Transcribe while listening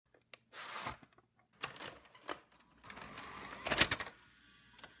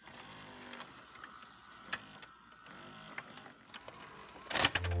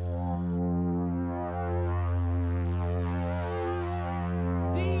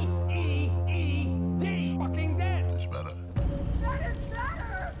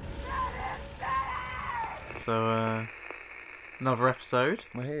So, another episode.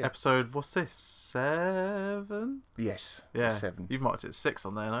 We're here. Episode, what's this? 7? Yes. Yeah. 7. You've marked it 6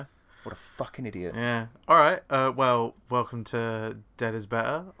 on there, no? What a fucking idiot. Yeah. Alright, well, welcome to Dead is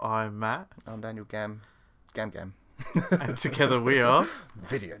Better. I'm Matt. I'm Daniel Gam. Gam. And together we are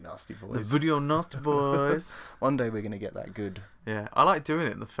Video Nasty the Boys. Video Nasty Boys. One day we're going to get that good. Yeah, I like doing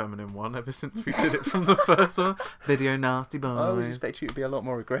it in the feminine one ever since we did it from the first one. Video Nasty Boys. I always expect you to be a lot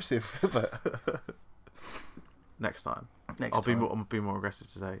more aggressive, but... Next time. Next I'll time. be more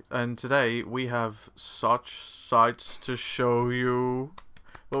aggressive today. And today we have such sights to show you.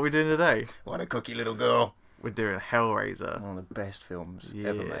 What are we doing today? Want a cookie, little girl? We're doing Hellraiser. One of the best films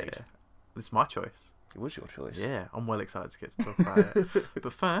ever made. This is my choice. It was your choice. Yeah, I'm well excited to get to talk about it.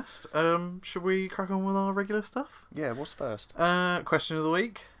 But first, should we crack on with our regular stuff? Yeah, what's first? Question of the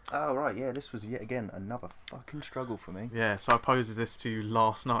week. Oh, right, yeah, this was yet again another fucking struggle for me. Yeah, so I posed this to you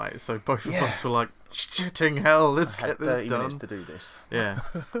last night, so both of Yeah. us were like, shitting hell, let's I had get this 30 done. minutes to do this. Yeah.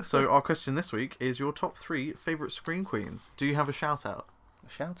 So our question this week is your top 3 favourite Scream Queens. Do you have a shout out?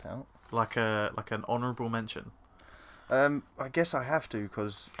 Shout out. Like an honourable mention? I guess I have to,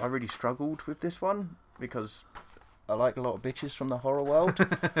 because I really struggled with this one, because I like a lot of bitches from the horror world,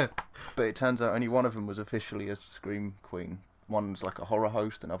 but it turns out only one of them was officially a Scream Queen. One's like a horror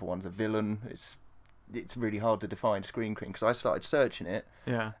host, another one's a villain. It's really hard to define Scream Queen, because I started searching it,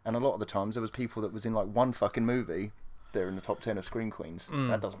 Yeah. and a lot of the times there was people that was in like one fucking movie, they're in the top 10 of Scream Queens.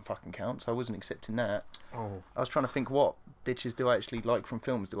 That doesn't fucking count, so I wasn't accepting that. Oh. I was trying to think, what bitches do I actually like from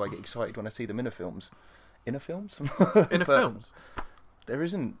films? Do I get excited when I see them in a films? In a films? In a But films? There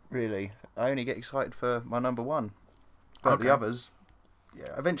isn't really. I only get excited for my number one. But Okay. the others,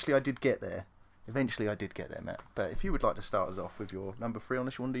 yeah, eventually I did get there, Matt. But if you would like to start us off with your number 3,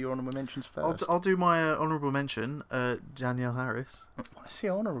 unless you want to do your honourable mentions first. I'll do my honourable mention, Danielle Harris, Why is she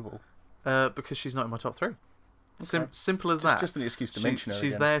honourable? because she's not in my top 3. Okay. Simple as that. Just an excuse to mention her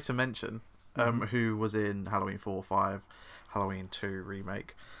She's again. there to mention, Mhm. who was in Halloween 4, 5, Halloween 2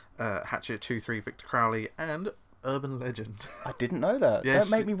 remake, Hatchet 2, 3, Victor Crowley, and Urban Legend. I didn't know that. Yeah, Don't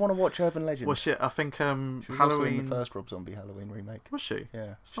make me want to watch Urban Legend. Well, shit, I think she was also Halloween. in the first Rob Zombie Halloween remake. Was she?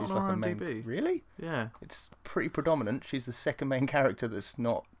 Yeah, It's not she's on like a IMDb. main. Really? Yeah. It's pretty predominant. She's the second main character that's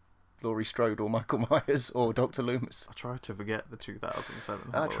not Laurie Strode or Michael Myers or Dr. Loomis. I try to forget the 2007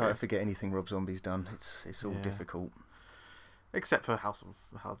 I try Halloween. to forget anything Rob Zombie's done. It's all Yeah. difficult. Except for House of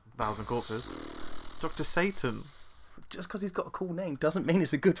Thousand Corpses. Dr. Satan. Just because he's got a cool name doesn't mean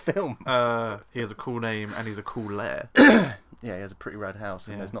it's a good film. He has a cool name and he's a cool lair. Yeah, he has a pretty rad house,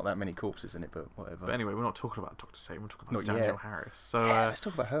 and Yeah. the's not that many corpses in it, but whatever. But anyway, we're not talking about Dr. Satan, we're talking about Not Danielle yet. Harris. So, Yeah, let's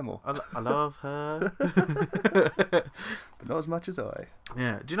talk about her more, I love her. but not as much as I.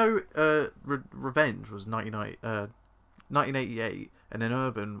 Yeah. Do you know Revenge was 1988 and then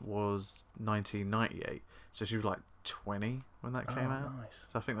Urban was 1998. So she was like 20 when that came out. Nice.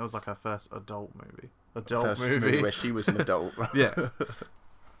 So I think that was like her first adult movie. First movie where she was an adult. Yeah.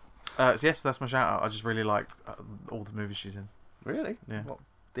 So yes, that's my shout out. I just really like all the movies she's in. Really? Yeah. What?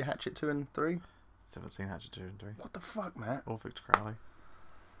 The Hatchet 2 and 3? 17 Hatchet 2 and 3. What the fuck, Matt? Or Victor Crowley.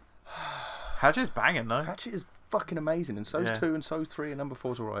 Hatchet's banging though. Hatchet is fucking amazing, and so's Yeah. 2 and so's 3, and number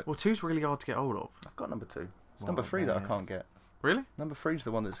 4's alright. Well, 2's really hard to get hold of. I've got number 2. It's Well, number 3 that I man. can't get. Really? Number 3's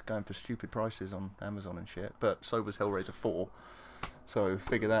the one that's going for stupid prices on Amazon and shit, but so was Hellraiser 4. So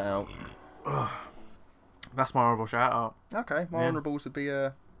figure that out. That's my horrible shout out. Okay, my Yeah. honourables would be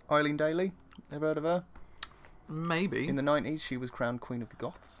Eileen Daly. Ever heard of her? Maybe. In the 90s, she was crowned Queen of the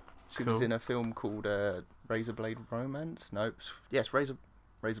Goths. She was Cool. in a film called Razorblade Romance. No, yes,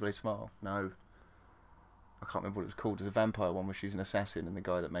 Razorblade Smile. No, I can't remember what it was called. There's a vampire one where she's an assassin, and the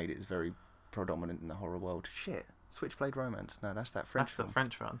guy that made it is very predominant in the horror world. Shit, Switchblade Romance. No, that's that French That's the film.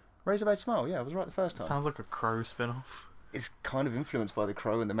 French one. Razorblade Smile. Yeah, I was right the first time. Sounds like a Crow spin-off. It's kind of influenced by The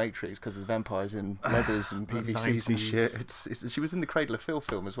Crow and The Matrix because there's vampires in leathers and The PVCs and 90s. shit. It's she was in the Cradle of Filth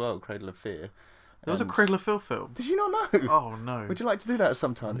film as well, Cradle of Fear. There was a And- Cradle of Filth film. Did you not know? Oh no. Would you like to do that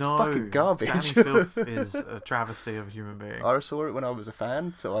sometime? No. It's fucking garbage. Danny Filth is a travesty of a human being. I saw it when I was a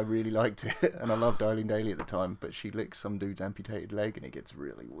fan, so I really liked it, and I loved Eileen Daly at the time, but she licks some dude's amputated leg, and it gets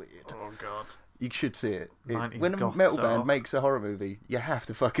really weird. Oh god. You should see it. 90s When a goth metal style. band makes a horror movie, you have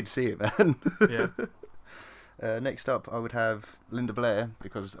to fucking see it, man. Yeah. Next up, I would have Linda Blair,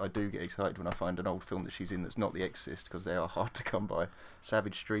 because I do get excited when I find an old film that she's in that's not The Exorcist, because they are hard to come by.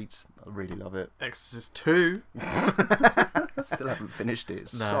 Savage Streets, I really love it. Exorcist 2. Still haven't finished it.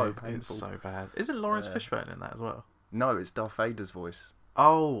 It's No, so painful. it's so bad. Isn't Lawrence Yeah. Fishburne in that as well? No, it's Darth Vader's voice.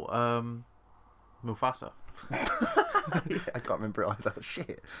 Oh, Mufasa. I can't remember it either.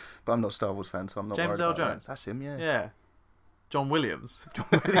 Shit. But I'm not a Star Wars fan, so I'm not James worried Earl about that. Jones. That's him, yeah. Yeah. John Williams. John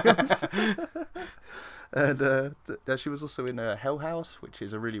Williams. And she was also in Hell House, which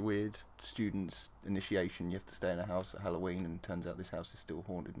is a really weird student's initiation. You have to stay in a house at Halloween, and it turns out this house is still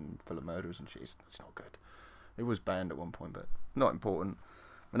haunted and full of murders and shit. It's not good. It was banned at one point, but not important.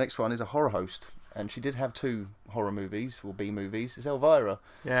 The next one is a horror host, and she did have 2 horror movies, or B movies. It's Elvira.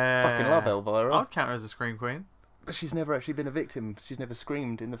 Yeah. Fucking love Elvira. I'd count her as a scream queen. But she's never actually been a victim. She's never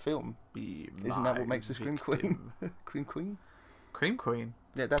screamed in the film. Isn't that what makes a scream queen? Cream queen? Cream queen?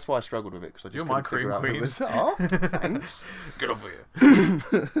 Yeah, that's why I struggled with it, because I just You're couldn't my figure cream out who queen. was. Oh, thanks. Get over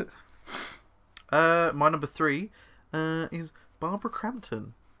here. My number 3 is Barbara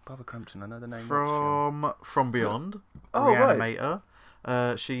Crampton. Barbara Crampton, I know the name. From Beyond. Oh, right.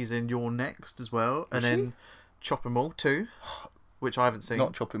 Reanimator. She's in You're Next as well. And then Chop 'Em All 2, which I haven't seen.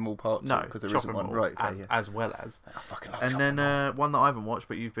 Not Chopping Mall Part 2, No, because there Chop isn't 'Em one. All, Right, okay, as well as. I fucking love And Chopping then Mall. one that I haven't watched,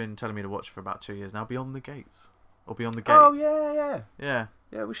 but you've been telling me to watch for about 2 years now, Beyond the Gates. Or Beyond the Gate. Oh, yeah. Yeah.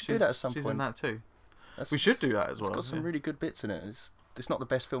 Yeah, we should do that at some She's point. in that too. That's- We should do that as well. It's got some yeah. really good bits in it. It's not the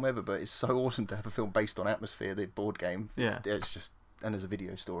best film ever, but it's so awesome to have a film based on Atmosphere, the board game. Yeah. It's just... And there's a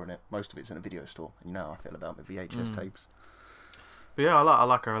video store in it. Most of it's in a video store. And you know how I feel about my VHS tapes. But yeah, I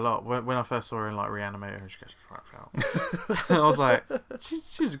like her a lot. When I first saw her in like Reanimator, she gets wrapped out. I was like,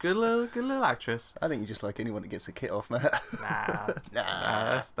 she's a good little actress. I think you just like anyone that gets a kit off, Matt.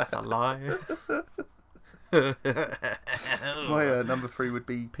 Nah, that's a lie. My number 3 would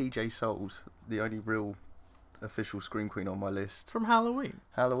be PJ Souls, the only real official scream queen on my list. From Halloween.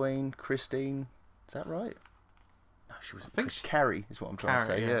 Halloween, Christine, is that right? No, she was. I think Carrie is what I'm trying to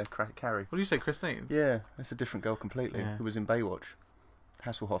say. Carrie, yeah. Carrie. What do you say, Christine? Yeah, that's a different girl completely. Yeah. Who was in Baywatch,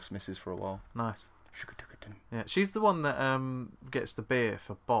 Hasselhoff's missus for a while. Nice. Sugar-dugar-dun. Yeah, she's the one that gets the beer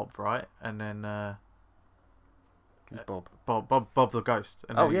for Bob, right? And then Who's Bob? Bob the ghost.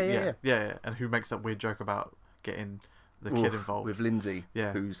 And Oh, who- yeah. yeah. And who makes that weird joke about getting the kid involved? With Lindsay,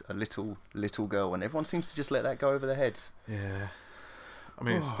 Yeah. who's a little girl, and everyone seems to just let that go over their heads. Yeah. I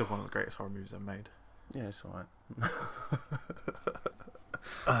mean, it's still one of the greatest horror movies ever made. Yeah, it's alright.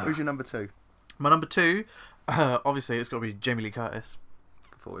 Who's your number 2? My number 2, obviously, it's got to be Jamie Lee Curtis.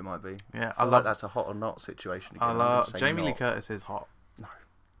 Thought it might be. Yeah, I love that's a hot or not situation. Again. I I'm gonna love say Jamie Lee not. Curtis is hot. No,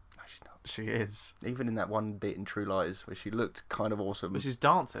 she's not. She is. Even in that one bit in True Lies where she looked kind of awesome. But she's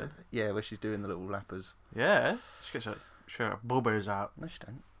dancing. Yeah, where she's doing the little lappers. Yeah. She gets her boobies out. No, she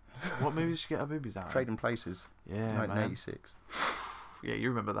don't. What movie did she get her boobies out? Trading Places. Yeah, man. 1986. Yeah, you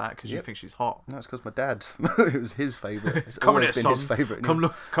remember that because you Yep. think she's hot. No, it's because my dad. It was his favourite. It's Come always here, been his son. favourite. Come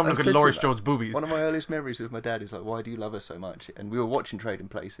look I've at said to Laurie him, Strode's boobies. One of my earliest memories with my dad is like, why do you love her so much? And we were watching Trading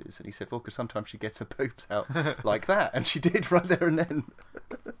Places, and he said, well, because sometimes she gets her boobs out like that, and she did right there and then.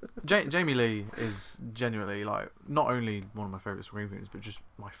 Jamie Lee is genuinely like not only one of my favourite screen queens, but just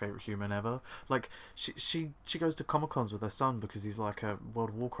my favourite human ever. Like she goes to Comic Cons with her son because he's like a World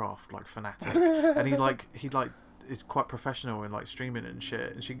of Warcraft like fanatic, and he is quite professional in like streaming and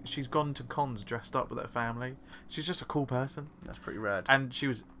shit. And she's gone to cons dressed up with her family. She's just a cool person, That's pretty rad. and she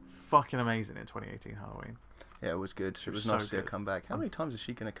was fucking amazing in 2018 Halloween. Yeah, it was good. It was was so nice to see her good. come back. How many times is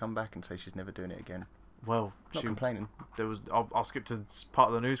she going to come back and say she's never doing it again? Well, Not complaining. there was. I'll skip to part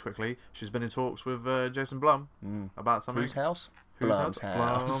of the news quickly. She's been in talks with Jason Blum about something. Whose house? Whose Blum's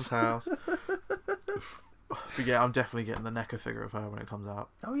house. Blum's house. But yeah, I'm definitely getting the NECA figure of her when it comes out.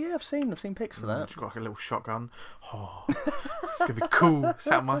 Oh yeah, I've seen pics for that. She's got like a little shotgun. Oh, it's gonna be cool.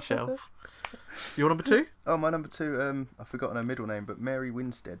 Sat on my shelf. Your number 2? Oh, my number 2. I've forgotten her middle name, but Mary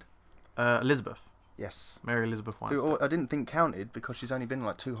Winstead. Elizabeth. Yes. Mary Elizabeth Who Winstead. I didn't think counted because she's only been in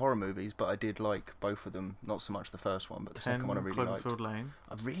like 2 horror movies, but I did like both of them. Not so much the first one, but the 10 second one I really liked. Cloverfield Lane.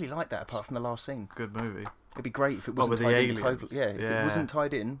 I really liked that, apart from the last scene. Good movie. It'd be great if it What, wasn't with the tied in to aliens? Cloverfield. Yeah, if Yeah. it wasn't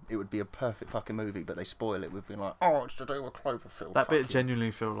tied in, it would be a perfect fucking movie. But they spoil it with being like, "Oh, it's to do with Cloverfield." That fuck bit you.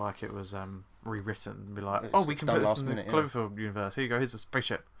 genuinely felt like it was rewritten. And be like, It's oh, we can done put this last in minute, the yeah. Cloverfield universe. Here you go. Here's a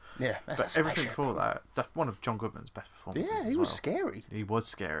spaceship. Yeah, that's But a everything spaceship. before that's one of John Goodman's best performances. Yeah, he as was well. scary. He was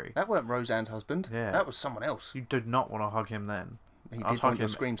scary. That weren't Roseanne's husband. Yeah. That was someone else. You did not want to hug him then. He I'd did hug want your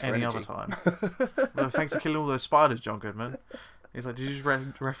him screams for any energy. other time. Well, thanks for killing all those spiders, John Goodman. He's like, did you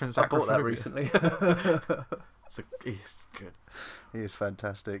just reference I bought that acrophobia? recently. He's good. He is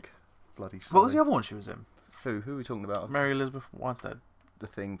fantastic. Bloody. What was Sully. the other one she was in? Who are we talking about? Mary Elizabeth Winstead. The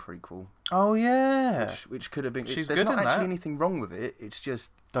Thing prequel. Oh yeah. Which could have been. She's There's good not in actually that. anything wrong with it. It's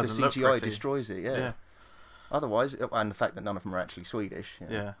just Doesn't the look CGI pretty. destroys it. Yeah. Yeah. Otherwise, and the fact that none of them are actually Swedish.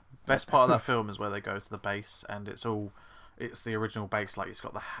 Yeah. Best part of that film is where they go to the base and it's the original base. Like it's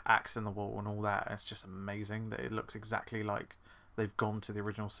got the axe in the wall and all that. And it's just amazing that it looks exactly like they've gone to the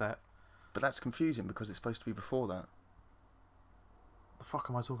original set. But that's confusing because it's supposed to be before that. The fuck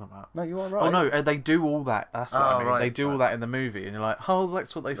am I talking about? No, you are right. Oh no, they do all that. That's what I mean. right, They do all that in the movie, and you're like, oh,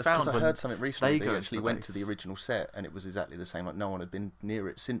 that's what they That's found. because I when heard something recently. they They go actually into the went to the base. original set, and it was exactly the same. Like no one had been near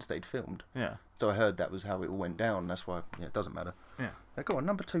it since they'd filmed. Yeah. So I heard that was how it all went down. That's why it doesn't matter. Yeah. Go on,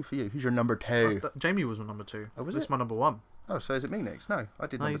 number 2 for you. Who's your number 2? Jamie was my number 2. Oh, was This it? is my number 1. Oh, so is it me next? No, I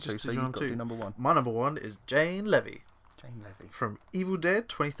did No, number you 2, just so did you've your got to do number number 1. My number 1 is Jane Levy Jane Levy. from Evil Dead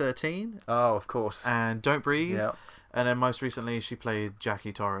 2013 Oh, of course. and Don't Breathe. Yeah. And then most recently, she played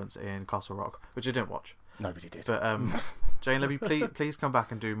Jackie Torrance in Castle Rock, which I didn't watch. Nobody did. But Jane Levy, please come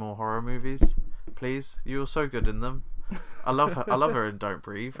back and do more horror movies, please. You're so good in them. I love her. I love her in Don't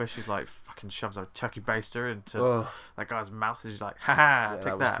Breathe, where she's like fucking shoves a turkey baster into that guy's mouth, and she's like, "Ha ha, take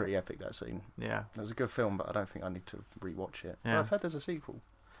that was that." pretty epic, that scene. Yeah, It was a good film, but I don't think I need to rewatch it. Yeah. But I've heard there's a sequel.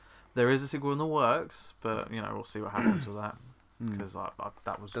 there is a sequel in the works, but we'll see what happens with that because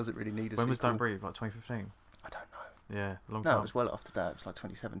that was Does it really need a when sequel? was Don't Breathe? Like 2015. I don't know. Yeah, a long No, time. it was well after that. It was like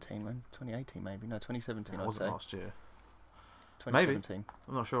 2017, man. 2018 maybe. No, 2017 It I'd wasn't say. last year. 2017.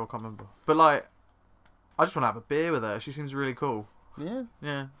 I'm not sure. I can't remember. But like, I just want to have a beer with her. She seems really cool. Yeah.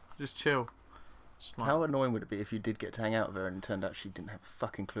 Yeah, just chill. Just like- How annoying would it be if you did get to hang out with her and it turned out she didn't have a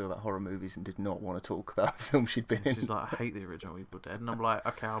fucking clue about horror movies and did not want to talk about the film she'd been in? She's like, I hate the original Evil Dead, and I'm like,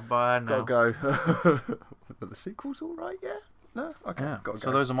 okay, I'll buy her now. Gotta go. But the sequel's alright, yeah? No? Okay, Yeah. gotta So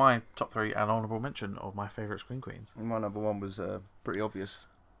go. those are my top 3 and honourable mention of my favourite Scream Queens. My number 1 was pretty obvious.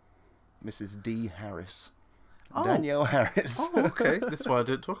 Mrs. D. Harris. Oh. Danielle Harris. Oh, okay. This is why I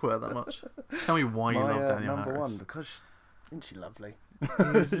didn't talk about it that much. Tell me why you My love Danielle number Harris. 1, because isn't she lovely?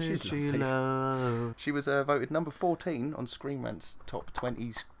 Isn't She's she lovely. love? She was voted number 14 on Screen Rant's top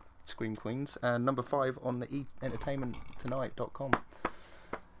 20 Scream Queens and number 5 on the entertainmenttonight.com.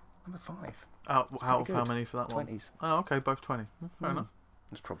 Number 5. Out It's of pretty how good. many for that one? 20s. Oh, okay, both 20. Fair enough.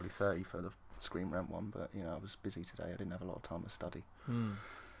 It's probably 30 for the Screen Rant one, but I was busy today. I didn't have a lot of time to study. Hmm.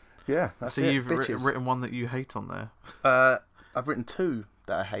 Yeah, that's So it. you've bitches. written one that you hate on there. I've written 2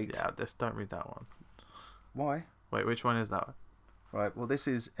 that I hate. Yeah, don't read that one. Why? Wait, which one is that? Right, well, this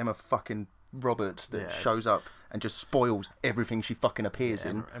is Emma fucking Roberts that Yeah. shows up and just spoils everything she fucking appears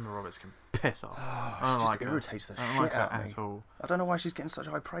in. Emma Roberts can piss off. Oh, I don't she just like her. irritates the I don't shit like her out of me. at all. I don't know why she's getting such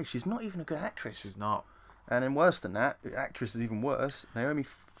high praise. She's not even a good actress. She's not. And then worse than that, the actress is even worse. Naomi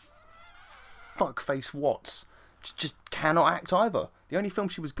Fuckface Watts just cannot act either. The only film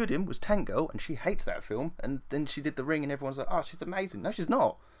she was good in was Tank Girl, and she hates that film. And then she did The Ring, and everyone's like, "Oh, she's amazing." No, she's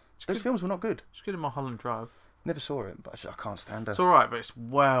not. Those films were not good. She's good in Mulholland Drive. Never saw it, but I can't stand her. It's alright, but it's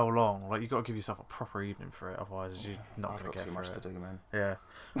well long. Like, you got to give yourself a proper evening for it, otherwise you're not I've going got to get too through much it. to do, man. Yeah.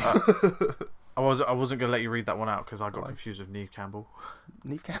 I wasn't going to let you read that one out because I got confused with Neve Campbell.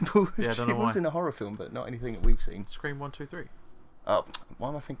 Neve Campbell. Yeah, I don't know She was why. in a horror film, but not anything that we've seen. Scream 1, 2, 3. Oh, why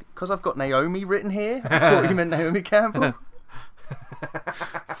am I thinking? Because I've got Naomi written here. I thought you meant Naomi Campbell.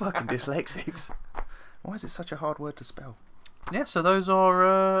 Fucking dyslexics. Why is it such a hard word to spell? Yeah, so those are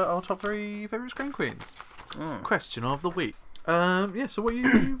our top 3 favourite Scream Queens. Question of the week. Yeah, so what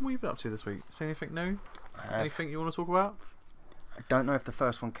you been up to this week? See anything new? Anything you want to talk about? I don't know if the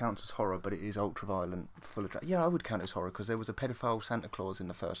first one counts as horror, but it is ultra-violent, full of... Yeah, I would count it as horror, because there was a pedophile Santa Claus in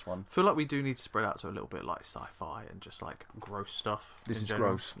the first one. I feel like we do need to spread out to a little bit like sci-fi and just like gross stuff. This in is general.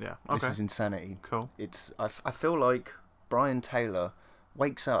 gross. Yeah. Okay. This is insanity. Cool. It's. I feel like Brian Taylor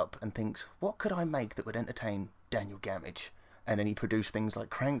wakes up and thinks, what could I make that would entertain Daniel Gamage? And then he produced things like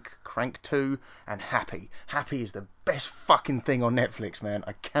Crank, Crank 2, and Happy. Happy is the best fucking thing on Netflix, man.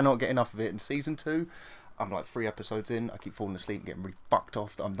 I cannot get enough of it. In season 2, I'm like 3 episodes in. I keep falling asleep and getting really fucked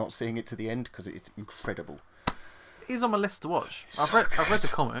off that I'm not seeing it to the end because it's incredible. It is on my list to watch. So I've read the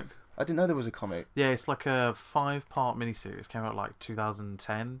good. comic. I didn't know there was a comic. Yeah, it's like a 5-part miniseries. Came out like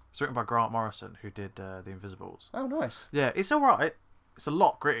 2010. It's written by Grant Morrison, who did The Invisibles. Oh, nice. Yeah, it's alright. It's a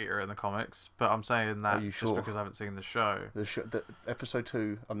lot grittier in the comics, but I'm saying that Are you just sure? because I haven't seen the show. The episode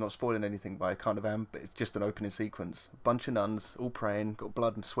 2, I'm not spoiling anything, but I kind of am, but it's just an opening sequence. A bunch of nuns, all praying, got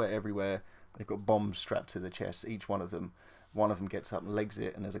blood and sweat everywhere. They've got bombs strapped to their chests, each one of them. One of them gets up and legs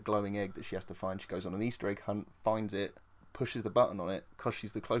it, and there's a glowing egg that she has to find. She goes on an Easter egg hunt, finds it, pushes the button on it. Because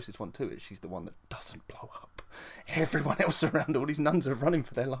she's the closest one to it, she's the one that doesn't blow up. Everyone else around, all these nuns are running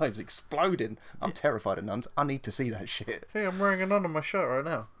for their lives, exploding. I'm terrified of nuns. I need to see that shit. Hey, I'm wearing a nun on my shirt right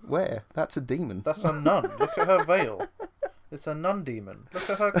now. Where? That's a demon. That's a nun. Look at her veil. It's a nun demon. Look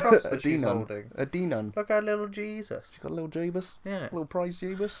at her cross that she's D-nun. holding. A D-nun. Look at little Jesus. Got a little Jeebus. Yeah. Little praise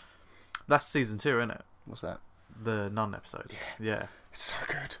Jeebus. That's season 2, isn't it? What's that? The nun episode. Yeah. It's so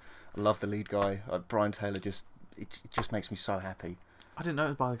good. I love the lead guy. Brian Taylor it just makes me so happy. I didn't know it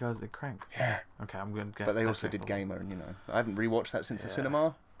was by the guys that did Crank. Yeah. Okay, I'm going to But they also did Gamer, and I haven't rewatched that since the Yeah.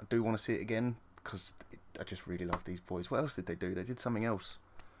 cinema. I do want to see it again because I just really love these boys. What else did they do? They did something else.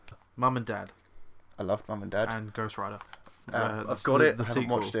 Mum and Dad I loved Mum and Dad. and Ghost Rider. I've got it. The I haven't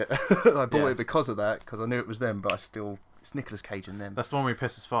sequel. watched it. I bought Yeah. it because of that, because I knew it was them, but it's Nicolas Cage and them. That's the one where he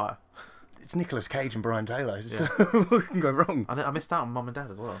pisses fire. It's Nicolas Cage and Brian Taylor. Yeah. What can go wrong? I missed out on Mum and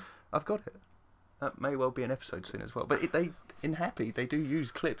Dad as well. I've got it. That may well be an episode soon as well. But in Happy, they do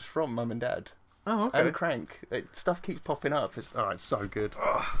use clips from Mum and Dad. Oh, And okay. Crank. Stuff keeps popping up. It's so good.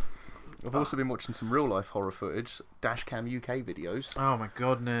 I've also been watching some real life horror footage, Dashcam UK videos. Oh my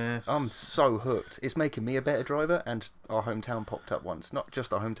goodness. I'm so hooked. It's making me a better driver, and our hometown popped up once. Not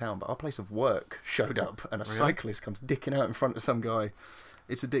just our hometown, but our place of work showed up, and a Really? cyclist comes dicking out in front of some guy.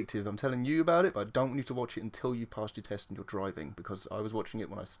 It's addictive. I'm telling you about it, but I don't want you to watch it until you've passed your test and you're driving, because I was watching it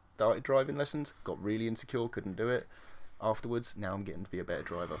when I started driving lessons, got really insecure, couldn't do it. Afterwards, now I'm getting to be a better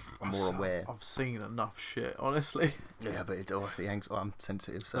driver. I'm more aware. I've seen enough shit, honestly. Yeah, but I'm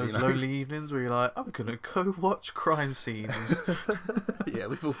sensitive, so Those you know. lonely evenings where you're like, I'm gonna go watch crime scenes. Yeah,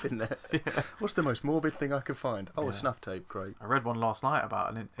 we've all been there. Yeah. What's the most morbid thing I could find? Oh, Yeah. a snuff tape. Great. I read one last night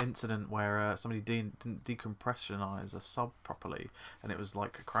about an incident where somebody didn't decompressionize a sub properly, and it was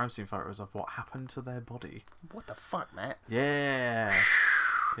like crime scene photos of what happened to their body. What the fuck, Matt? Yeah.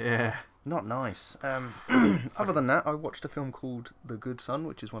 Yeah. Not nice. Other than that, I watched a film called The Good Son,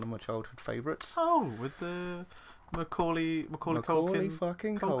 which is one of my childhood favourites. Oh, with the Macaulay Culkin.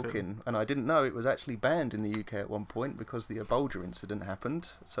 fucking Culkin. Culkin. And I didn't know it was actually banned in the UK at one point because the Abolger incident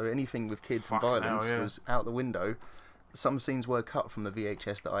happened. So anything with kids and Fucking violence hell, yeah. was out the window. Some scenes were cut from the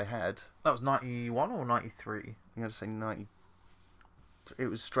VHS that I had. That was 91 or 93? I'm going to say 90. It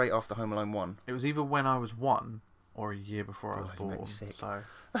was straight after Home Alone 1. It was either when I was 1 or a year before I was God, you make me born. sick. So,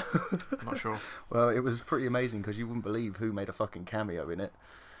 I'm not sure. Well, it was pretty amazing because you wouldn't believe who made a fucking cameo in it.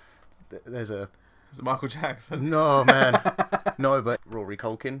 There's a... Is it Michael Jackson? No, man. No, but Rory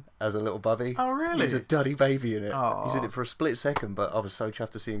Culkin as a little bubby. Oh, really? He's a duddy baby in it. Aw. He's in it for a split second, but I was so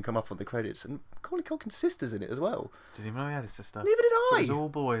chuffed to see him come up on the credits. And Macaulay Culkin's sister's in it as well. Didn't even know he had a sister. Neither did It was I. all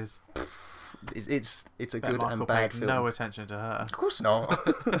boys. It's a Bet good Michael and bad paid film. no attention to her. Of course not.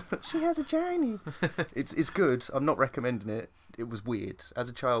 She has a Johnny. It's good. I'm not recommending it. It was weird. As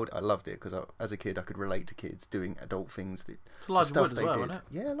a child, I loved it because as a kid, I could relate to kids doing adult things. It's The Elijah stuff Wood as they well, did. isn't it?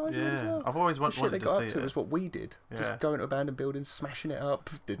 Yeah, Elijah Wood as Yeah, well. I've always The shit they wanted to got see up to it. was what we did. Yeah. Just going to abandoned buildings, smashing it up.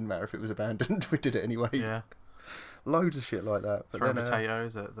 Didn't matter if it was abandoned. We did it anyway. Yeah, Loads of shit like that. But throwing then,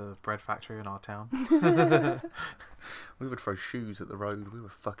 potatoes at the bread factory in our town. we would throw shoes at the road. We were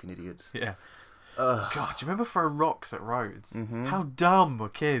fucking idiots. Yeah. Ugh. God, do you remember throwing rocks at roads? Mhm. How dumb were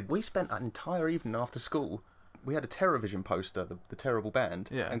kids? We spent an entire evening after school. We had a Terrorvision poster, the terrible band.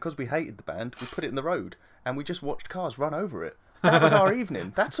 Yeah. And because we hated the band, we put it in the road. And we just watched cars run over it. That was our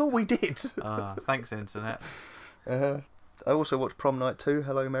evening. That's all we did. Thanks, internet. I also watched Prom Night 2,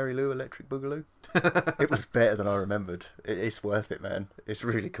 Hello Mary Lou, Electric Boogaloo. It was better than I remembered. It's worth it, man. It's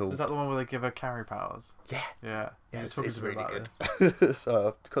really cool. Is that the one where they give her carry powers? Yeah. Yeah. Yeah, You it's were talking to me really about good. this.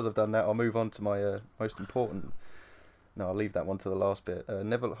 So, because I've done that, I'll move on to my most important. No, I'll leave that one to the last bit.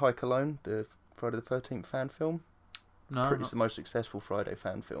 Never Hike Alone, the Friday the 13th fan film. No. It's the most successful Friday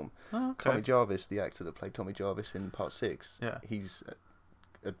fan film. Oh, okay. Tommy Jarvis, the actor that played Tommy Jarvis in Part 6, Yeah. he's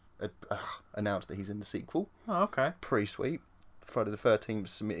announced that he's in the sequel. Oh, okay. Pretty sweet. Friday the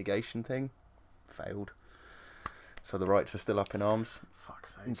 13th's mitigation thing failed. So the rights are still up in arms.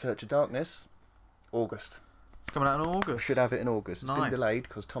 Fuck's In sake. Search of Darkness, August. It's coming out in August. Should have it in August. It's been Nice. delayed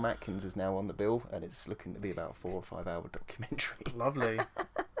because Tom Atkins is now on the bill and it's looking to be about a 4 or 5 hour documentary. Lovely.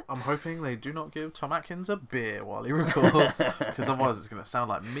 I'm hoping they do not give Tom Atkins a beer while he records, because otherwise it's going to sound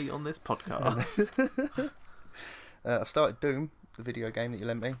like me on this podcast. I've started Doom, the video game that you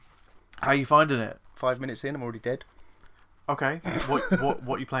lent me. How are you finding it? 5 minutes in, I'm already dead. Okay. What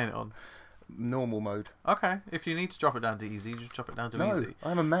are you playing it on? Normal mode. Okay. If you need to drop it down to easy, just drop it down to No, easy.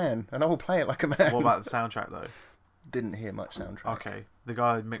 I'm a man and I will play it like a man. What about the soundtrack though? Didn't hear much soundtrack. Okay. The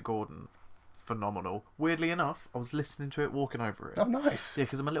guy Mick Gordon, phenomenal. Weirdly enough, I was listening to it walking over it. Oh, nice. Yeah,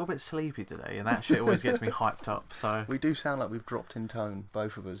 because I'm a little bit sleepy today, and that shit always gets me hyped up. So We do sound like we've dropped in tone,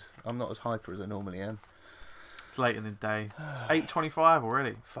 both of us. I'm not as hyper as I normally am. it's late in the day. 8:25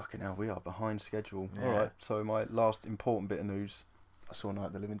 already. Fucking hell, we are behind schedule. Yeah. Alright, so my last important bit of news. I saw Night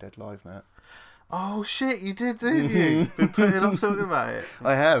of the Living Dead live, Matt. Oh shit, you did, didn't you? Been putting off talking about it.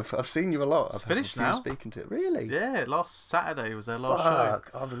 I have. I've seen you a lot. It's I've finished had a few now. Speaking to it. Really? Yeah, last Saturday was their last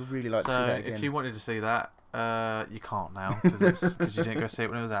Fuck. I would really like show. to see So that again. if you wanted to see that, you can't now because you didn't go see it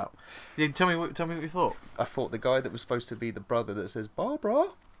when it was out. Yeah, tell me what you thought. I thought the guy that was supposed to be the brother that says Barbara.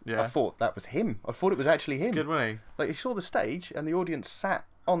 Yeah, I thought that was him. I thought it was actually it's him. good, wasn't Like, you saw the stage and the audience sat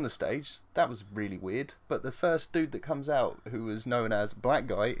on the stage, that was really weird. But the first dude that comes out, who was known as Black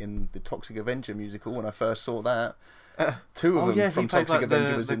Guy in the Toxic Avenger musical, when I first saw that, two of them from Toxic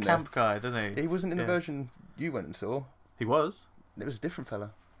Avenger was in there. The camp guy, didn't he? He wasn't in the version you went and saw. He was. It was a different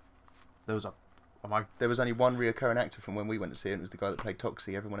fella. There was a. There was only one reoccurring actor from when we went to see it. It was the guy that played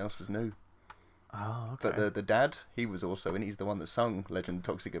Toxie. Everyone else was new. Oh, okay. But the dad, he was also in. He's the one that sung Legend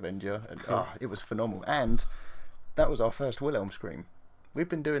Toxic Avenger. And it was phenomenal. And that was our first Wilhelm scream. We've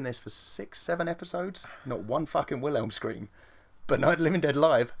been doing this for 6-7 episodes. Not one fucking Wilhelm scream. But Night of the Living Dead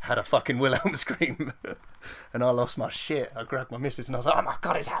Live had a fucking Wilhelm scream. And I lost my shit. I grabbed my missus and I was like, oh my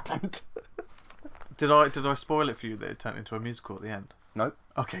God, it's happened. Did I spoil it for you that it turned into a musical at the end? Nope.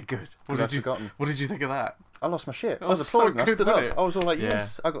 Okay, good. What did you think of that? I lost my shit. It I was was so applauding. I good, stood wasn't up. it? I was all like, Yeah.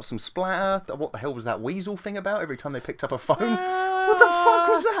 yes. I got some splatter. What the hell was that weasel thing about? Every time they picked up a phone. What the fuck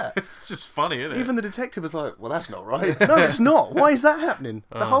was that? It's just funny, isn't it? Even the detective was like, well, that's not right. No, it's not. Why is that happening?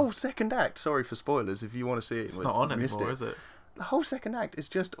 The Oh. whole second act, sorry for spoilers if you want to see it. it's not on anymore, is it? The whole second act is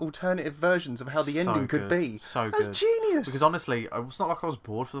just alternative versions of how the So ending could good. be. So That's good. genius. Because honestly, it's not like I was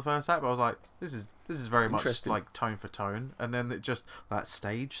bored for the first act, but I was like, this is very much Interesting. like tone for tone, and then it just that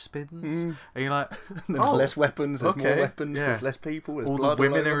stage spins, and you're like, There's oh, less weapons, there's more okay, weapons, yeah. there's less people, there's all the blood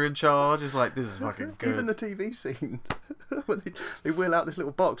women all over. are in charge. It's like, this is fucking good. Even the TV scene. When they wheel out this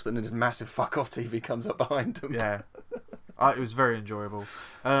little box, but then this massive fuck off TV comes up behind them. Yeah. It was very enjoyable.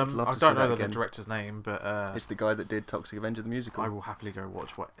 love I to don't see know that the again. director's name, but It's the guy that did Toxic Avenger the musical. I will happily go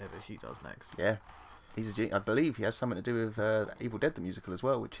watch whatever he does next. Yeah. I believe he has something to do with Evil Dead the musical as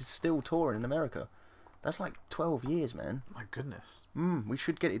well, which is still touring in America. That's like 12 years, man. My goodness. We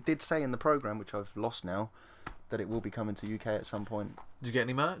should get it. It did say in the programme, which I've lost now, that it will be coming to UK at some point. Did you get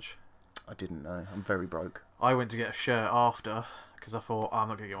any merch? I didn't know. I'm very broke. I went to get a shirt after because I thought I'm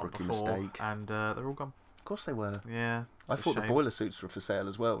not going to get one Rookie before, mistake. and they're all gone. Of course they were. Yeah. I it's a thought the shame. boiler suits were for sale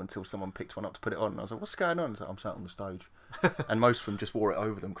as well until someone picked one up to put it on. And I was like, what's going on? I was like, I'm sat on the stage. And most of them just wore it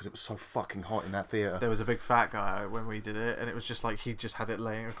over them because it was so fucking hot in that theatre. There was a big fat guy when we did it, and it was just like he just had it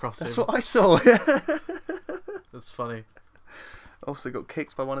laying across That's him. what I saw. That's funny. Also got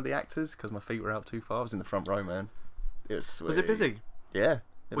kicked by one of the actors because my feet were out too far. I was in the front row, man. Was it busy? Yeah.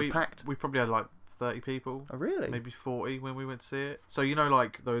 It was We packed. We probably had like 30 people, Oh, really? maybe 40 when we went to see it. So you know,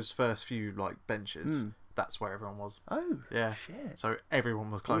 like those first few like benches, Mm. that's where everyone was. Oh, Yeah. shit. So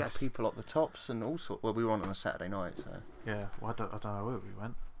everyone was We had close. people up the tops and all sorts. Well, we were on a Saturday night, so. Yeah. Well, I don't know where we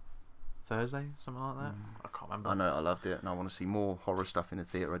went. Thursday, something like that. I can't remember. I know, I loved it, and I want to see more horror stuff in the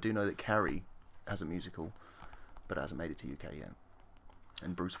theatre. I do know that Carrie has a musical, but it hasn't made it to UK yet.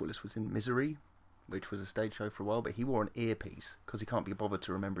 And Bruce Willis was in Misery, which was a stage show for a while, but he wore an earpiece because he can't be bothered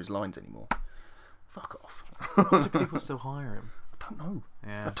to remember his lines anymore. Fuck off. Why do people still hire him? I don't know.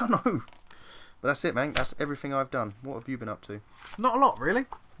 Yeah. I don't know. But that's it, man. That's everything I've done. What have you been up to? Not a lot, really.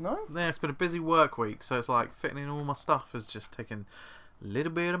 No? Yeah, it's been a busy work week, so it's like fitting in all my stuff has just taken a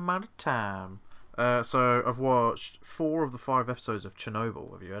little bit amount of time. So I've watched 4 of the 5 episodes of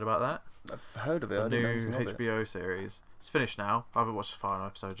Chernobyl. Have you heard about that? I've heard of it. The I didn't know new anything of it. HBO series. It's finished now. I haven't watched the final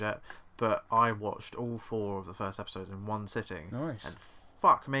episode yet, but I watched all 4 of the first episodes in one sitting. Nice. And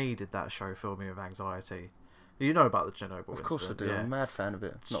fuck me, did that show fill me with anxiety. You know about the Chernobyl Of course I incident, do. yeah. I'm a mad fan of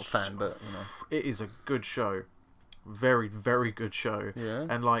it. Not a fan, but, you know. It is a good show. Very, very good show. Yeah.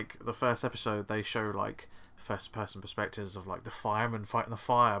 And like the first episode, they show like first person perspectives of like the firemen fighting the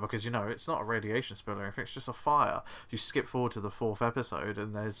fire, because you know it's not a radiation spill or anything, it's just a fire. You skip forward to the 4th episode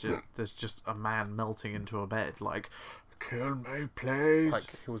and there's just a man melting into a bed like, kill me please.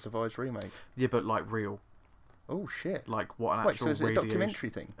 Like Hills of Ice remake. Yeah, but like real. Oh, shit. Like what an Wait, actual so is it a radiation. documentary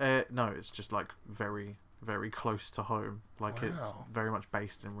thing? No, it's just like very, very close to home. Like it's Wow. very much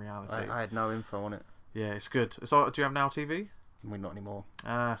based in reality. I had no info on it. Yeah, it's good. So do you have Now TV? We're not anymore.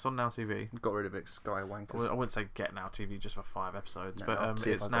 It's on Now TV. Got rid of it. Sky wankers. Well, I wouldn't say get Now TV just for 5 episodes, No, but I'll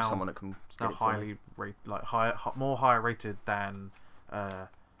see if it's I've got now someone that can it's get now it for me. highly rated, like more higher rated than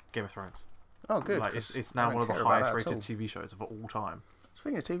Game of Thrones. Oh, good. Like 'cause it's I now don't one of the care about highest that at rated all. TV shows of all time.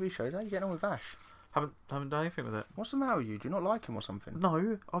 Speaking of TV shows, how are you getting on with Ash? Haven't done anything with it. What's the matter with you? Do you not like him or something?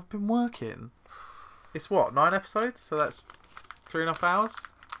 No, I've been working. It's what, 9 episodes? So that's 3.5 hours,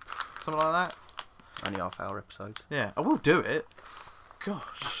 something like that. Only half-hour episodes. Yeah, I will do it.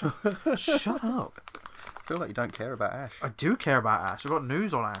 Gosh, shut up. I feel like you don't care about Ash. I do care about Ash. I've got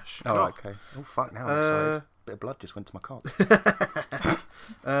news on Ash. Oh, okay. Oh, fuck, now I'm excited. Bit of blood just went to my cock.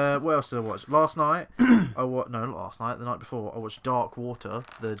 What else did I watch? Last night, not last night, the night before, I watched Dark Water,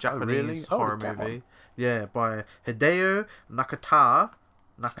 the Japanese really? Oh, horror that movie. one. Yeah, by Hideo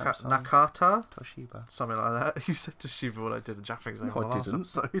Samsung. Nakata, Toshiba. something like that. You said Toshiba when I did a Japanese name No, on I the last didn't.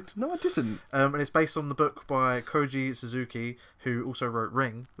 episode. No, I didn't. And it's based on the book by Koji Suzuki, who also wrote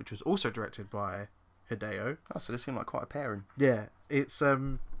Ring, which was also directed by Hideo. Oh, so they seem like quite a pairing. Yeah, it's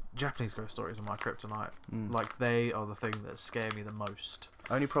Japanese ghost stories are my kryptonite. Like, they are the thing that scare me the most.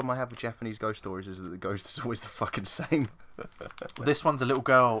 Only problem I have with Japanese ghost stories is that the ghost is always the fucking same. This one's a little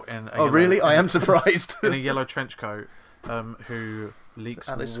girl in a Oh, really? I am surprised. in a yellow trench coat, who leaks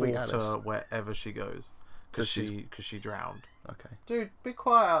Alice, sweet water Alice. wherever she goes So because she drowned. Okay. Dude, be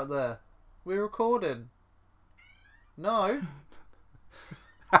quiet out there. We're recording. No.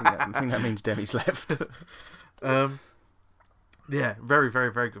 I think that means Demi's left. Yeah, very,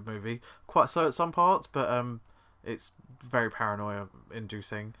 very, very good movie. Quite slow at some parts, but it's very paranoia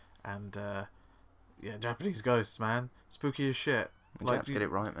inducing, and yeah, Japanese ghosts, man, spooky as shit. The Japs get it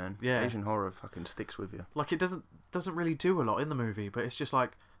right, man. Yeah. Asian horror fucking sticks with you. Like, it doesn't really do a lot in the movie, but it's just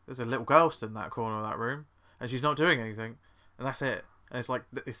like there's a little ghost in that corner of that room, and she's not doing anything, and that's it. And it's like,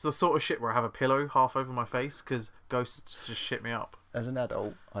 it's the sort of shit where I have a pillow half over my face because ghosts just shit me up. As an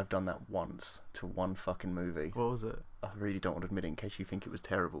adult, I've done that once to one fucking movie. What was it? I really don't want to admit it in case you think it was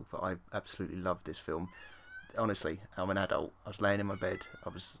terrible, but I absolutely loved this film. Honestly, I'm an adult. I was laying in my bed. I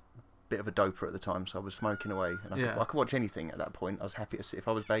was a bit of a doper at the time, so I was smoking away. And I could watch anything at that point. I was happy to see. If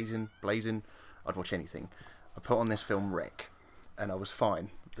I was blazing, I'd watch anything. I put on this film, Wreck, and I was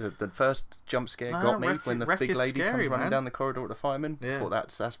fine. The first jump scare got me when the big lady comes running down the corridor at the fireman. Yeah. I thought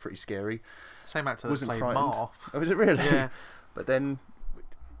that's pretty scary. Same actor that Wasn't played frightened. Ma. Oh, was it really? Yeah. But then,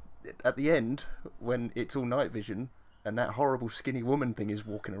 at the end, when it's all night vision, and that horrible skinny woman thing is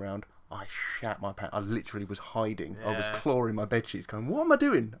walking around, I shat my pants. I literally was hiding. I was Yeah. clawing my bedsheets, going, "What am I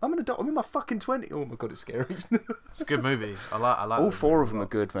doing? I'm in my fucking 20s. Oh my god, it's scary." It's a good movie. I like. All those four movies of a them lot. are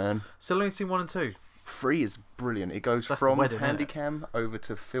good, man. Still only seen 1 and 2. 3 is brilliant. It goes That's the from wedding, innit? Handycam over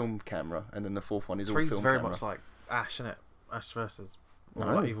to film camera, and then the fourth one is all 3's film very camera. much like Ash, innit? Ash versus. Or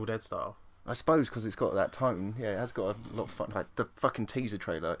No. like Evil Dead style. I suppose because it's got that tone. Yeah, it has got a lot of fun. Like, the fucking teaser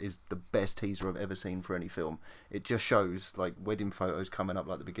trailer is the best teaser I've ever seen for any film. It just shows like wedding photos coming up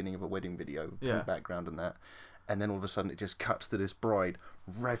like the beginning of a wedding video, with Yeah. background and that. And then all of a sudden it just cuts to this bride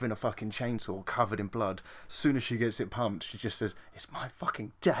revving a fucking chainsaw covered in blood. As soon as she gets it pumped, she just says, "It's my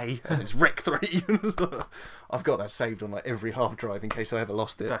fucking day," and it's Wreck 3. I've got that saved on like every half drive in case I ever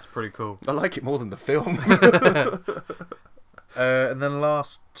lost it. That's pretty cool. I like it more than the film. And then the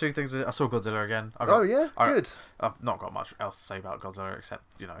last 2 things, I saw Godzilla again. Oh yeah, good. I've not got much else to say about Godzilla except,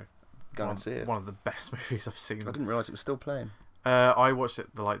 Go and see it. one of the best movies I've seen. I didn't realise it was still playing. I watched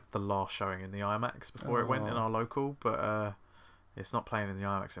it the last showing in the IMAX before it went in Oh. our local, but it's not playing in the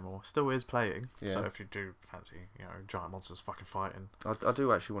IMAX anymore. Still is playing. Yeah. So if you do fancy, giant monsters fucking fighting. I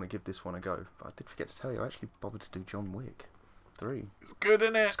do actually want to give this one a go, but I did forget to tell you, I actually bothered to do John Wick 3. It's good,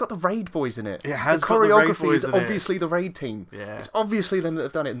 isn't It's got the Raid Boys in it. It has the got the Raid choreography Boys is in it. obviously the Raid team. Yeah. It's obviously them that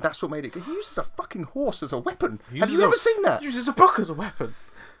have done it, and that's what made it good. He uses a fucking horse as a weapon. He Have uses you a- ever seen that? He uses a book as a weapon.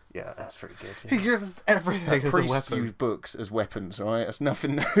 Yeah, that's pretty good. He uses everything as a Priests weapon. use books as weapons, alright? That's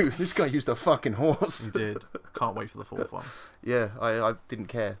nothing new. This guy used a fucking horse. He did. Can't wait for the 4th one. Yeah, I didn't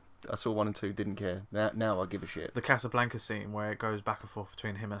care. I saw 1 and 2, didn't care. Now I give a shit. The Casablanca scene where it goes back and forth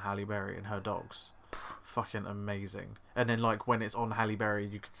between him and Halle Berry and her dogs. Fucking amazing. And then like when it's on Halle Berry,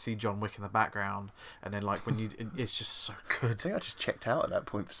 you can see John Wick in the background. And then like when it's just so I good. think I just checked out at that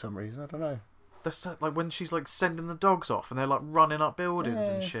point for some reason. I don't know. That's so, like when she's like sending the dogs off and they're like running up buildings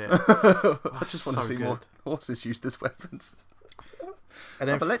and Yeah. shit. I just want to so see more good. horses used as weapons. And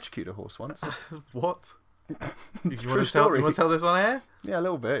then I've electrocuted a horse once. what? You True want to story. tell this on air? Yeah, a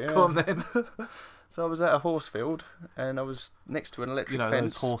little bit. Yeah. Go on then. So I was at a horse field and I was next to an electric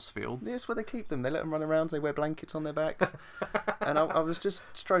fence. those horse fields. Yeah, that's where they keep them. They let them run around. They wear blankets on their backs. And I was just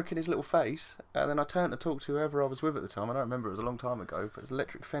stroking his little face. And then I turned to talk to whoever I was with at the time. I don't remember. It was a long time ago. But there's an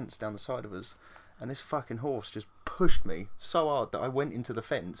electric fence down the side of us. And this fucking horse just pushed me so hard that I went into the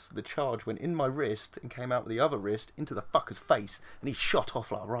fence. The charge went in my wrist and came out with the other wrist into the fucker's face. And he shot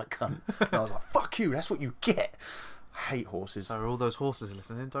off like a right cunt. And I was like, fuck you. That's what you get. I hate horses. So all those horses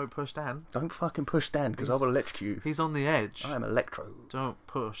listening, don't push Dan. Don't fucking push Dan because I will electrocute you. He's on the edge. I am electro. Don't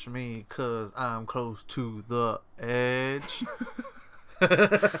push me, cause I'm close to the edge.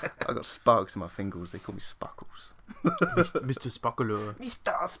 I got sparks in my fingers. They call me Sparkles. Mr. Sparkler.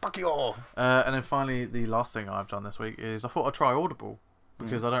 Mr. Sparkle. And then finally, the last thing I've done this week is I thought I'd try Audible.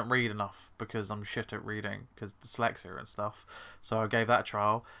 Because I don't read enough, because I'm shit at reading, because dyslexia and stuff. So I gave that a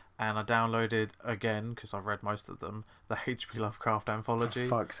trial, and I downloaded again, because I've read most of them, the H.P. Lovecraft anthology.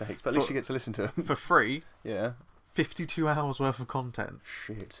 For fuck's sake. But at least you get to listen to them. For free. Yeah. 52 hours worth of content.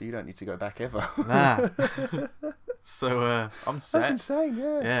 Shit, so you don't need to go back ever. Nah. So I'm set. That's insane,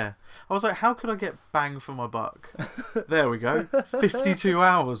 yeah. Yeah. I was like, how could I get bang for my buck? There we go. 52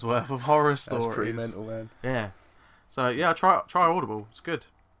 hours worth of horror stories. That's pretty mental, man. Yeah. So yeah, try Audible. It's good.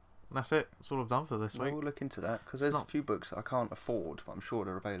 And that's it. That's all I've done for this week. We'll look into that because there's a few books that I can't afford, but I'm sure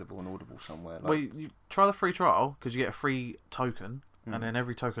they're available on Audible somewhere. Like... Well, you try the free trial because you get a free token, and then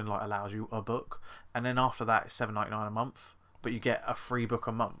every token like allows you a book, and then after that it's $7.99 a month, but you get a free book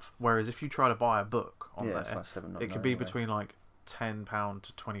a month. Whereas if you try to buy a book on there, it's like $7.99 it could be between like £10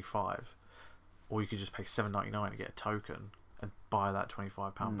 to $25, or you could just pay $7.99 to get a token and buy that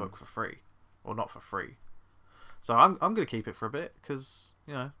 £25 book for free, or not for free. So I'm gonna keep it for a bit because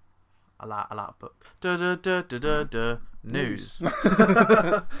I like book. News.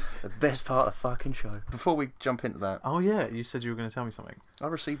 The best part of the fucking show. Before we jump into that. Oh yeah, you said you were going to tell me something. I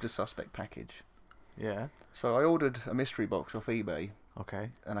received a suspect package. Yeah. So I ordered a mystery box off eBay. Okay.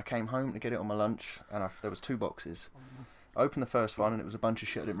 And I came home to get it on my lunch, and there was 2 boxes. I opened the first one, and it was a bunch of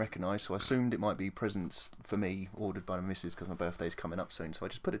shit I didn't recognise, so I assumed it might be presents for me ordered by my missus because my birthday's coming up soon. So I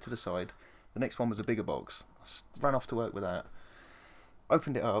just put it to the side. The next one was a bigger box. I ran off to work with that.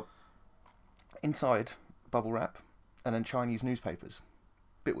 Opened it up. Inside, bubble wrap, and then Chinese newspapers.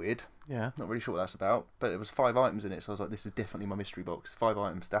 Bit weird. Yeah. Not really sure what that's about, but there was 5 items in it, so I was like, this is definitely my mystery box. 5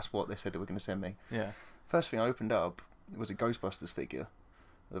 items, that's what they said they were going to send me. Yeah. First thing I opened up, it was a Ghostbusters figure,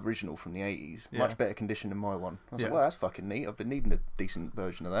 the original from the 80s. Yeah. Much better condition than my one. I was like, well, that's fucking neat. I've been needing a decent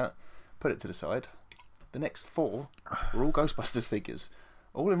version of that. Put it to the side. The next 4 were all Ghostbusters figures.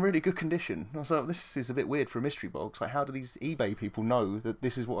 All in really good condition. I was like, this is a bit weird for a mystery box. Like, how do these eBay people know that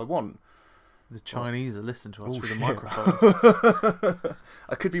this is what I want? The Chinese are listening to us through the shit. microphone.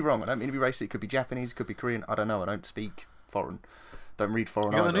 I could be wrong. I don't mean to be racist. It could be Japanese, it could be Korean. I don't know. I don't speak foreign. Don't read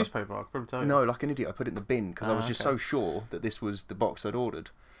foreign You got either. the newspaper? I could probably tell you. No, like an idiot. I put it in the bin because I was just okay. so sure that this was the box I'd ordered.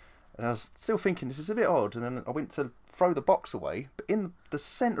 And I was still thinking, this is a bit odd. And then I went to throw the box away. But in the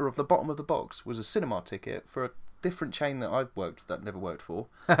centre of the bottom of the box was a cinema ticket for a different chain that I've never worked for.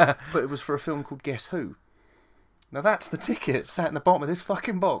 But it was for a film called Guess Who. Now that's the ticket sat in the bottom of this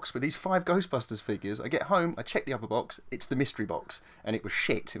fucking box with these 5 Ghostbusters figures. I get home, I check the other box, it's the mystery box. And it was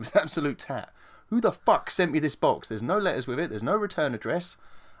shit. It was absolute tat. Who the fuck sent me this box? There's no letters with it, there's no return address.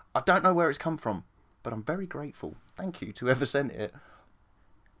 I don't know where it's come from. But I'm very grateful. Thank you to whoever sent it.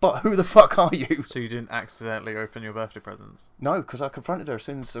 But who the fuck are you? So you didn't accidentally open your birthday presents? No, because I confronted her as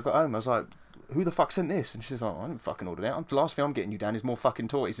soon as I got home. I was like, who the fuck sent this? And she's like, I didn't fucking order that. The last thing I'm getting you, Dan, is more fucking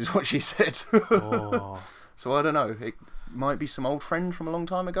toys, is what she said. Oh. So I don't know. It might be some old friend from a long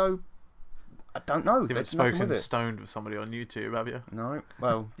time ago. I don't know. You haven't There's nothing spoken with it. stoned with somebody on YouTube, have you? No.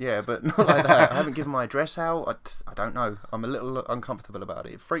 Well, yeah, but not like that. I haven't given my address out. I don't know. I'm a little uncomfortable about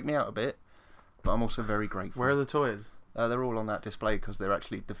it. It freaked me out a bit, but I'm also very grateful. Where are the toys? They're all on that display because they're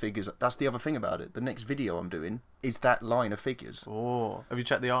actually the figures. That's the other thing about it. The next video I'm doing is that line of figures. Oh, have you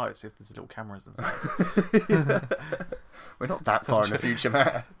checked the eyes? See if there's little cameras and stuff. We're not that far in the future,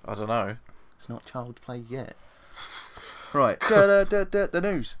 Matt. I don't know. It's not child's play yet. Right. The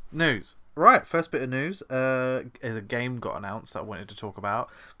news. News. Right, first bit of news. Is a game got announced that I wanted to talk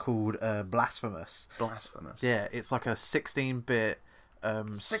about called Blasphemous. Blasphemous. Yeah, it's like a 16-bit.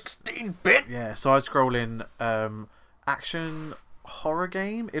 16-bit. Yeah, side-scrolling action horror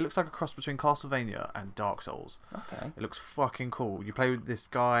game. It looks like a cross between Castlevania and Dark Souls. Okay. It looks fucking cool. You play with this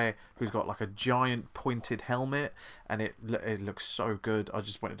guy who's got like a giant pointed helmet, and it looks so good. I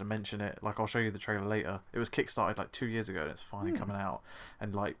just wanted to mention it. Like, I'll show you the trailer later. It was kickstarted like 2 years ago, and it's finally coming out.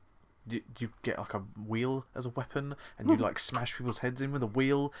 And like, you get like a wheel as a weapon, and you like smash people's heads in with a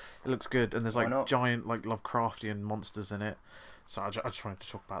wheel. It looks good, and there's like giant like Lovecraftian monsters in it. So I just wanted to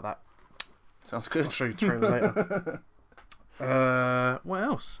talk about that. Sounds good. I'll show you the trailer later. What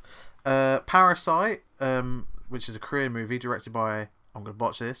else? Parasite, which is a Korean movie directed by, I'm going to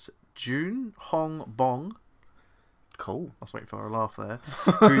botch this, Jun Hong Bong. Cool. I was waiting for a laugh there.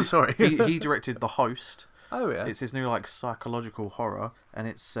 Sorry. He directed The Host. Oh, yeah. It's his new like psychological horror, and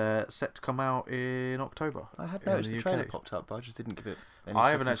it's set to come out in October. I had noticed the trailer UK. popped up, but I just didn't give it any I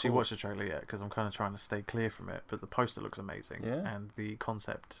haven't second actually thought. watched the trailer yet because I'm kind of trying to stay clear from it, but the poster looks amazing, Yeah. and the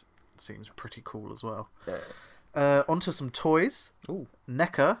concept seems pretty cool as well. Yeah. Onto some toys. Ooh.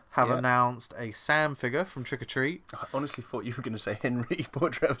 NECA have Yeah. announced a Sam figure from Trick or Treat. I honestly thought you were going to say Henry,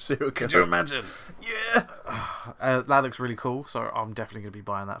 Portrait of Serial Killer. Could you imagine? Yeah. That looks really cool, so I'm definitely going to be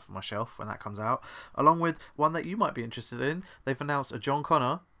buying that for my shelf when that comes out. Along with one that you might be interested in, they've announced a John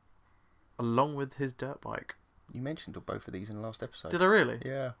Connor along with his dirt bike. You mentioned both of these in the last episode. Did I really?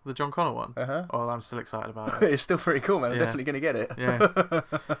 Yeah. The John Connor one? Uh-huh. Oh, I'm still excited about it. It's still pretty cool, man. I'm Yeah. definitely going to get it. Yeah.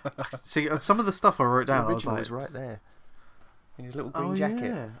 See, some of the stuff I wrote down, The I was original like, is right there. in his little green jacket.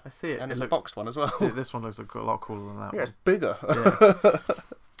 Yeah, I see it. And It it's a look- boxed one as well. This one looks a lot cooler than that Yeah, it's one. bigger.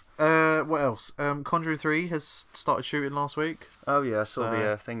 Yeah. What else? Conjuring 3 has started shooting last week. Oh yeah, I saw So-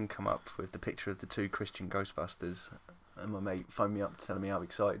 the thing come up with the picture of the 2 Christian Ghostbusters, and my mate phoned me up telling me how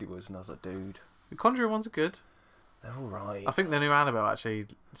excited he was, and I was like, dude, The Conjuring ones are good. they're all right. I think the new Annabelle actually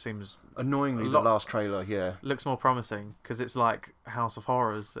seems Annoyingly, a the lot- last trailer, yeah. looks more promising because it's like House of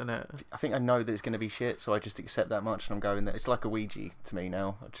Horrors, isn't it? I think I know that it's going to be shit, so I just accept that much, and I'm going there. It's like a Ouija to me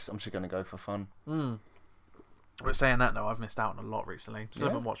now. I'm just going to go for fun. But saying that though, I've missed out on a lot recently. Still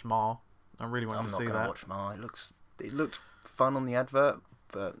Yeah? haven't watched Ma. I really want I'm to not see going to that. watch Ma. It looked fun on the advert,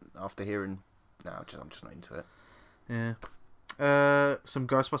 but after hearing, I'm just not into it. Yeah. Some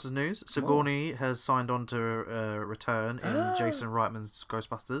Ghostbusters news. Sigourney has signed on to return in Jason Reitman's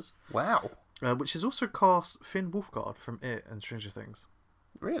Ghostbusters, Wow, which has also cast Finn Wolfhard from It and Stranger Things.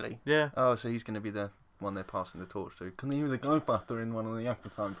 really? Yeah. Oh, so he's going to be the one they're passing the torch to. Can he be the Ghostbuster in one of the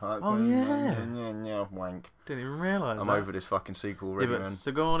episodes? Oh, yeah. Yeah, wank. Didn't even realise I'm that. over this fucking sequel Yeah, already, but man.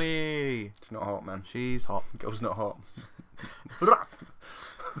 Sigourney, It's not hot, man. she's hot. Girl's not hot.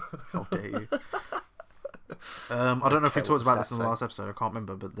 How dare you? I don't know if we Okay, talked what about does this in that the say? last episode. I can't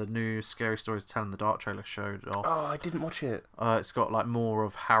remember, but the new Scary Stories Tell in the Dark trailer showed off. Oh, I didn't watch it. It's got like more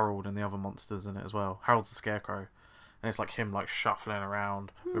of Harold and the other monsters in it as well. Harold's the Scarecrow, and it's like him like shuffling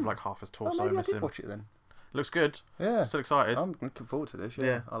around with like half his Oh, torso maybe I missing. did watch it then. Looks good. Yeah. Still excited. I'm looking forward to this, yeah.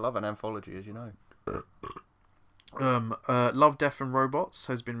 Yeah. I love an anthology, as you know. Love, Death and Robots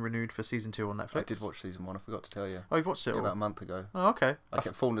has been renewed for season 2 on Netflix. I did watch season 1, I forgot to tell you. Oh, you've watched it Yeah, all? about a month ago. Oh, okay. I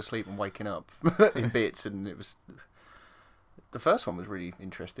kept falling asleep and waking up in bits, and it was... The first one was really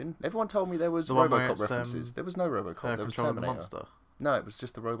interesting. Everyone told me there was The one where Robocop it's, references. There was no Robocop, there was controlling the Terminator. monster. No, it was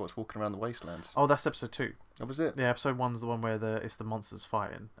just the robots walking around the wastelands. Oh, that's episode 2. That was it? Yeah, episode 1's the one where it's the monsters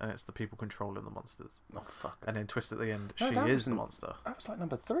fighting, and it's the people controlling the monsters. Oh, fuck. And then twist at the end, No, she that is the wasn't- monster. That was like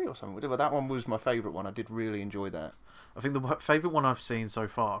number 3 or something. But that one was my favourite one. I did really enjoy that. I think the favourite one I've seen so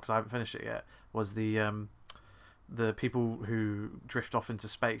far, because I haven't finished it yet, was the people who drift off into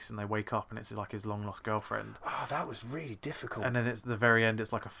space and they wake up and it's like his long lost girlfriend. Oh, that was really difficult. And then it's the very end,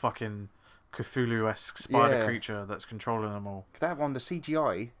 it's like a fucking Cthulhu-esque spider Yeah. creature that's controlling them all. That one, the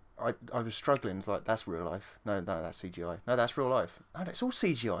CGI, I was struggling. It's like, that's real life. No, that's CGI. No, that's real life. No, it's all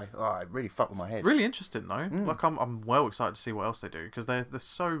CGI. Oh, it really fucked with my head. Really interesting though. Mm. Like I'm well excited to see what else they do because they're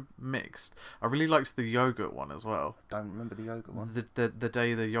so mixed. I really liked the yogurt one as well. Don't remember the yogurt one. The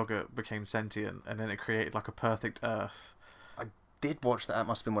day the yogurt became sentient and then it created like a perfect Earth. Did watch that. That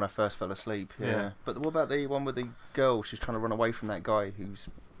must have been when I first fell asleep. Yeah. Yeah. But what about the one with the girl? She's trying to run away from that guy who's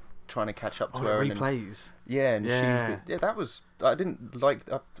trying to catch up to Oh, her. it And then, replays. yeah, and Yeah. she's that was. I didn't like.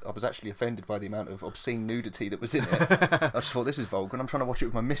 I was actually offended by the amount of obscene nudity that was in it. I just thought this is vulgar, and I'm trying to watch it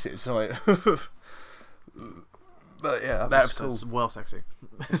with my missus. So but yeah, That was episode's well sexy.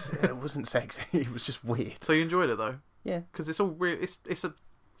 it wasn't sexy. It was just weird. So you enjoyed it though? Yeah, Because it's all it's a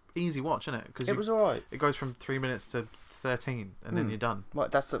easy watch, isn't it? Because it was alright. it goes from 3 minutes to 13 and then Mm. you're done.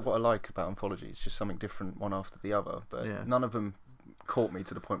 Like that's what I like about anthology. It's just something different one after the other. But Yeah. none of them caught me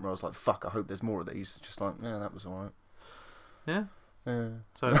to the point where I was like, "Fuck! I hope there's more of these." Just like, yeah, that was alright. Yeah. Yeah.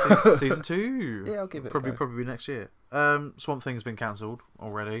 So season 2. Yeah, I'll give it. Probably next year. Swamp Thing's been cancelled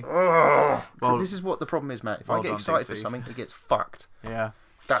already. So Well- this is what the problem is, Matt. If I well get done, excited for DC. something, it gets fucked. Yeah.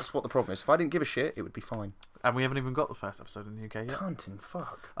 That's what the problem is. If I didn't give a shit, it would be fine. And we haven't even got the first episode in the UK yet. Cunting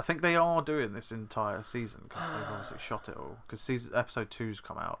fuck. I think they are doing this entire season because they've obviously shot it all. Because episode 2's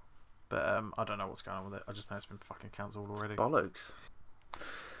come out. But I don't know what's going on with it. I just know it's been fucking cancelled already. Bollocks.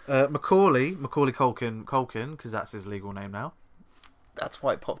 Macaulay Culkin, because that's his legal name now. That's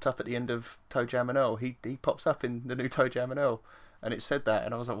why it popped up at the end of Toe Jam and Earl. He pops up in the new Toe Jam and Earl, and it said that,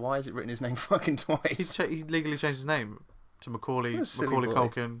 and I was like, why is it written his name fucking twice? He legally changed his name to Macaulay What a silly boy.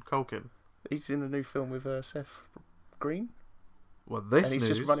 Culkin. He's in a new film with Seth Green, Well, this and he's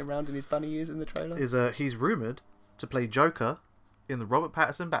news just running around in his bunny ears in the trailer. is he's rumoured to play Joker in the Robert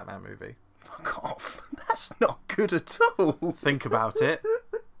Pattinson Batman movie. Fuck off. That's not good at all. Think about it.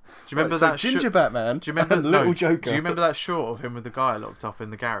 Do you remember Right, so that Ginger Batman Do you remember and Little no, Joker? Do you remember that short of him with the guy locked up in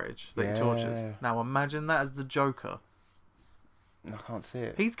the garage that he tortures? Yeah. Now imagine that as the Joker. I can't see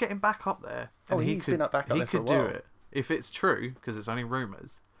it. He's getting back up there. Oh, And he's been back up he there for could a while. do it if it's true, because it's only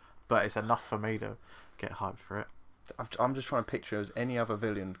rumours. But it's enough for me to get hyped for it. I'm just trying to picture as any other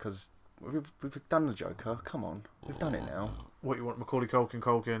villain, because we've done the Joker. Come on, we've done it now. What you want Macaulay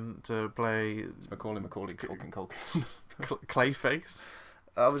Culkin to play It's Macaulay Culkin. Clayface?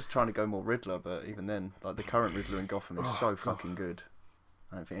 I was trying to go more Riddler, but even then, like the current Riddler in Gotham is Oh, so God. fucking good.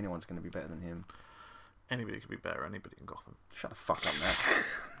 I don't think anyone's going to be better than him. Anybody could be better. Anybody in Gotham. Shut the fuck up, Matt.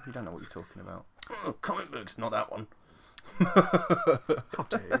 You don't know what you're talking about. Oh, comic books, not that one. How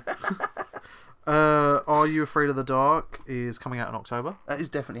dare you? Are You Afraid of the Dark is coming out in October. That is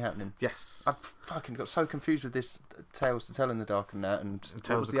definitely happening. Yes. I've fucking got so confused with this Tales to Tell in the Dark and that, and what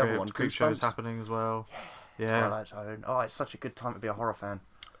Tales was of the the other one? Creep Show's Goosebumps? happening as well. Yeah. Twilight Zone. Oh, it's such a good time to be a horror fan.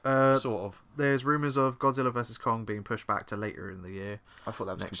 Sort of. There's rumours of Godzilla vs Kong being pushed back to later in the year. I thought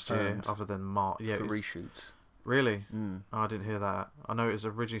that was next year, confirmed other than March. Yeah, for it's- reshoots. Really? Mm. Oh, I didn't hear that. I know it was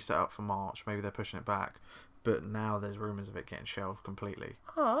originally set up for March. Maybe they're pushing it back. But now there's rumours of it getting shelved completely.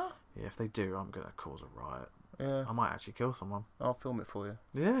 Ah. Yeah, if they do, I'm going to cause a riot. Yeah. I might actually kill someone. I'll film it for you.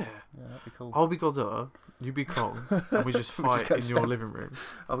 Yeah. Yeah, that'd be cool. I'll be Godzilla, you be Kong, and we just We just fight go in your stamp. living room.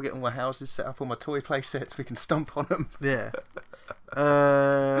 I'll get all my houses set up, all my toy play sets. We can stomp on them. Yeah.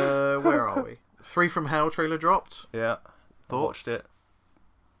 Where are we? 3 from Hell trailer dropped. Yeah. I Thoughts? watched it.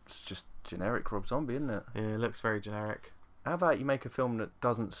 It's just generic Rob Zombie, isn't it? Yeah, it looks very generic. How about you make a film that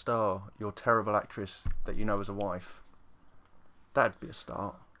doesn't star your terrible actress that you know as a wife? That'd be a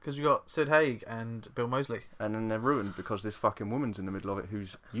start. Because you got Sid Haig and Bill Moseley. And then they're ruined because this fucking woman's in the middle of it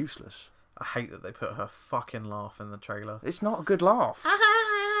who's useless. I hate that they put her fucking laugh in the trailer. It's not a good laugh.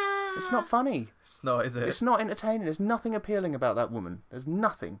 It's not funny. It's not, is it? It's not entertaining. There's nothing appealing about that woman. There's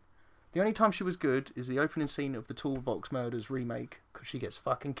nothing. The only time she was good is the opening scene of the Toolbox Murders remake, because she gets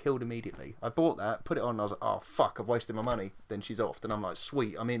fucking killed immediately. I bought that, put it on, and I was like, oh fuck, I've wasted my money. Then she's off. Then I'm like,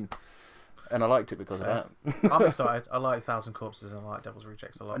 sweet, I'm in. And I liked it because of that. I'm excited. I like Thousand Corpses and I like Devil's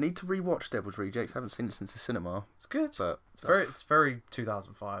Rejects a I lot. need to rewatch Devil's Rejects. I haven't seen it since the cinema. It's good. But It's very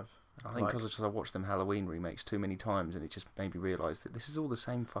 2005. I think because I watched them Halloween remakes too many times, and it just made me realise that this is all the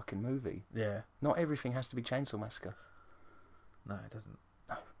same fucking movie. Yeah. Not everything has to be Chainsaw Massacre. No, it doesn't.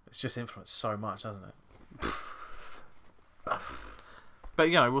 No. It's just influenced so much, doesn't it? But,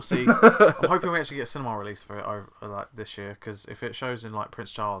 you know, we'll see. I'm hoping we actually get a cinema release for it over, like, this year, because if it shows in like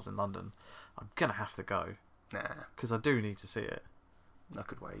Prince Charles in London, I'm going to have to go. Nah. Because I do need to see it. I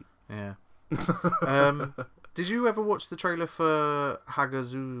could wait. Yeah. Did you ever watch the trailer for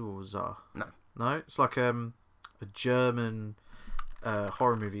Hagazusa? No. No? It's like a German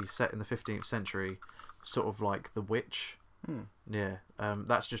horror movie set in the 15th century, sort of like The Witch. Yeah.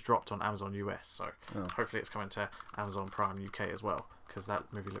 That's just dropped on Amazon US, so hopefully it's coming to Amazon Prime UK as well, because that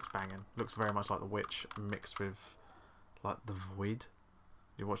movie looks banging. Looks very much like The Witch mixed with like The Void.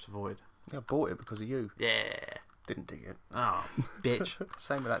 You watched The Void? Yeah, I bought it because of you. Yeah. Didn't dig it. Oh, bitch.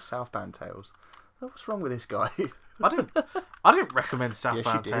 Same with that Southbound Tales. Oh, what's wrong with this guy? I didn't recommend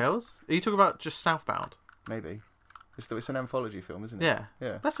Southbound did. Tales. Are you talking about just Southbound? Maybe. It's an anthology film, isn't it? Yeah.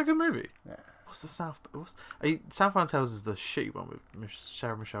 Yeah. That's a good movie. Yeah. What's the Southbound Tales is the shitty one with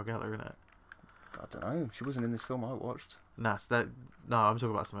Sarah Michelle Gellar, isn't it? I don't know. She wasn't in this film I watched. No, I'm talking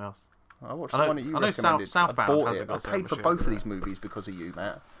about something else. I watched I the know- one that you I know recommended. Southbound I bought hasn't it. got I Sarah paid for Michelle both of Gellar. these movies because of you,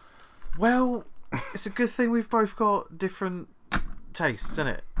 Matt. Well, it's a good thing we've both got different tastes, isn't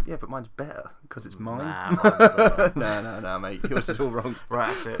it? Yeah, but mine's better because it's mine. Nah, mine's better. No, mate. Yours is all wrong.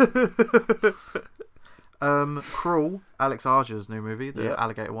 Right, that's it. Crawl, Alex Arger's new movie, the Yeah.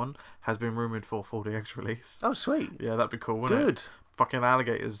 alligator one, has been rumoured for 4DX release. Oh, sweet. Yeah, that'd be cool, wouldn't it? Good. Fucking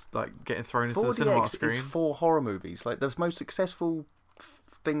alligators like getting thrown into the cinema 4DX screen. is for horror movies. Like the most successful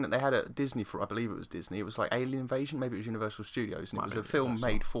thing that they had at Disney I believe it was Disney. It was like Alien Invasion. Maybe it was Universal Studios, and Might it was be a film Universal.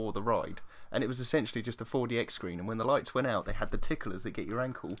 made for the ride. And it was essentially just a 4DX screen. And when the lights went out, they had the ticklers that get your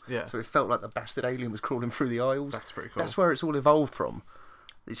ankle. Yeah. So it felt like the bastard alien was crawling through the aisles. That's pretty cool. That's where it's all evolved from.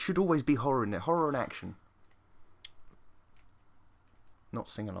 It should always be horror in there. Horror and action. Not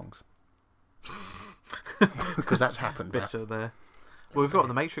sing-alongs. Because that's happened. Matt. Bitter there. Well, we've got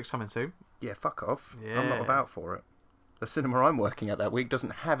The Matrix coming soon. Yeah, fuck off. I'm Yeah. not about for it. The cinema I'm working at that week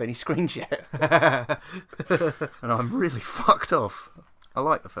doesn't have any screens yet. And I'm really fucked off. I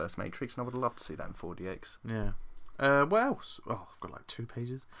like the first Matrix, and I would love to see that in 4DX. Yeah. What else? Oh, I've got like 2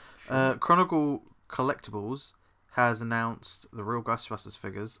 pages. Chronicle Collectibles has announced the real Ghostbusters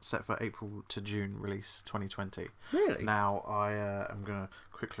figures set for April to June release 2020. Really? Now I am gonna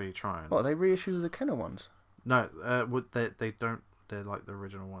quickly try and. What, they reissue the Kenner ones? No, they don't. They're like the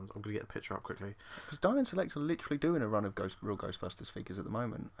original ones. I'm gonna get the picture up quickly. Because Diamond Select are literally doing a run of real Ghostbusters figures at the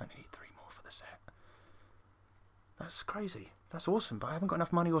moment. I need 3 more for the set. That's crazy. That's awesome, but I haven't got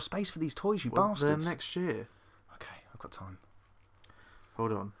enough money or space for these toys, you Well, bastards. they're next year. Okay, I've got time.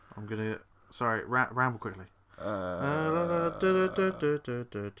 Hold on. I'm gonna. Sorry, ramble quickly. Well,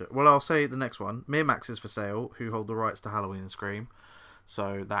 I'll say the next one. Miramax is for sale, who hold the rights to Halloween and Scream.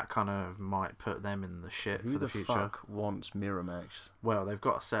 So that kind of might put them in the shit Who for the the future. fuck wants Miramax? Well, they've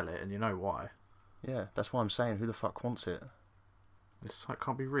got to sell it, and you know why. Yeah, that's why I'm saying who the fuck wants it? This site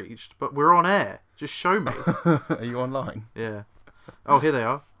can't be reached, but we're on air. Just show me. Are you online? Yeah. Oh, here they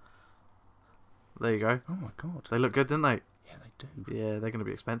are. There you go. Oh my god. They look good, didn't they? do. Yeah, they're going to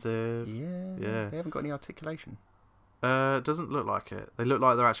be expensive. Yeah. They haven't got any articulation. Doesn't look like it. They look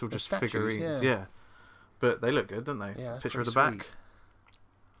like they're actual just statues, figurines. yeah. But they look good, don't they? Yeah, that's Picture of the pretty back.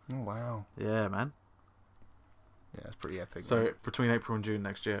 Oh, wow. Yeah, man. Yeah, that's pretty epic. So man. between April and June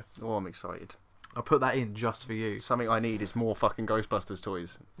next year. Oh, I'm excited. I'll put that in just for you. Something I need is more fucking Ghostbusters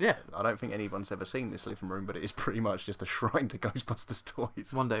toys. Yeah. I don't think anyone's ever seen this living room, but it is pretty much just a shrine to Ghostbusters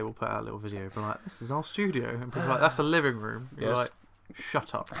toys. One day we'll put out a little video, be like, this is our studio. And people are like, that's a living room. You're Yes. like,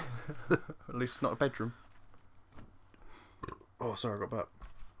 shut up. At least it's not a bedroom. Oh, sorry, I got burped.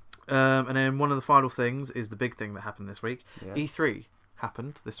 And then one of the final things is the big thing that happened this week. Yeah. E3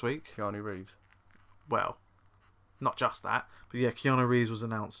 happened this week. Keanu Reeves. Well, not just that, but yeah, Keanu Reeves was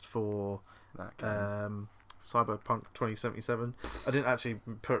announced for That game. Cyberpunk 2077. I didn't actually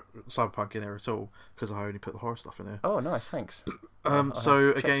put Cyberpunk in there at all because I only put the horror stuff in there. Oh, nice, thanks. So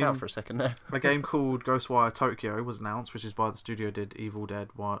a checked game out for a second there. a game called Ghostwire Tokyo was announced, which is by the studio did Evil Within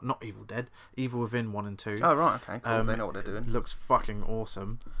 1 and 2. Oh, right, okay, cool. They know what they're doing. It looks fucking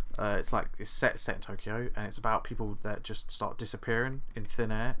awesome. It's set in Tokyo, and it's about people that just start disappearing in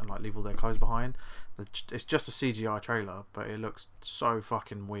thin air and like leave all their clothes behind. It's just a CGI trailer, but it looks so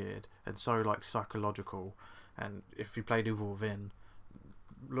fucking weird and so like psychological. And if you played Evil Within,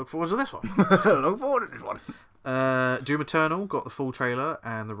 look forward to this one. Look forward to this one. Doom Eternal got the full trailer,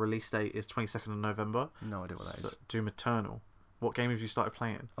 and the release date is 22nd of November. No idea what that is. Doom Eternal. What game have you started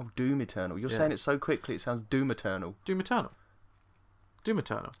playing? Oh, Doom Eternal. You're Yeah. saying it so quickly, it sounds Doom Eternal. Doom Eternal. Doom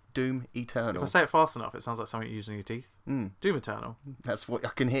Eternal. Doom If Eternal. I say it fast enough, it sounds like something you're using your teeth. Mm, Doom Eternal. that's what I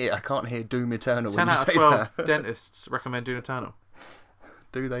can hear. I can't hear Doom Eternal 10 when you out of say 12 that. dentists recommend Doom Eternal.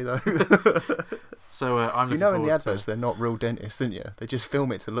 Do they, though? So I'm looking You know in the forward adverts to... they're not real dentists, didn't you? They just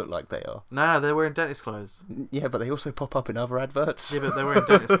film it to look like they are. Nah, they're wearing dentist clothes. Yeah, but they also pop up in other adverts. Yeah, but they're wearing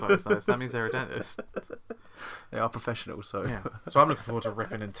dentist clothes, though, so that means they're a dentist. They are professionals, so... Yeah. So I'm looking forward to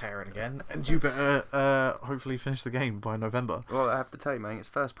ripping and tearing again. And you better hopefully finish the game by November. Well, I have to tell you, man, it's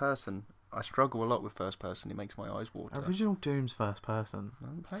first person. I struggle a lot with first person. It makes my eyes water. Original Doom's first person. I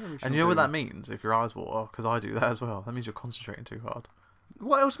don't play original And you know what that Doom. means if your eyes water? Because I do that as well. That means you're concentrating too hard.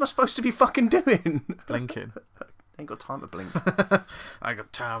 What else am I supposed to be fucking doing? Blinking. Ain't got time to blink. I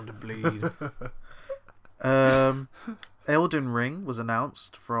got time to bleed. Elden Ring was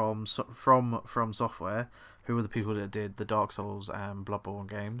announced from Software, who were the people that did the Dark Souls and Bloodborne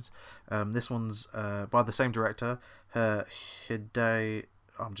games. This one's by the same director, Hideo.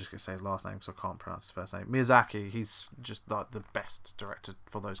 I'm just gonna say his last name because I can't pronounce his first name. Miyazaki. He's just like the best director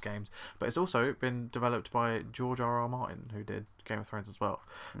for those games. But it's also been developed by George R.R. Martin, who did Game of Thrones as well.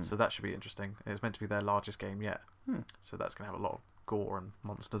 So that should be interesting. It's meant to be their largest game yet. So that's gonna have a lot of gore and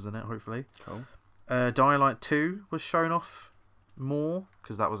monsters in it, hopefully. Cool. Dying Light 2 was shown off more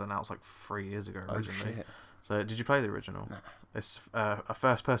because that was announced like 3 years ago originally. Oh, shit. So did you play the original? Nah. It's a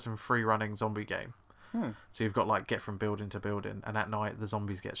first-person free-running zombie game. So you've got like get from building to building, and at night the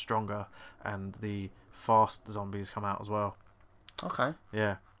zombies get stronger, and the fast zombies come out as well. Okay.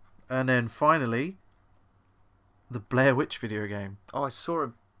 Yeah, and then finally, the Blair Witch video game. Oh, I saw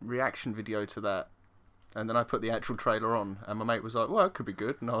a reaction video to that, and then I put the actual trailer on, and my mate was like, "Well, it could be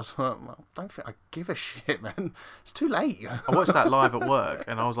good," and I was like, well, "I don't think I give a shit, man. It's too late." I watched that live at work,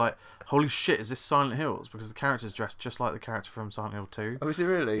 and I was like, "Holy shit, is this Silent Hills?" Because the character's dressed just like the character from Silent Hill 2. Oh, is it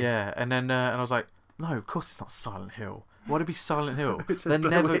really? Yeah, and then and I was like, no, of course it's not Silent Hill. Why would it be Silent Hill? It says they're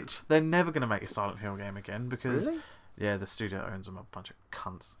Blair never Witch. they're never gonna make a Silent Hill game again because Really? yeah, the studio owns them, a bunch of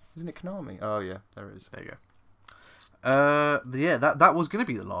cunts. Isn't it Konami? Oh yeah, there it is. There you go. Yeah, that was gonna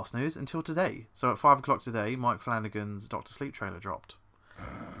be the last news until today. So at 5 o'clock today, Mike Flanagan's Doctor Sleep trailer dropped.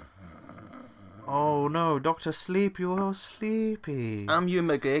 Oh no, Doctor Sleep, you're sleepy. I'm Ewan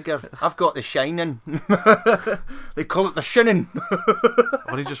McGregor. I've got the Shining. They call it the Shining.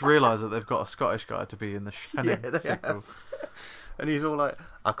 Well, he just realised that they've got a Scottish guy to be in the Shining Yeah, they sequel. And he's all like,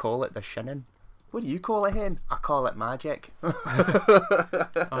 "I call it the Shining. What do you call it, hen? I call it magic." Oh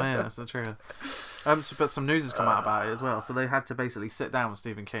yeah, that's the trailer. But some news has come out about it as well. So they had to basically sit down with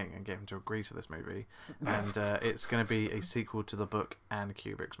Stephen King and get him to agree to this movie, and it's going to be a sequel to the book and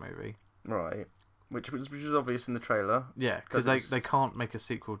Kubrick's movie. Right. Which was obvious in the trailer. Yeah, because 'Cause they can't make a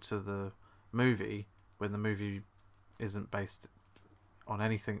sequel to the movie when the movie isn't based on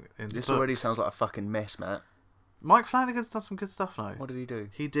anything in the This book. already sounds like a fucking mess, Matt. Mike Flanagan's done some good stuff now. What did he do?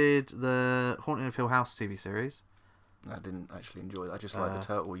 He did the Haunting of Hill House TV series, I didn't actually enjoy it. I just like the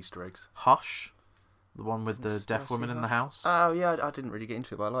turtle Easter eggs. Hush, the one with the Did I deaf see woman in the Hush? house. Oh yeah, I didn't really get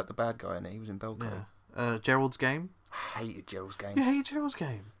into it, but I liked the bad guy in it. He was in Belko. Yeah. Gerald's Game. I hated Gerald's game. You hate Gerald's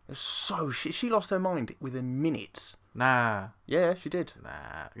Game. She lost her mind within minutes. Nah. Yeah, she did. Nah.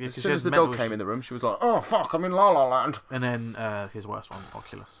 Yeah, As 'cause she soon had as the mental dog came issue. in the room, she was like, "Oh fuck, I'm in La La Land." And then his worst one,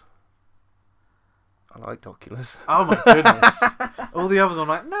 Oculus. I liked Oculus. Oh my goodness. All the others I'm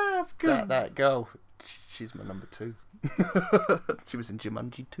like, nah, it's good. That girl, she's my number 2. She was in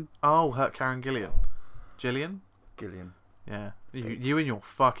Jumanji 2. Oh, Karen Gillian. Gillian? Gillian. Yeah. You and your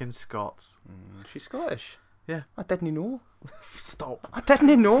fucking Scots. She's Scottish. Yeah. I didn't know. Stop. I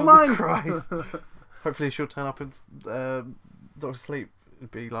didn't know, For man. the Christ. Hopefully she'll turn up in Doctor Sleep. It'd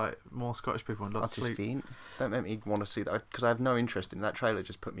be like more Scottish people in Doctor I'll just Sleep. faint. Don't make me want to see that because I have no interest in that trailer.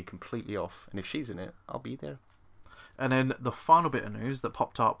 Just put me completely off. And if she's in it, I'll be there. And then the final bit of news that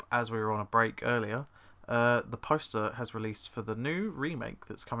popped up as we were on a break earlier, the poster has released for the new remake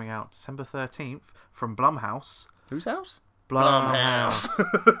that's coming out December 13th from Blumhouse. Whose house?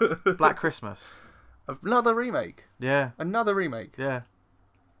 Blumhouse. Black Christmas. Another remake. Yeah, Another remake. yeah.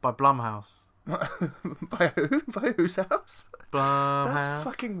 By Blumhouse. By who? By whose house? Blumhouse. That's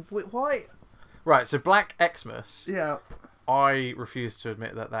fucking why. Right, so Black Xmas, Yeah. I refuse to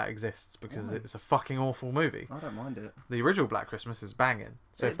admit that exists because Why? it's a fucking awful movie. I don't mind it. The original Black Christmas is banging.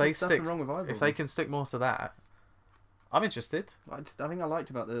 So if they there's nothing stick, wrong with either if of they them. can stick more to that, I'm interested. I think I liked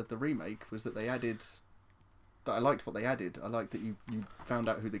about the remake was that they added. That I liked what they added. I liked that you found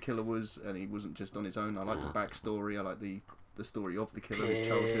out who the killer was and he wasn't just on his own. I liked the backstory. I liked the story of the killer, his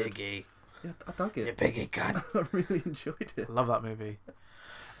childhood. Piggy. Yeah, I dug You it. piggy cunt. I really enjoyed it. I love that movie.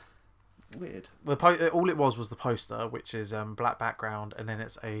 Weird. All it was the poster, which is black background, and then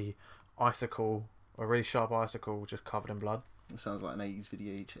it's a really sharp icicle, just covered in blood. It sounds like an 80s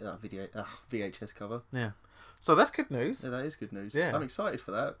VHS cover. Yeah, so that's good news. Yeah, that is good news. Yeah. I'm excited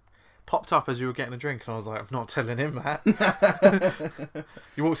for that. Popped up as you were getting a drink, and I was like, I'm not telling him that.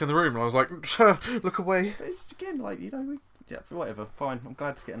 You walked in the room, and I was like, look away. But it's again like yeah, whatever. Fine. I'm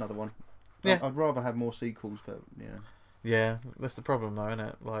glad to get another one. Yeah. I'd rather have more sequels, but yeah. Yeah, that's the problem, though, isn't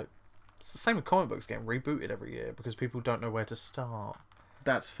it? Like, it's the same with comic books getting rebooted every year because people don't know where to start.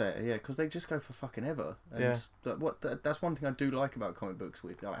 That's fair, yeah, because they just go for fucking ever. And Yeah. that's one thing I do like about comic books,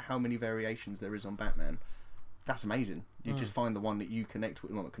 with like how many variations there is on Batman. That's amazing. You just find the one that you connect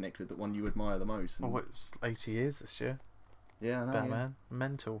with, not connect with, the one you admire the most. And, Oh, it's 80 years this year. yeah, I know, Batman.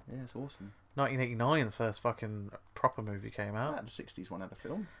 Mental. Yeah, it's awesome. 1989, the first fucking proper movie came out. The 60s one had a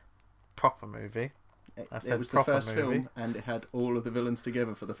film. Proper movie. I It said was the proper first movie. film, and it had all of the villains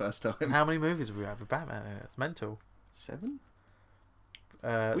together for the first time. How many movies have we had with Batman in it? It's mental. 7?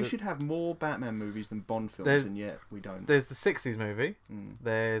 Uh, We should have more Batman movies than Bond films, There's- and yet we don't. There's the 60s movie. Mm.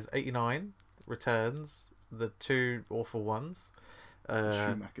 There's 89, Returns, the two awful ones.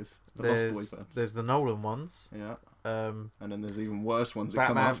 Schumachers. The Lost Boys films. There's the Nolan ones. Yeah. Um, And then there's even worse ones that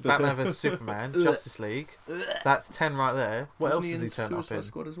come after Batman the... vs Superman, Justice League. That's 10 right there. What Wasn't else has he turned up Suicide in?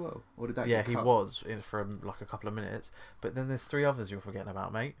 Squad as well? Or did that Yeah, get he cut? was in for like a couple of minutes. But then there's 3 others you're forgetting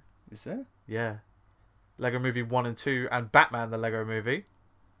about, mate. Is there? Yeah. Lego Movie 1 and 2 and Batman the Lego Movie.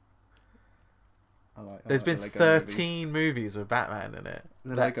 There's been the Lego 13 movies with Batman in it. movies. The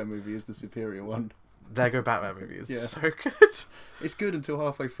That- Lego movie is the superior one. Lego Batman movie is Yeah. so good. It's good until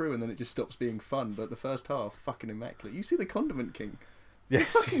halfway through, and then it just stops being fun. But the first half, fucking immaculate. You see the Condiment King?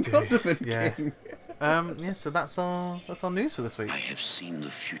 Yes, Fucking you do. Condiment Yeah. King. Yeah, so that's our news for this week. I have seen the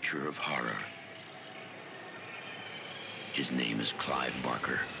future of horror. His name is Clive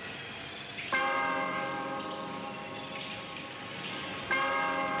Barker.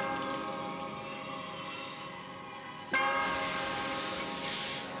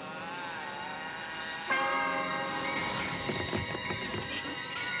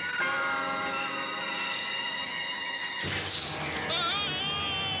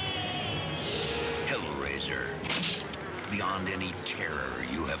 Hellraiser. Beyond any terror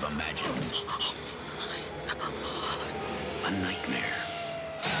you have imagined. A nightmare.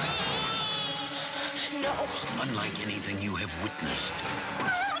 No. Unlike anything you have witnessed,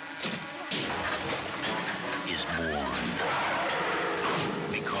 is born.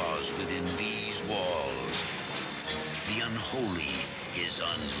 Because within these walls, the unholy is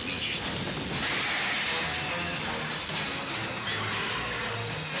unleashed.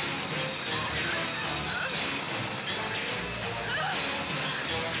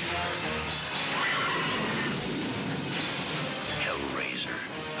 Hellraiser,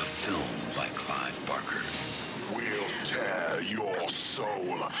 a film by Clive Barker. We'll tear your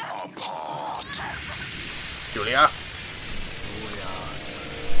soul apart. Julia.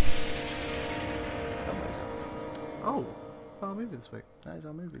 Oh, our movie this week. That is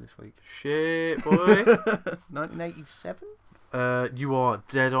our movie this week. Shit, boy. 1987? You are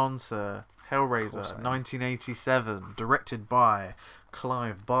dead on, sir. Of course Hellraiser, I am. 1987, directed by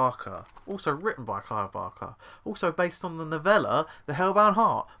Clive Barker. Also written by Clive Barker. Also based on the novella The Hellbound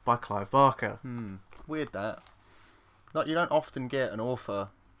Heart by Clive Barker. Weird that. Like, you don't often get an author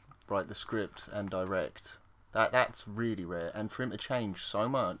write the script and direct. That's really rare. And for him to change so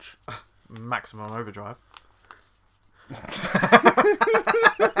much. Maximum Overdrive.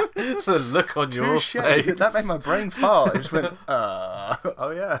 The look on your face. That made my brain fart. It just went,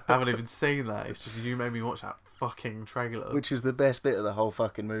 oh yeah. I haven't even seen that. It's just you made me watch that fucking trailer. Which is the best bit of the whole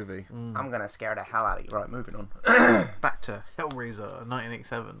fucking movie. I'm gonna scare the hell out of you. Right, moving on. Back to Hellraiser,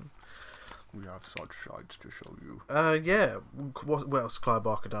 1987. We have such sides to show you. Yeah. What else has Clive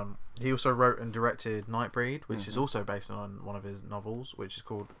Barker done? He also wrote and directed Nightbreed, which is also based on one of his novels, which is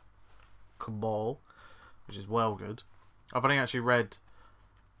called Cabal, which is well good. I've only actually read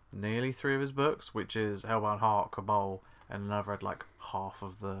nearly 3 of his books, which is Hellbound Heart, Cabal, and then I've read like half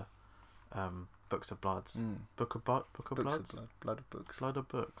of the Books of Bloods. Book of Bloods? Blood of books. Blood of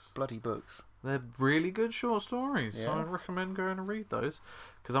Books. Bloody books. They're really good short stories, so Yeah. I recommend going and read those,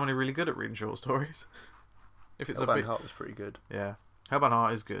 because I'm only really good at reading short stories. If it's Hellbound a bit, Heart was pretty good. yeah, Hellbound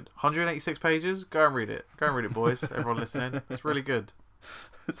Heart is good. 186 pages. Go and read it. Go and read it, boys. Everyone listening, it's really good.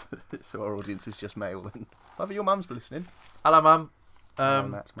 So our audience is just male then. Either your mum's listening. Hello, Mum. Hello,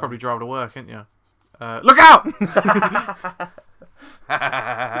 Matt's mum. Probably drive to work, ain't you? Look out! Cheeky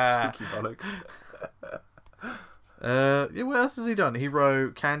bollocks. Yeah, what else has he done? He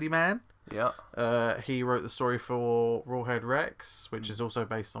wrote Candyman. Yeah. He wrote the story for Rawhead Rex, which is also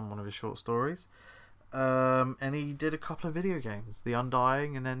based on one of his short stories. And he did a couple of video games, The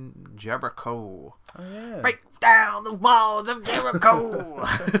Undying and then Jericho. Oh yeah. Break down the walls of Jericho!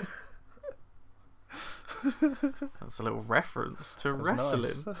 That's a little reference to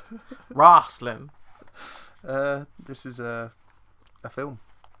wrestling. Nice. Wrestling. This is a film.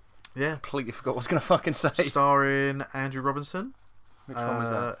 Yeah. Completely forgot what I was gonna fucking say. Starring Andrew Robinson. Which one was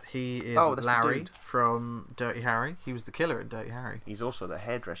that? He is Oh, that's the Larry dude. from Dirty Harry. He was the killer in Dirty Harry. He's also the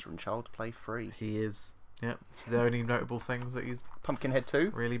hairdresser in Child's Play 3. He is. Yep. It's the only notable things that he's Pumpkinhead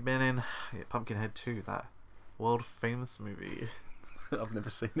 2? really been in. Yeah, Pumpkinhead 2, that world famous movie. I've never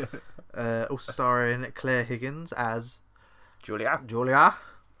seen it. Also starring Claire Higgins as Julia. Julia,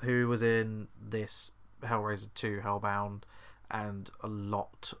 who was in this Hellraiser 2, Hellbound, and a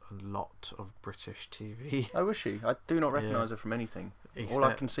lot of British TV. Oh, was she? I do not recognise her from anything. All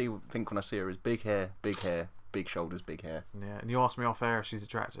I can think when I see her is big hair, big shoulders, big hair. Yeah, and you asked me off air if she's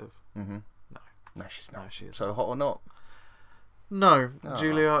attractive. Mm-hmm. No. No, she's not. No, she is. So hot or not? No, Oh.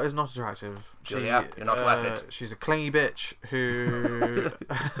 Julia is not attractive. Julia, you're not worth it. She's a clingy bitch who...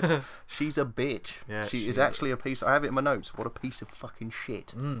 She's a bitch. Yeah, she she is is. actually a piece. I have it in my notes. What a piece of fucking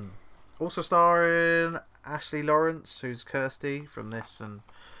shit. Also starring Ashley Lawrence, who's Kirsty from this and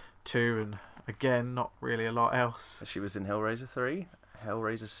 2, and again, not really a lot else. She was in Hellraiser 3,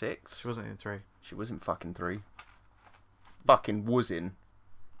 Hellraiser 6. She wasn't in 3. She was in fucking 3. Fucking was in.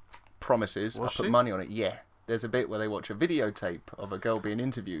 Promises. Was I put she? money on it. Yeah. There's a bit where they watch a videotape of a girl being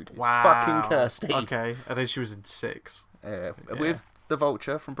interviewed. It's Wow. fucking Kirsty. Okay, and then she was in 6. With the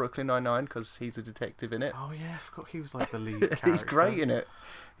Vulture from Brooklyn Nine-Nine, because he's a detective in it. Oh yeah, I forgot he was like the lead character. He's great in it.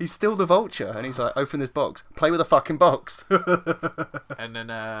 He's still the Vulture, and he's like, open this box. Play with a fucking box. And then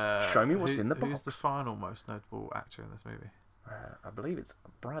Show me what's in the Who's box. the final most notable actor in this movie? I believe it's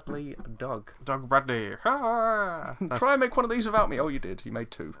Bradley Doug. Doug Bradley. Ah! Try and make one of these without me. Oh, you did. You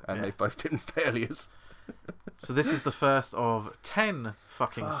made 2, and Yeah. they've both been failures. So this is the first of 10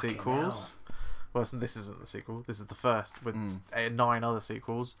 fucking Fucking sequels. Well, this isn't the sequel. This is the first with 9 other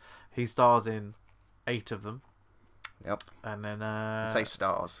sequels. He stars in 8 of them. Yep. And then... Say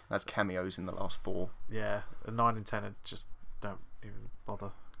stars. That's cameos in the last 4. yeah, 9 and 10 are just don't even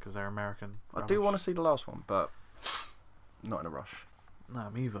bother because they're American. I do want to see the last one, but not in a rush. No,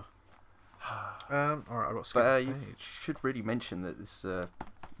 me either. Alright, I've got to skip But a you page. should really mention that this...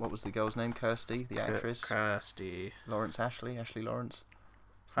 what was the girl's name? Kirsty, the actress. Kirsty. Lawrence Ashley Lawrence.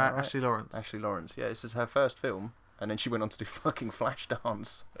 Is that right? Ashley Lawrence. Ashley Lawrence. Yeah, this is her first film, and then she went on to do fucking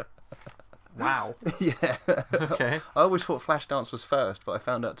Flashdance. Wow. Yeah. Okay. I always thought Flashdance was first, but I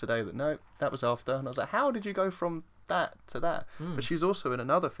found out today that no, that was after. And I was like, how did you go from that to that? But she's also in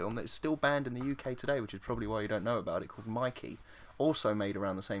another film that's still banned in the UK today, which is probably why you don't know about it, called Mikey. Also made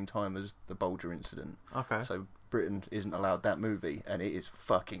around the same time as the Bulger incident. Okay. So Britain isn't allowed that movie, and it is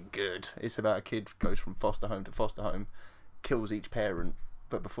fucking good. It's about a kid goes from foster home to foster home, kills each parent,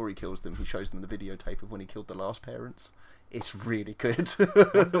 but before he kills them, he shows them the videotape of when he killed the last parents. It's really good.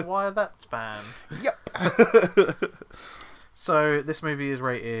 Wonder why that's banned. Yep. So this movie is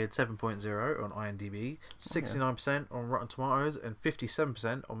rated 7.0 on IMDb, 69% on Rotten Tomatoes, and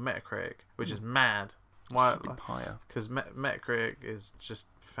 57% on Metacritic, which is mad. Why? Should be higher. Because Metacritic is just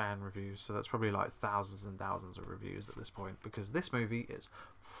fan reviews, so that's probably like thousands and thousands of reviews at this point. Because this movie is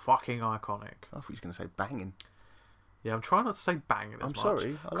fucking iconic. I thought he was going to say banging. Yeah, I'm trying not to say banging as I'm much.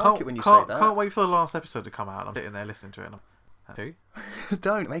 sorry. I like it when you say that. Can't wait for the last episode to come out. I'm sitting there listening to it. And I'm,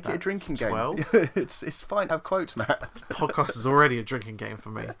 Don't make it a drinking game. 12. It's fine. Have quotes, Matt. podcast is already a drinking game for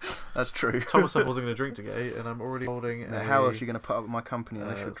me. That's true. Thomas said I wasn't going to drink today, and I'm already holding Now, how else are you going to put up with my company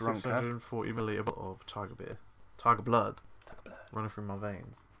unless you're drunk? 640ml bottle of Tiger beer. Tiger blood. Running through my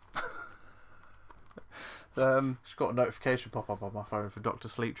veins. Just got a notification pop up on my phone for Dr.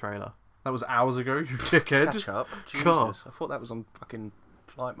 Sleep trailer. That was hours ago, you dickhead. Catch up. Jesus. God. I thought that was on fucking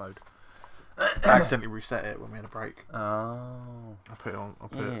flight mode. I accidentally reset it when we had a break. Oh. I put it on.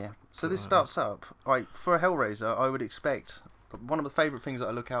 Yeah. So this starts up. Like, for a Hellraiser, I would expect... One of the favourite things that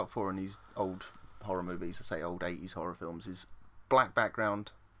I look out for in these old horror movies, I say old 80s horror films, is black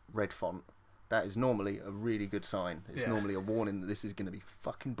background, red font. That is normally a really good sign. It's normally a warning that this is going to be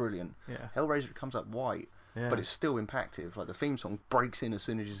fucking brilliant. Yeah. Hellraiser, it comes up white, but it's still impactful. Like, the theme song breaks in as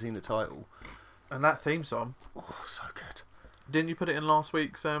soon as you've seen the title. And that theme song. Oh, so good. Didn't you put it in last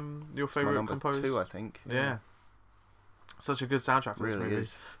week's your favourite composer? 2, I think. Yeah. Such a good soundtrack for this Really movie.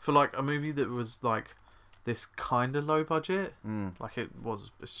 is. For like a movie that was like this kind of low budget, like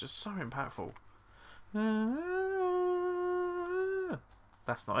it's just so impactful.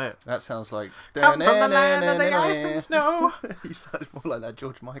 That's not it. That sounds like... Come from the land of the ice and snow. You sounded more like that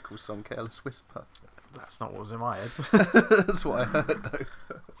George Michael song, Careless Whisper. That's not what was in my head. That's what I heard, though.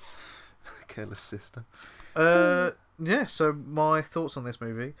 Careless Sister. Yeah, so my thoughts on this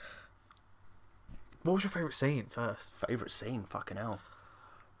movie. What was your favourite scene first? Favourite scene? Fucking hell.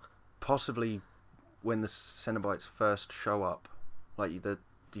 Possibly when the Cenobites first show up. Like,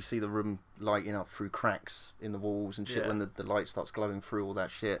 you see the room lighting up through cracks in the walls and shit when the light starts glowing through all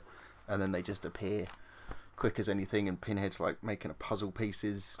that shit. And then they just appear quick as anything, and Pinhead's like making a puzzle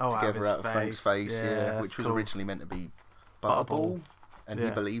pieces together out of Frank's face, which was originally meant to be Butterball. And he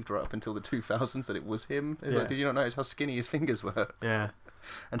believed right up until the 2000s that it was him. It's like, did you not notice how skinny his fingers were? Yeah.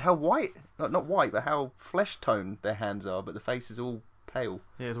 And how white, not white, but how flesh toned their hands are, but the face is all pale.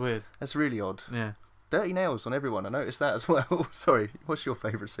 Yeah, it's weird. That's really odd. Yeah. Dirty nails on everyone, I noticed that as well. Sorry, what's your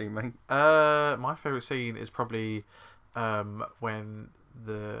favourite scene, mate? My favourite scene is probably when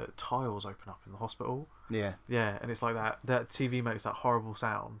the tiles open up in the hospital. Yeah. Yeah, and it's like that TV makes that horrible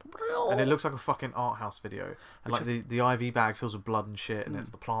sound. And it looks like a fucking art house video. And like the IV bag fills with blood and shit, and it's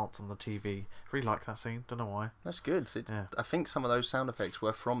the plants on the TV. Really like that scene. Don't know why. That's good. I think some of those sound effects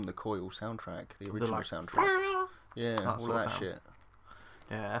were from the Coil soundtrack, the original soundtrack. Yeah, all of that shit.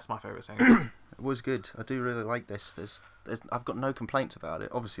 Yeah, that's my favourite scene. It was good. I do really like this. I've got no complaints about it.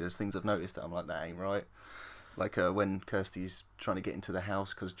 Obviously, there's things I've noticed that I'm like, that ain't right. Like when Kirsty's trying to get into the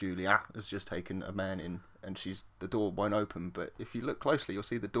house because Julia has just taken a man in, and the door won't open. But if you look closely, you'll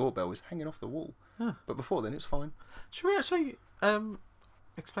see the doorbell is hanging off the wall. Huh. But before then, it's fine. Should we actually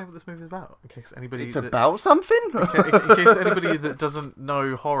explain what this movie is about, in case anybody? It's about something. In case anybody that doesn't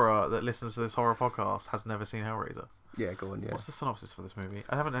know horror that listens to this horror podcast has never seen Hellraiser. Yeah, go on. Yeah. What's the synopsis for this movie?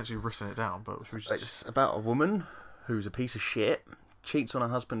 I haven't actually written it down, but should we just... It's about a woman who's a piece of shit, cheats on her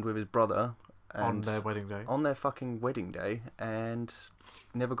husband with his brother. On their wedding day. On their fucking wedding day, and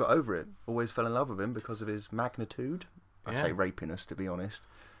never got over it. Always fell in love with him because of his magnitude. I say rapiness, to be honest.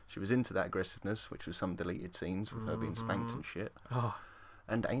 She was into that aggressiveness, which was some deleted scenes with her being spanked and shit. Oh.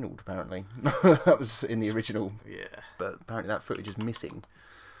 And anal, apparently. That was in the original. Yeah. But apparently that footage is missing.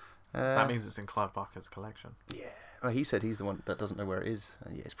 That means it's in Clive Barker's collection. Yeah. Well, he said he's the one that doesn't know where it is.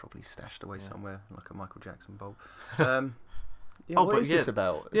 Yeah, it's probably stashed away somewhere, like a Michael Jackson bowl. Yeah, what is this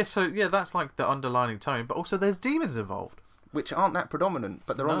about? Yeah, so that's like the underlining tone, but also there's demons involved, which aren't that predominant,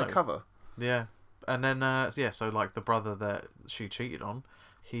 but they're on the cover. Yeah, and then so like the brother that she cheated on,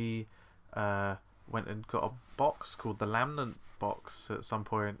 he went and got a box called the Lamnant box at some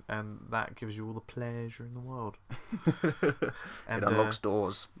point, and that gives you all the pleasure in the world. And it unlocks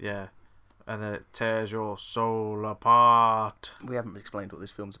doors. Yeah. And then it tears your soul apart. We haven't explained what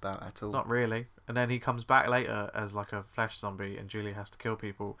this film's about at all. Not really. And then he comes back later as like a flesh zombie, and Julie has to kill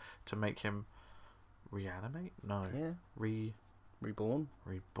people to make him reanimate? No. Yeah. Reborn.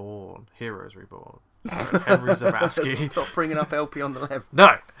 Heroes Reborn. Henry Zabowski. Stop bringing up LP on the left.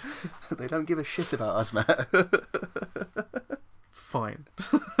 No. They don't give a shit about us, Matt. Fine.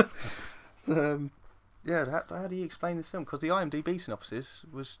 Yeah, how do you explain this film? Because the IMDb synopsis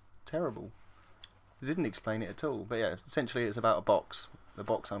was terrible. They didn't explain it at all. But yeah, essentially it's about a box. The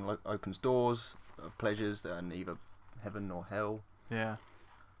box opens doors of pleasures that are neither heaven nor hell. Yeah.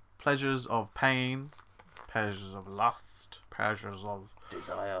 Pleasures of pain, pleasures of lust, pleasures of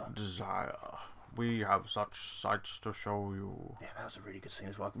desire. we have such sights to show you. Yeah, that was a really good scene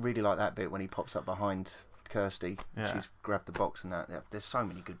as well. I really like that bit when he pops up behind Kirsty. Yeah. She's grabbed the box and that. Yeah, there's so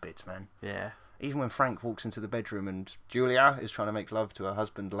many good bits, man. Yeah. Even when Frank walks into the bedroom and Julia is trying to make love to her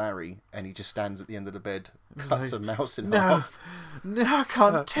husband Larry, and he just stands at the end of the bed, cuts a mouse in half. No, I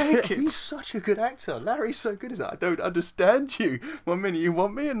can't take it. He's such a good actor. Larry's so good. He's like, I don't understand you. 1 minute you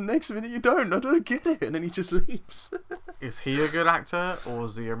want me, and the next minute you don't. I don't get it. And then he just leaves. Is he a good actor, or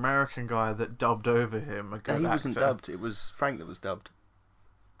was the American guy that dubbed over him a good actor? He wasn't dubbed. It was Frank that was dubbed.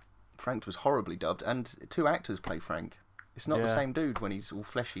 Frank was horribly dubbed, and 2 actors play Frank. It's not the same dude when he's all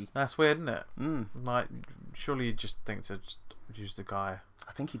fleshy. That's weird, isn't it? Mm. Like, surely you just think to just use the guy.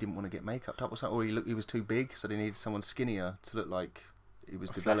 I think he didn't want to get makeup up or something, or he was too big, so they needed someone skinnier to look like he was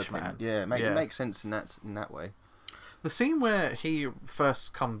developing. Flesh man. Yeah, it makes sense in that way. The scene where he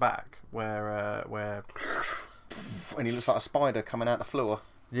first come back, where And he looks like a spider coming out the floor.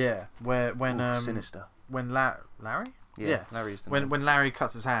 yeah, when sinister. when Larry. Yeah, Larry's the when Larry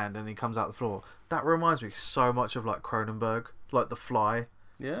cuts his hand and he comes out the floor, that reminds me so much of like Cronenberg, like The Fly.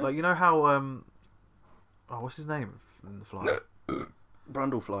 Yeah. Like, you know how what's his name in The Fly?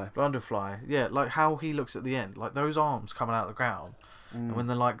 Brundlefly. Brundlefly. Yeah, like how he looks at the end, like those arms coming out of the ground, and when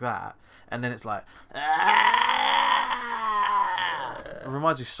they're like that, and then it's like, it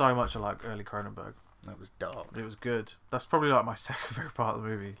reminds me so much of like early Cronenberg. That was dark. It was good. That's probably like my second favorite part of the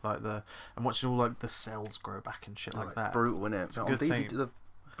movie, like and watching all like the cells grow back and shit like It's that. brutal, isn't it? It's a On good DVD, scene. the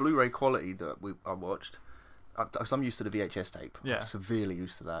Blu-ray quality that I watched, because I'm used to the VHS tape. Yeah. I'm severely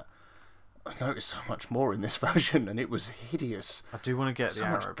used to that. I noticed so much more in this version, and it was hideous. I do want to get So the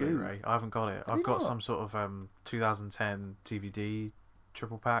much Arrow goo. Blu-ray. I haven't got it. Have I've you got not? some sort of 2010 DVD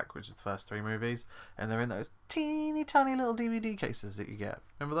triple pack, which is the first 3 movies, and they're in those teeny tiny little DVD cases that you get.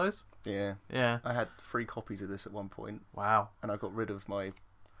 Remember those? Yeah. Yeah. I had 3 copies of this at one point, Wow. and I got rid of my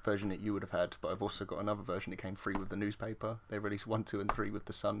version that you would have had, but I've also got another version that came free with the newspaper. They released 1, 2, and 3 with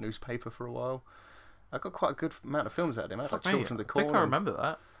the Sun newspaper for a while. I got quite a good amount of films out of them. I had like Fuck me, Children of the I Corn. think I remember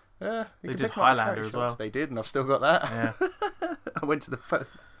that. Yeah, They you can did pick them up at Highlander charity as well. shops. They did, and I've still got that. Yeah. I went to the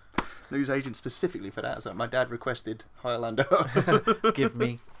newsagent specifically for that. So my dad requested Highlander. Give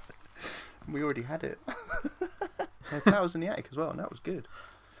me. We already had it. So that was in the attic as well, and that was good.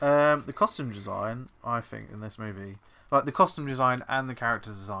 The costume design, I think, in this movie, like the costume design and the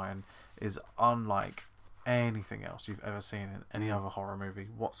character design, is unlike anything else you've ever seen in any other horror movie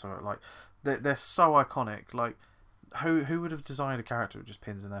whatsoever. Like, they're so iconic. Like, who would have designed a character with just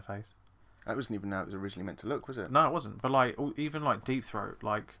pins in their face? That wasn't even how it was originally meant to look, was it? No, it wasn't. But like, even like Deep Throat,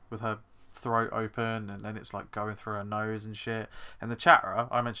 like with her throat open and then it's like going through her nose and shit. And the Chatterer,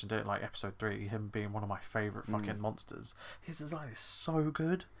 I mentioned it in like episode 3, him being one of my favourite fucking monsters. His design is so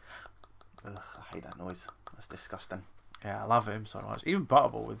good. Ugh, I hate that noise. That's disgusting. Yeah, I love him so much. Even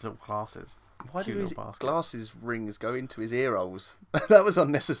Butterball with his little glasses. Why Cute do his little basket. glasses rings go into his ear holes? That was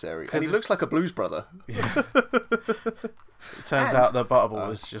unnecessary. And he it's- looks like a Blues Brother. Yeah. It turns And- out that Butterball Oh,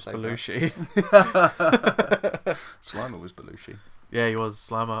 was just save that. Belushi. Slimer was Belushi. Yeah, he was.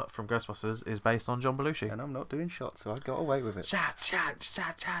 Slimer from Ghostbusters is based on John Belushi. And I'm not doing shots, so I got away with it. Shots.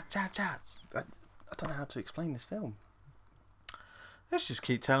 I don't know how to explain this film. Let's just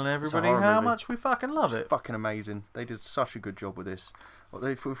keep telling a everybody horror how movie. much we fucking love it. Fucking amazing. They did such a good job with this. Well,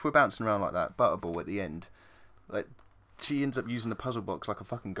 if we're bouncing around like that, Butterball at the end, like she ends up using the puzzle box like a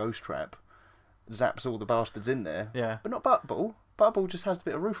fucking ghost trap, zaps all the bastards in there. Yeah. But not Butterball. Butterball just has a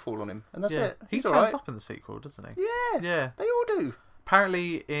bit of roof fall on him, and that's Yeah. it. He He's turns alright. up in the sequel, doesn't he? Yeah. Yeah. They all do.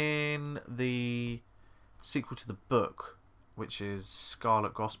 Apparently, in the sequel to the book, which is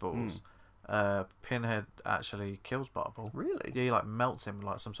Scarlet Gospels, Pinhead actually kills Butterball. Really? Yeah, he like melts him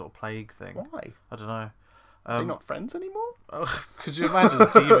like some sort of plague thing. Why? I don't know. Are they not friends anymore? Could you imagine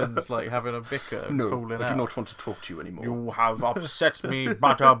demons like having a bicker and No, falling I out? do not want to talk to you anymore. You have upset me,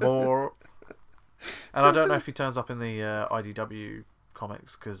 Butterball. And I don't know if he turns up in the IDW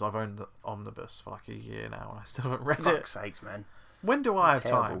comics because I've owned the omnibus for like a year now and I still haven't read Fuck's it. sakes, man. When do I have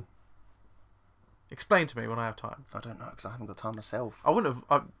Terrible. time? Explain to me when I have time. I don't know, because I haven't got time myself. I wouldn't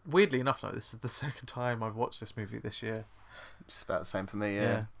have. Weirdly enough, though, this is the second time I've watched this movie this year. It's about the same for me, Yeah.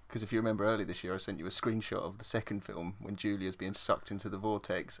 yeah. Because if you remember earlier this year, I sent you a screenshot of the second film when Julia's being sucked into the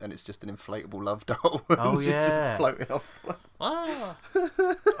vortex and it's just an inflatable love doll. Oh, just yeah. floating off. Ah.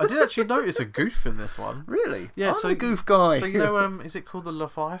 I did actually notice a goof in this one. Really? Yeah, I'm so the goof guy. So you know, is it called the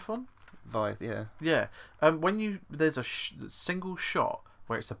Leviathan? Yeah. Yeah. When there's a single shot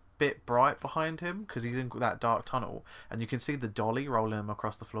where it's a bit bright behind him because he's in that dark tunnel, and you can see the dolly rolling him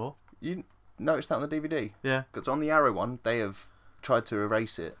across the floor. You noticed that on the DVD? Yeah. Because on the Arrow one, they have tried to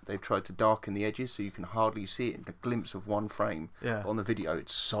erase it. They've tried to darken the edges so you can hardly see it in a glimpse of one frame. Yeah. On the video,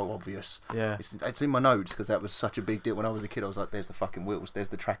 it's so obvious. Yeah. It's in my notes because that was such a big deal. When I was a kid, I was like, there's the fucking wheels, there's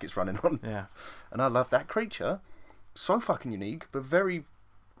the track it's running on. Yeah. And I love that creature. So fucking unique, but very...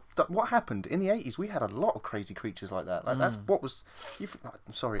 What happened in the 80s? We had a lot of crazy creatures like that. Like that's what was.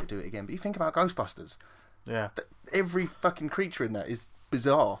 I'm sorry to do it again, but you think about Ghostbusters. Yeah. Every fucking creature in that is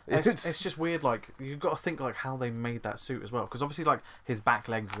bizarre. It's just weird. Like you've got to think like how they made that suit as well, because obviously like his back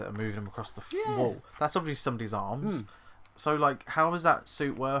legs that are moving him across the wall. That's obviously somebody's arms. So like, how is that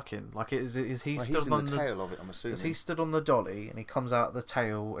suit working? Like, is he well, stood he's in on the tail of it? I'm assuming. Is he stood on the dolly and he comes out the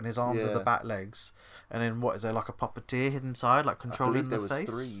tail and his arms are the back legs, and then what is there like a puppeteer inside like controlling the face? I believe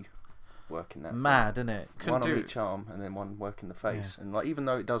there was 3 working that. Mad, isn't it? One on each arm and then one working the face. And like, even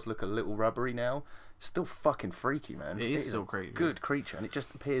though it does look a little rubbery now, it's still fucking freaky, man. It is still creepy. Good creature, and it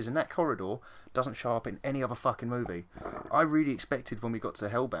just appears in that corridor. Doesn't show up in any other fucking movie. I really expected when we got to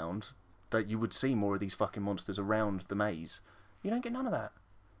Hellbound that you would see more of these fucking monsters around the maze. You don't get none of that.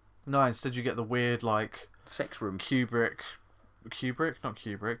 No, instead you get the weird like sex room, cubic like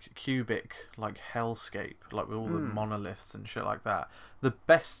hellscape, like with all the monoliths and shit like that. The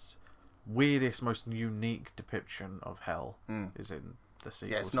best, weirdest, most unique depiction of hell is in the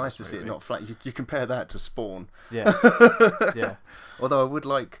sequel. Yeah, it's nice to see it not flat. You compare that to Spawn. Yeah, yeah. Although I would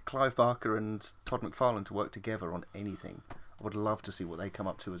like Clive Barker and Todd McFarlane to work together on anything. I would love to see what they come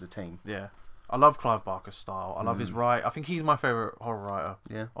up to as a team. Yeah. I love Clive Barker's style. I love his write. I think he's my favourite horror writer.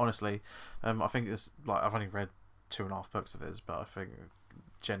 Yeah. Honestly. I think it's like I've only read 2.5 books of his, but I think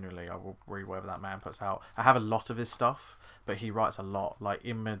generally I will read whatever that man puts out. I have a lot of his stuff, but he writes a lot. Like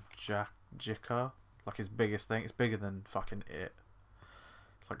Imagica, like his biggest thing. It's bigger than fucking It.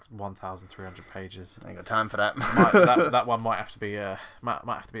 It's like 1,300 pages. I ain't got time for that. that one might have to be might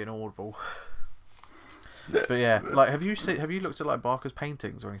have to be an Audible. But yeah, like have you looked at like Barker's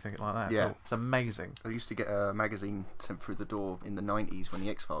paintings or anything like that? Yeah, it's amazing. I used to get a magazine sent through the door in the 90s when the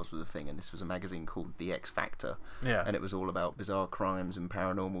X-Files was a thing, and this was a magazine called The X Factor. Yeah, and it was all about bizarre crimes and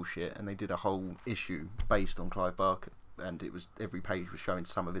paranormal shit, and they did a whole issue based on Clive Barker, and it was every page was showing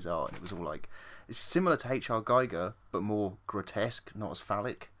some of his art, and it was all like it's similar to H.R. Geiger but more grotesque, not as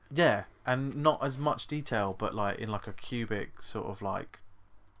phallic. Yeah, and not as much detail, but like in like a cubic sort of like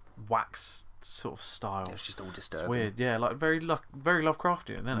wax sort of style. It's just all disturbing. It's weird, yeah, like very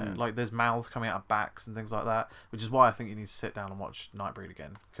Lovecraftian, isn't it? Like there's mouths coming out of backs and things like that, which is why I think you need to sit down and watch Nightbreed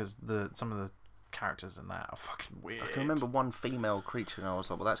again, because some of the characters in that are fucking weird. I can remember one female creature, and I was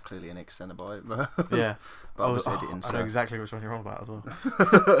like, well, that's clearly an ex-Cenobite. Yeah, but I was editing. I know exactly which one you're on about as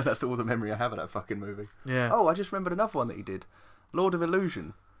well. That's all the memory I have of that fucking movie. Yeah. Oh, I just remembered another one that he did, Lord of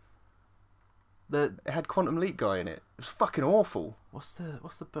Illusion. It had Quantum Leap guy in it. It was fucking awful. What's the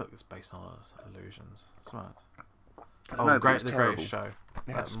book that's based on illusions? The Greatest Show.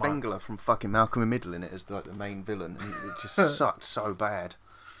 It had Spengler from fucking Malcolm in the Middle in it as like the main villain. And it just sucked so bad.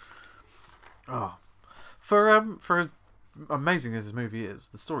 Oh, for as amazing as this movie is,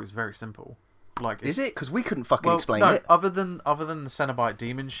 the story is very simple. Like, is it? Because we couldn't fucking explain it. Other than the Cenobite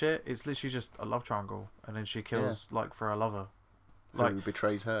demon shit, it's literally just a love triangle, and then she kills like for her lover. Like, who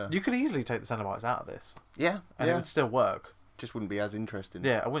betrays her. You could easily take the Cenobites out of this. Yeah. And it would still work. Just wouldn't be as interesting.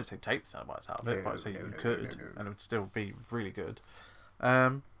 Yeah, I wouldn't say take the Cenobites out of it, but I'd say you could, and it would still be really good.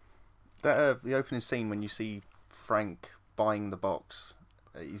 The opening scene when you see Frank buying the box,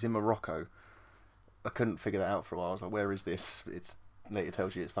 he's in Morocco. I couldn't figure that out for a while. I was like, where is this? It later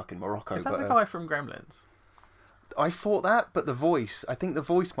tells you it's fucking Morocco. Is that the guy from Gremlins? I thought that, but I think the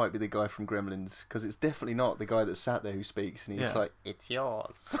voice might be the guy from Gremlins, because it's definitely not the guy that sat there who speaks, and he's like, it's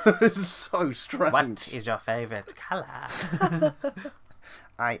yours. It's so strange. What is your favourite colour?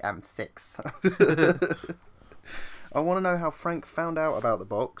 I am 6. I want to know how Frank found out about the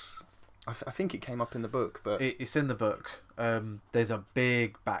box. I think it came up in the book, but... It's in the book. There's a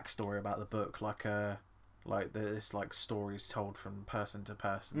big backstory about the book, there's like stories told from person to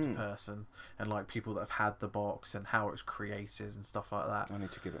person to person, and like people that have had the box and how it was created and stuff like that. I need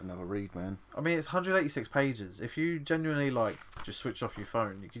to give it another read, man. I mean, it's 186 pages. If you genuinely like just switched off your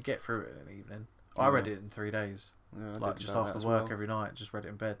phone, you could get through it in an evening. I read it in 3 days. Yeah, just after work every night, just read it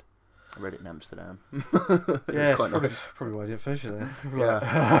in bed. I read it in Amsterdam. Yeah, probably why I didn't finish it then.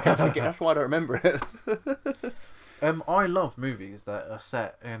 That's why I don't remember it. I love movies that are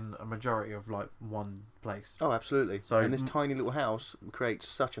set in a majority of like one place. Oh, absolutely. So and this tiny little house creates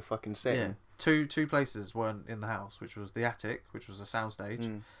such a fucking setting. Yeah. Two places weren't in the house, which was the attic, which was a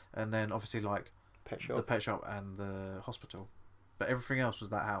soundstage, and then obviously like the pet shop and the hospital. But everything else was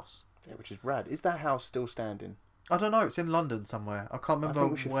that house. Yeah, which is rad. Is that house still standing? I don't know. It's in London somewhere. I can't remember where. I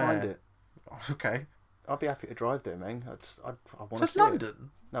think we should find it. Okay. I'd be happy to drive there, man. I want So to it's see London. it.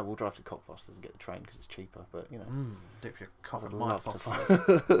 No, we'll drive to Cockfosters and get the train because it's cheaper. But you know, Dip your cock I in would my love fossils.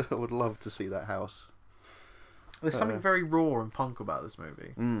 to. I would love to see that house. There's something very raw and punk about this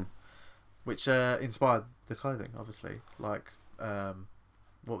movie, which inspired the clothing, obviously. Like,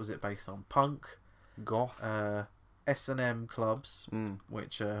 what was it based on? Punk, Goth S&M clubs,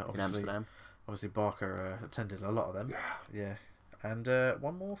 which in obviously Amsterdam. obviously Barker attended a lot of them. Yeah. And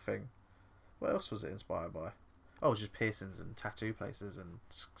one more thing. What else was it inspired by? Oh, just piercings and tattoo places and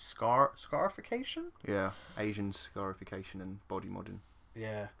scarification? Yeah, Asian scarification and body modding.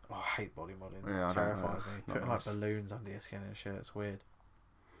 Yeah. Oh, I hate body modding. Yeah, It I don't terrifies know. me. Not Putting nice. like balloons under your skin and shit. It's weird.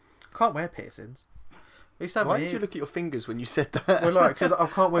 Can't wear piercings. I used to have Why my did ear- you look at your fingers when you said that? Well, like, because I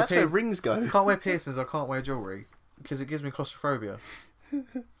can't wear That's where piercings. rings go. Can't wear piercings. I can't wear jewellery because it gives me claustrophobia.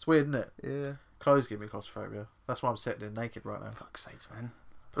 It's weird, isn't it? Yeah. Clothes give me claustrophobia. That's why I'm sitting in naked right now. Fuck's sakes, man.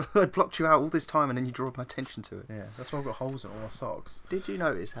 I blocked you out all this time and then you draw my attention to it. Yeah, that's why I've got holes in all my socks. Did you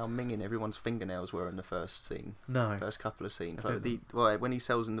notice how minging everyone's fingernails were in the first scene? No. First couple of scenes. I Like when he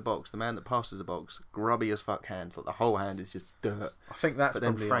sells in the box, the man that passes the box, grubby as fuck hands. Like the whole hand is just dirt. I think that's But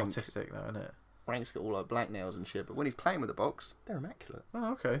then probably Frank- artistic, though, isn't it? Frank's got all like black nails and shit, but when he's playing with the box, they're immaculate.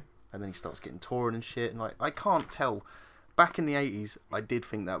 Oh, okay. And then he starts getting torn and shit, and like I can't tell. Back in the 80s, I did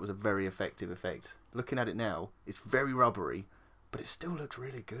think that was a very effective effect. Looking at it now, it's very rubbery, but it still looks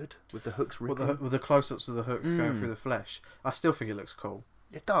really good with the hooks ripping. With the close-ups of the hook going through the flesh, I still think it looks cool.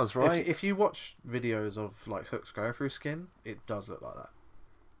 It does, right? If you watch videos of like hooks going through skin, it does look like that.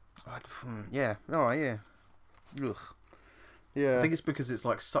 Yeah, alright, yeah. Ugh. Yeah. I think it's because it's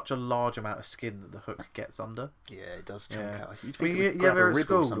like such a large amount of skin that the hook gets under. Yeah, it does chunk Yeah. out. You'd Well, think it you would grab a ever at rib or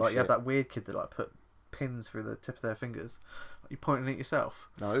school, some like you have shit. that weird kid that like put pins through the tip of their fingers. You pointing at yourself?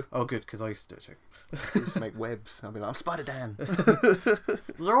 No, Oh, good, because I used to do it too. just make webs. I'll be like, I'm Spider Dan.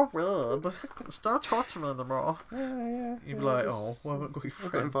 You're weird. Start talking to me, bro. Yeah. You'd be like, oh, well, I haven't got your I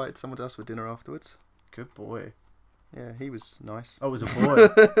got friend. invited to someone's house for dinner afterwards. Good boy. Yeah, he was nice. Oh, it was a boy.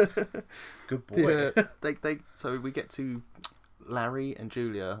 Good boy. Yeah, so we get to Larry and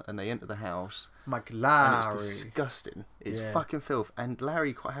Julia, and they enter the house, and it's McLaren. disgusting. It's Yeah. fucking filth. And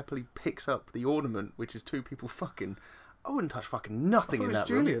Larry quite happily picks up the ornament, which is two people fucking. I wouldn't touch fucking I nothing thought in it was that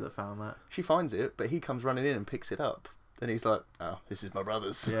Julia room. that found that. She finds it, but he comes running in and picks it up. And he's like, "Oh, this is my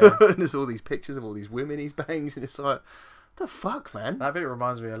brother's." Yeah. And there's all these pictures of all these women he's banged, and it's like, the fuck, man. That bit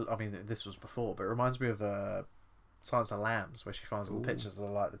reminds me of, I mean, this was before, but it reminds me of Silence of the Lambs, where she finds all the pictures of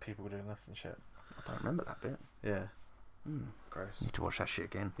like the people doing this and shit. I don't remember that bit. Yeah. Gross. Need to watch that shit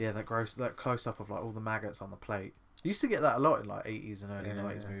again. Yeah, that close up of like all the maggots on the plate. You used to get that a lot in like 80s and early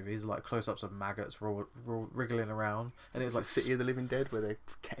 90s movies, like close ups of maggots raw wriggling around, and it was like City of the Living Dead, where they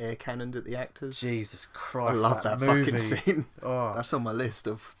air cannoned at the actors. Jesus Christ. I love that movie. fucking scene. Oh, That's on my list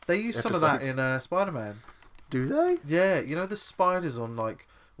of. they use some of that episodes. in Spider-Man. Do they? Yeah, you know the spiders on like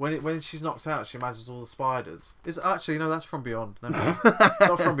when she's knocked out, she imagines all the spiders. It's actually that's From Beyond. No,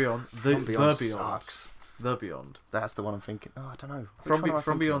 not From Beyond. The From Beyond the Beyond. sucks. The Beyond. That's the one I'm thinking. Oh, I don't know. Which From one am I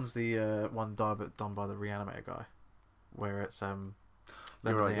From thinking of? Beyond's the one done by the Reanimator guy, where it's You're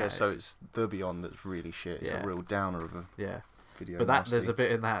living right. in the Yeah. attic. So it's the Beyond that's really shit. It's Yeah. a real downer of a yeah. video. But nasty. there's a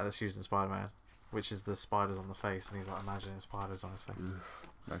bit in that that's used in Spider-Man, which is the spiders on the face, and he's like imagining spiders on his face.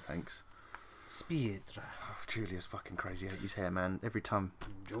 No thanks. Spider. Oh, Julia's fucking crazy. His hair, man. Every time I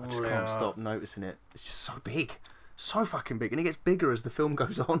just Julia. can't stop noticing it. It's just so big, so fucking big, and it gets bigger as the film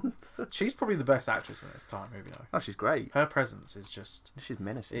goes on. She's probably the best actress in this time movie, though. Oh, she's great. Her presence is just, She's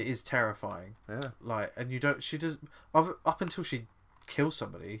menacing. it is terrifying. Yeah. Like, and you don't, she does, up until she kills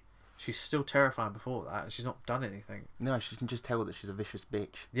somebody, she's still terrifying before that, and she's not done anything. No, she can just tell that she's a vicious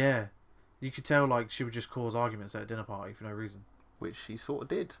bitch, Yeah. You could tell, like, she would just cause arguments at a dinner party for no reason. which she sort of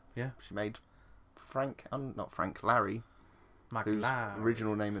did. Yeah. She made Larry, whose McLaren.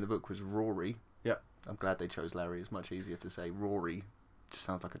 original name in the book was Rory. Yep. I'm glad they chose Larry. It's much easier to say Rory. Just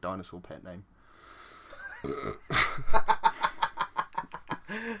sounds like a dinosaur pet name.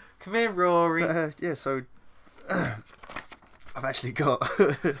 Come here, Rory. Yeah, so I've actually got.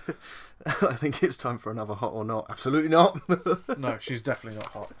 I think it's time for another hot or not. Absolutely not. No, she's definitely not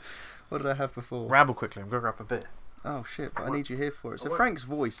hot. What did I have before? Ramble quickly, I'm going to grab a beer. Oh shit! But I need you here for it. So What? Frank's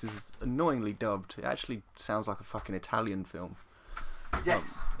voice is annoyingly dubbed. It actually sounds like a fucking Italian film.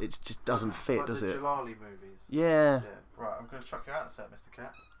 Yes. It just doesn't fit, Like does the it? Jalali movies. Yeah. Right, I'm going to chuck you out in a sec, Mr.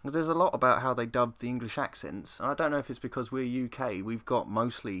 Cat. 'Cause there's a lot about how they dubbed the English accents. And I don't know if it's because we're UK, we've got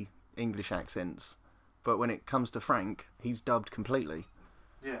mostly English accents. But when it comes to Frank, he's dubbed completely.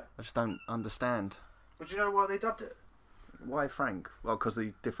 Yeah. I just don't understand. But do you know why they dubbed it? Why Frank? Well, because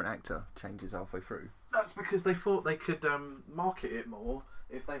the different actor changes halfway through. That's because they thought they could market it more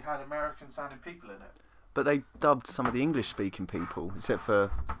if they had American-sounding people in it. But they dubbed some of the English-speaking people, except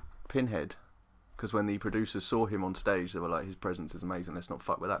for Pinhead. Because when the producers saw him on stage, they were like, his presence is amazing, let's not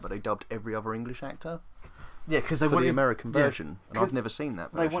fuck with that. But they dubbed every other English actor Yeah, because they for wanted the American version. And 'cause I've never seen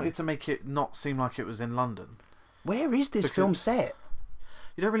that They version. wanted to make it not seem like it was in London. Where is this Because- film set?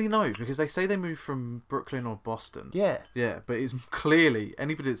 You don't really know because they say they moved from Brooklyn or Boston. Yeah. Yeah, but it's clearly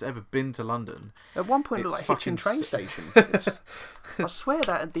anybody that's ever been to London. At one point, it It's looked like Hitchin fucking train station. I swear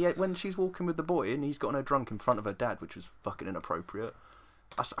that at the when she's walking with the boy and he's gotten her drunk in front of her dad, which was fucking inappropriate.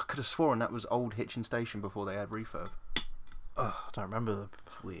 I could have sworn that was old Hitchin station before they had refurb. I don't remember the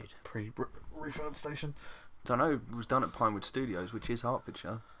It's weird. pre-refurb station. I know it was done at Pinewood Studios, which is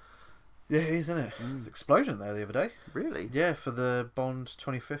Hertfordshire. Yeah, it is, isn't it? There's an explosion there the other day. Really? Yeah, for the Bond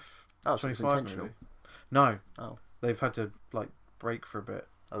 25th, Oh, so it's 25 intentional. movie. No, Oh. they've had to like break for a bit.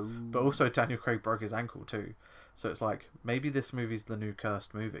 Oh. But also Daniel Craig broke his ankle too. So it's like, maybe this movie's the new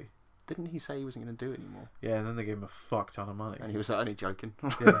cursed movie. Didn't he say he wasn't going to do it anymore? Yeah, and then they gave him a fuck ton of money. And he was like, only joking.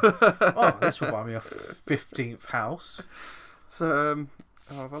 Yeah. Oh, this will buy me a 15th house. So,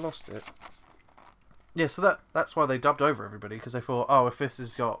 oh, have I lost it? Yeah, so that's why they dubbed over everybody, because they thought, oh, if this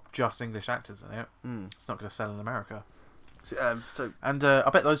has got just English actors in it, it's not going to sell in America. So And I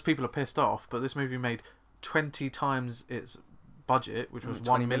bet those people are pissed off, but this movie made 20 times its budget, which was 20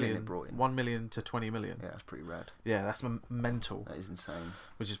 1 million million, it brought in. 1 million to 20 million. yeah, that's pretty rad. Yeah, that's mental, That is insane.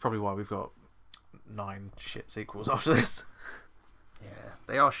 which is probably why we've got 9 shit sequels after this. Yeah,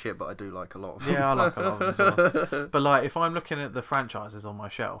 they are shit, but I do like a lot of them. Yeah, I like a lot of them as well. But like, if I'm looking at the franchises on my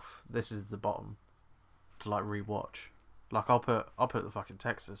shelf, this is the bottom to like rewatch. Like, I'll put the fucking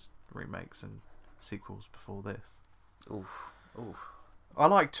Texas remakes and sequels before this. Oof. I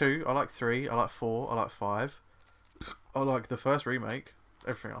like 2, I like 3, I like 4, I like 5. I like the first remake.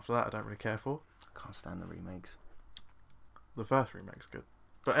 Everything after that I don't really care for. Can't stand the remakes. The first remake's good.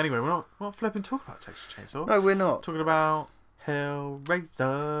 But anyway, we're not flipping talking about Texas Chainsaw. No, we're not. Talking about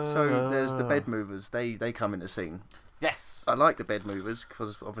Hellraiser. So there's the bed movers. They come into scene. Yes. I like the bed movers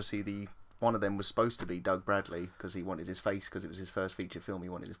because obviously one of them was supposed to be Doug Bradley because he wanted his face, because it was his first feature film, he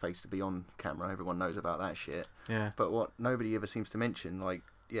wanted his face to be on camera. Everyone knows about that shit. Yeah. But what nobody ever seems to mention, like,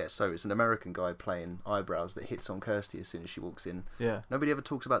 yeah, so it's an American guy playing eyebrows that hits on Kirsty as soon as she walks in. Yeah. Nobody ever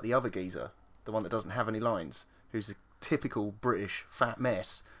talks about the other geezer, the one that doesn't have any lines, who's a typical British fat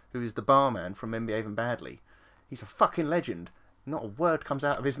mess, who is the barman from Men Behaving Badly. He's a fucking legend. Not a word comes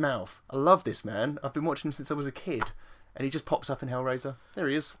out of his mouth. I love this man. I've been watching him since I was a kid. And he just pops up in Hellraiser. There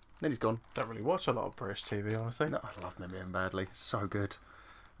he is. Then he's gone. Don't really watch a lot of British TV, honestly. No, I love Men Behaving Badly. So good.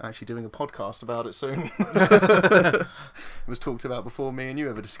 Actually doing a podcast about it soon. It was talked about before me and you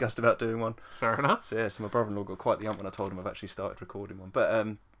ever discussed about doing one. Fair enough. So yeah, so my brother-in-law got quite the ump when I told him I've actually started recording one. But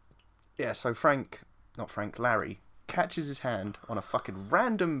yeah, so Larry catches his hand on a fucking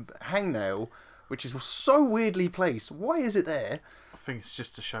random hangnail, which is so weirdly placed. Why is it there? I think it's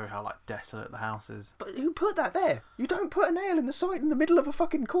just to show how like desolate the house is. But who put that there? You don't put a nail in the side in the middle of a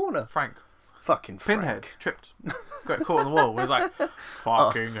fucking corner. Frank. Fucking Frank. Pinhead. Tripped. Got caught on the wall. He was like,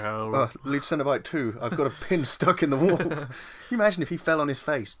 fucking hell. Lead Cenobite 2. I've got a pin stuck in the wall. Can you imagine if he fell on his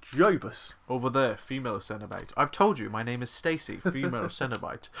face? Jobus. Over there, female Cenobite. I've told you, my name is Stacy, female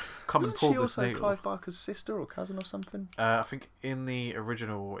Cenobite. Come Wasn't and pull she this also needle. Clive Barker's sister or cousin or something? I think in the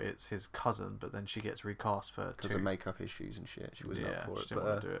original it's his cousin, but then she gets recast for Because 2. of makeup issues and shit. She wasn't Yeah, up for she it. didn't But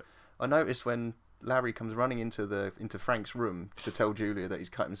want to do it. I noticed when Larry comes running into Frank's room to tell Julia that he's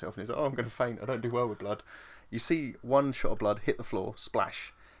cut himself, and he's like, "Oh, I'm going to faint. I don't do well with blood." You see one shot of blood hit the floor,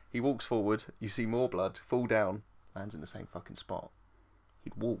 splash. He walks forward. You see more blood fall down, lands in the same fucking spot.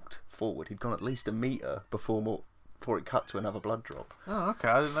 He'd walked forward. He'd gone at least a meter before it cut to another blood drop. Oh, okay.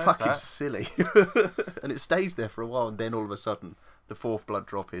 I didn't notice Fucking that. silly. And it stays there for a while, and then all of a sudden, the fourth blood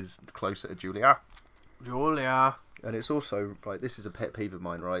drop is closer to Julia. Julia. And it's also, like, this is a pet peeve of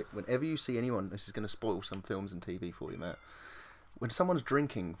mine, right? Whenever you see anyone, this is going to spoil some films and TV for you, Matt. When someone's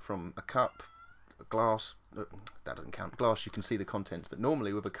drinking from a cup, a glass, that doesn't count, glass, you can see the contents. But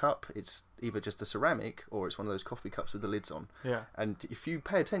normally with a cup, it's either just a ceramic or it's one of those coffee cups with the lids on. Yeah. And if you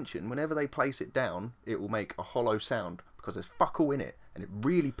pay attention, whenever they place it down, it will make a hollow sound because there's fuck all in it. And it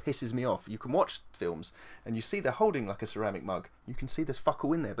really pisses me off. You can watch films and you see they're holding like a ceramic mug. You can see there's fuck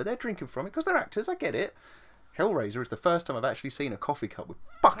all in there, but they're drinking from it because they're actors, I get it. Hellraiser is the first time I've actually seen a coffee cup with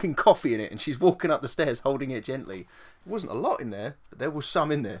fucking coffee in it, and she's walking up the stairs holding it gently. There wasn't a lot in there, but there was some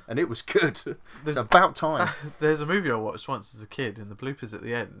in there, and it was good. It's about time. There's a movie I watched once as a kid, and the bloopers at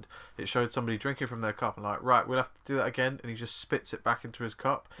the end, it showed somebody drinking from their cup, and like, right, we'll have to do that again, and he just spits it back into his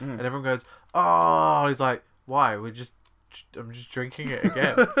cup, and everyone goes, oh, he's like, why? I'm just drinking it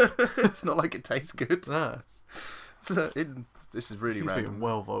again. It's not like it tastes good. No. So in This is really He's random. been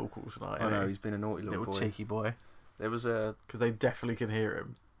well vocal tonight. I know, ain't he's been a naughty he? little boy. cheeky boy. There was a... Because they definitely can hear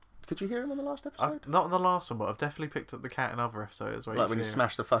him. Could you hear him on the last episode? Not on the last one, but I've definitely picked up the cat in other episodes. Where Like you when can he hear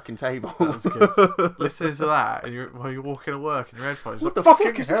smashed the fucking table. him. That's good. Listening to that and while you're walking to work in your headphones. What like, the fuck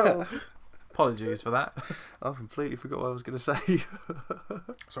fucking is hell? that? Apologies for that. I completely forgot what I was going to say.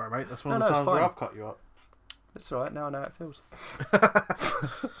 Sorry, mate. That's one No, of the no, it's times where fine. I've cut you up. That's alright, now I know how it feels.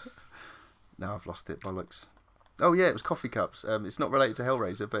 Now I've lost it, bollocks. Oh yeah, it was coffee cups. It's not related to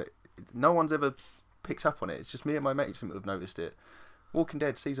Hellraiser, but no one's ever picked up on it. It's just me and my mates that have noticed it. Walking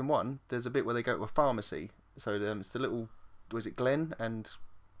Dead Season 1, there's a bit where they go to a pharmacy. So it's the little... Was it Glenn and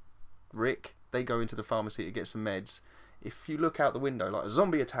Rick? They go into the pharmacy to get some meds. If you look out the window, like a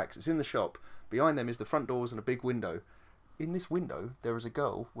zombie attacks, it's in the shop. Behind them is the front doors and a big window. In this window, there is a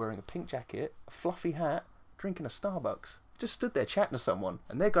girl wearing a pink jacket, a fluffy hat, drinking a Starbucks. Just stood there chatting to someone,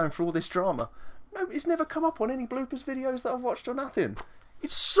 and they're going through all this drama. No, it's never come up on any bloopers videos that I've watched or nothing.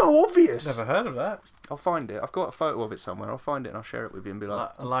 It's so obvious. Never heard of that. I'll find it. I've got a photo of it somewhere. I'll find it and I'll share it with you and be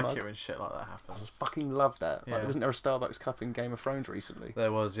like, I like smug. it when shit like that happens. Fucking love that. Yeah. Like, wasn't there a Starbucks cup in Game of Thrones recently?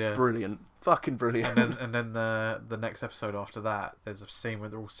 There was, yeah. Brilliant. Fucking brilliant. And then the next episode after that, there's a scene where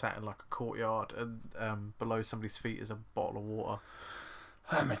they're all sat in like a courtyard, and below somebody's feet is a bottle of water.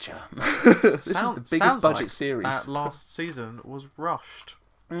 Amateur. This is the Sounds biggest budget like series. That last season was rushed.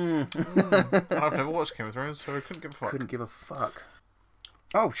 Mm. And I've never watched Game of Thrones, so I couldn't give a fuck. Couldn't give a fuck.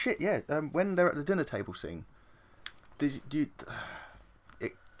 Oh shit! Yeah. When they're at the dinner table scene, did you?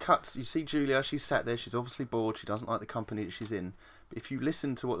 It cuts. You see Julia. She's sat there. She's obviously bored. She doesn't like the company that she's in. But if you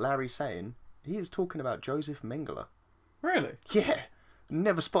listen to what Larry's saying, he is talking about Joseph Mengele. Really? Yeah.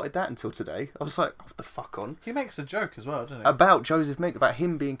 Never spotted that until today. I was like, what the fuck on? He makes a joke as well, doesn't he? About Joseph Mengele, about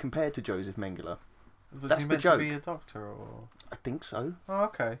him being compared to Joseph Mengele. Was that's he the meant joke. to be a doctor or? I think so. Oh,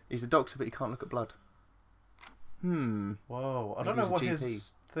 okay. He's a doctor, but he can't look at blood. Whoa, I Maybe don't know he's a what GP.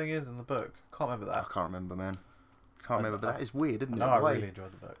 his thing is in the book. Can't remember I that. can't remember, man. Can't remember, but that is weird, isn't it? No, I The way- really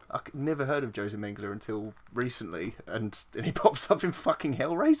enjoyed the book. never heard of Joseph Mengele until recently, and he pops up in fucking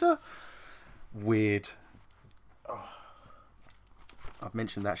Hellraiser? Weird. I've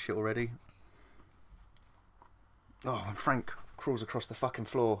mentioned that shit already. Oh, and Frank crawls across the fucking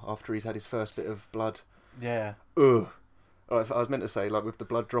floor after he's had his first bit of blood. Yeah. Ugh. Oh, I was meant to say, like, with the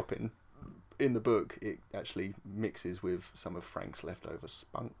blood dropping, in the book, it actually mixes with some of Frank's leftover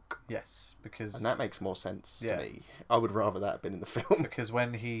spunk. Yes, because And that makes more sense Yeah. to me. I would rather that have been in the film. because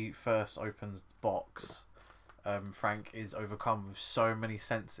when he first opens the box, Frank is overcome with so many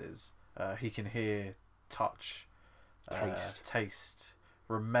senses. He can hear, touch, taste,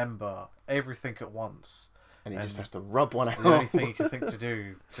 remember everything at once. And he And just has to rub one out. The only thing he can think to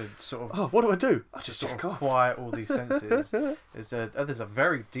do to sort of Oh, what do I do? I just just sort jack of off. quiet all these senses is there's a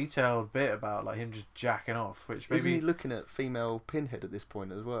very detailed bit about like him just jacking off, which Isn't maybe he looking at female Pinhead at this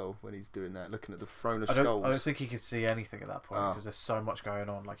point as well when he's doing that, looking at the throne of I skulls? don't think he can see anything at that point Oh. because there's so much going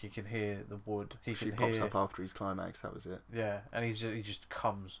on. Like he can hear the wood, he She can pops hear, up after his climax. That was it. yeah, and he just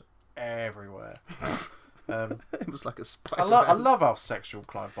comes everywhere. It was like a spider. I love how sexual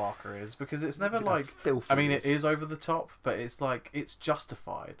Clive Barker is because it's never like filthiness. I mean it is over the top, but it's like it's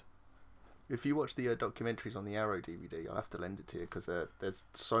justified. If you watch the documentaries on the Arrow DVD, I'll have to lend it to you because there's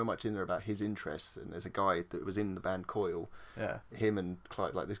so much in there about his interests. And there's a guy that was in the band Coil. Yeah, Him and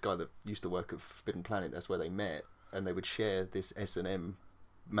Clive, like this guy that used to work at Forbidden Planet. That's where they met, and they would share this S&M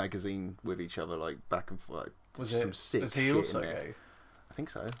magazine with each other, like back and forth. was Some it? sick Was he shit also in there. gay? I think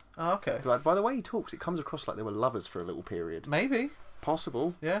so. Oh, okay, But by the way he talks, it comes across like they were lovers for a little period. maybe.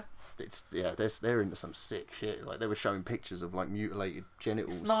 Possible. Yeah, They're into some sick shit. Like they were showing pictures of like mutilated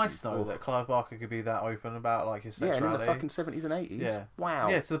genitals. it's nice though Oh. that Clive Barker could be that open about like his Yeah, and sexuality. in the fucking 70s and 80s. Yeah. Wow.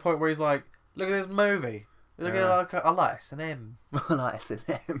 Yeah, to the point where he's like, look at this movie. Look Yeah. at I like S&M. like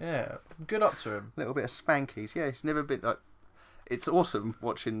S&M. Yeah, good up to him. Little bit of spankies. Yeah, he's never been like. It's awesome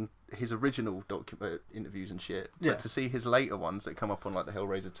watching his original interviews and shit. Yeah. But to see his later ones that come up on like the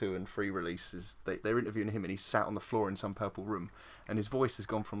Hellraiser 2 and 3 releases, they're interviewing him and he's sat on the floor in some purple room, and his voice has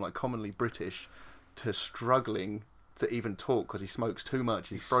gone from like commonly British to struggling to even talk because he smokes too much.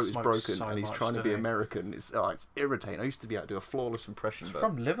 His throat is smokes broken so and he's much, trying to be doesn't he? American. It's irritating. I used to be able to do a flawless impression, He's but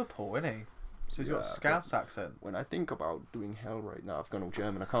from Liverpool, isn't he? So he's got a Yeah, Scouse accent. when I think about doing Hellraiser, no, I've gone all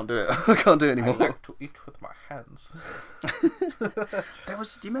German. I can't do it. I can't do it I anymore. like to eat with my hands. There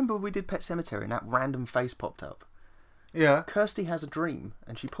was. Do you remember when we did Pet Sematary and that random face popped up? Yeah. Kirsty has a dream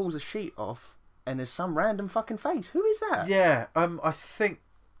and she pulls a sheet off and there's some random fucking face. Who is that? Yeah. I think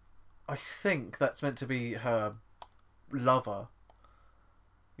that's meant to be her lover.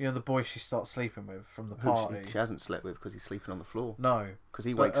 You know, the boy she starts sleeping with from the Who party. she hasn't slept with because he's sleeping on the floor. No. Because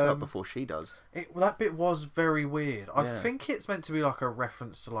he But, wakes up before she does. That bit was very weird. I Yeah. think it's meant to be like a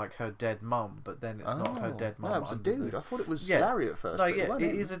reference to like her dead mum, but then it's not her dead mum. No, it was a under dude. the- I thought it was Yeah. Larry at first. No, but yeah,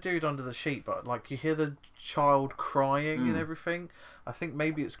 wasn't it him. is a dude under the sheet, but like you hear the child crying and Mm. everything. I think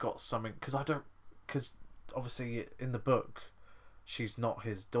maybe it's got something because obviously in the book, she's not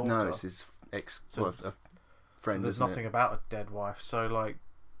his daughter. No, it's his ex So- a so friend. there's isn't nothing it? about a dead wife. So like,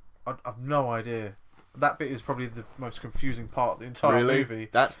 I've no idea. That bit is probably the most confusing part of the entire Really? movie.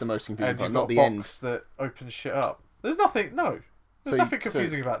 That's the most confusing And part, you've not got the a end. box that opens shit up. There's nothing. No, there's So nothing so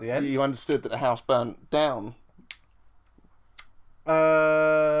confusing about the end. You understood that the house burnt down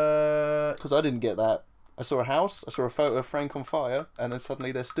Uh, because I didn't get that. I saw a house, I saw a photo of Frank on fire, and then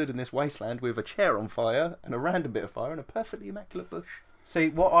suddenly they're stood in this wasteland with a chair on fire and a random bit of fire and a perfectly immaculate bush. see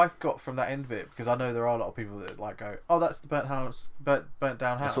what I've got from that end bit, because I know there are a lot of people that like go, "Oh, that's the burnt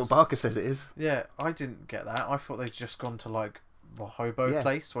down house." That's what Barker says it is. Yeah, I didn't get that. I thought they'd just gone to like the hobo Yeah.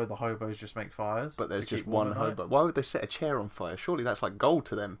 place where the hobos just make fires. But there's to just keep warm one at night. hobo. Why would they set a chair on fire? Surely that's like gold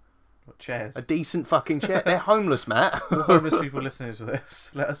to them. What, chairs. A decent fucking chair. They're homeless, Matt. All homeless people listening to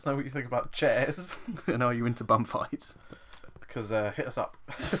this, let us know what you think about chairs. And are you into bum fights? Because hit us up.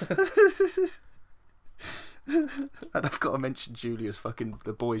 And I've got to mention Julia's fucking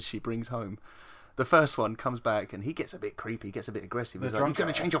the boys she brings home. The first one comes back and he gets a bit creepy, gets a bit aggressive. The He's like, "You're drunk going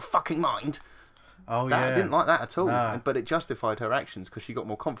to guy. change your fucking mind." Oh I yeah. didn't like that at all. Nah. But it justified her actions because she got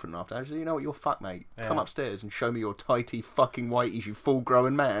more confident after. Actually, you know what? You're fucked, mate. Come Yeah. upstairs and show me your tighty fucking whiteies, you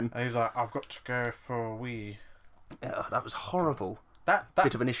full-grown man. And he's like, "I've got to go for a wee." Ugh, that was horrible. That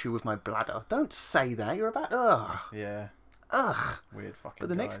Bit of an issue with my bladder. Don't say that. You're about ugh. yeah, Ugh. weird fucking. But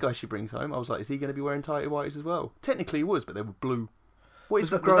the next guy she brings home, I was like, is he going to be wearing tighty whities as well? Technically he was, but they were blue. What is was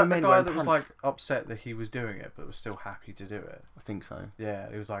for that grown the men guy wearing that was pants? like upset that he was doing it, but was still happy to do it? I think so.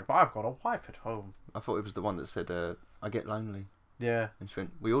 Yeah, he was like, "But I've got a wife at home." I thought it was the one that said, I get lonely. Yeah, And she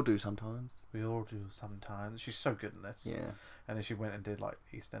went, we all do sometimes. we all do sometimes. She's so good in this. Yeah. And then she went and did like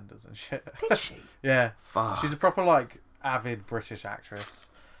EastEnders and shit. Did she? Yeah, Fuck. she's a proper like avid British actress.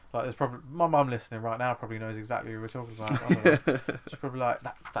 Like, there's probably my mum listening right now probably knows exactly who we're talking about. I don't know. She's probably like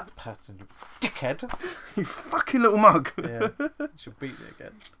that person, you dickhead. You fucking little mug. Yeah, she'll beat me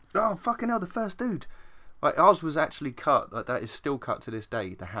again. Oh, fucking hell, the first dude. Like, ours was actually cut. Like, that is still cut to this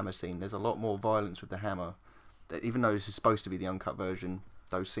day, the hammer scene. There's a lot more violence with the hammer. That, even though this is supposed to be the uncut version,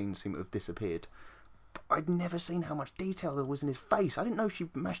 those scenes seem to have disappeared. But I'd never seen how much detail there was in his face. I didn't know she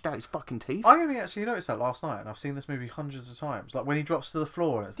mashed out his fucking teeth. I only actually noticed that last night, and I've seen this movie hundreds of times. Like when he drops to the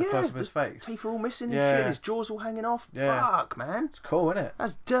floor and it's the close of his face. Teeth are all missing and Yeah. shit. His jaw's all hanging off. Yeah. Fuck, man. It's cool, isn't it?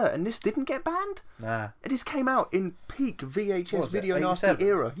 That's dirt. And this didn't get banned? Nah. This came out in peak What VHS was it, video nasty 87,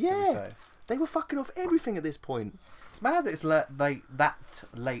 era. did you Yeah. say? They were fucking off everything at this point. It's mad that it's that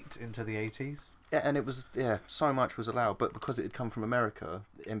late into the 80s. Yeah, and it was, so much was allowed, but because it had come from America,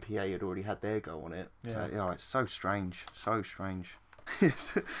 the MPA had already had their go on it. So, Yeah. it's so strange. So strange.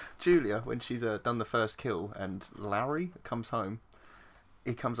 Julia, when she's done the first kill, and Larry comes home,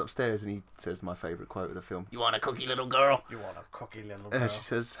 he comes upstairs and he says my favourite quote of the film, "You want a cookie, little girl?" You want a cookie, little girl? And she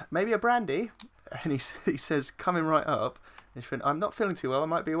says, "Maybe a brandy?" And he says, coming right up, and she went, "I'm not feeling too well, I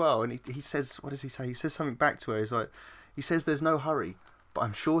might be well." And he says, what does he say? He says something back to her. He's like, he says there's no hurry, but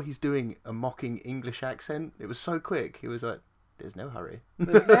I'm sure he's doing a mocking English accent. It was so quick. He was like, "There's no hurry."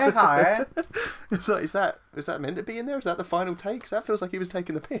 There's no hurry. It's like, is that meant to be in there? Is that the final take? 'Cause that feels like he was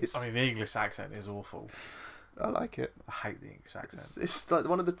taking the piss. I mean, the English accent is awful. I like it. I hate the English accent. It's like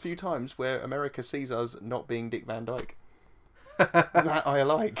one of the few times where America sees us not being Dick Van Dyke. That I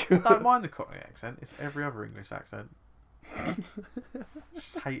like. I don't mind the Cockney accent. It's every other English accent.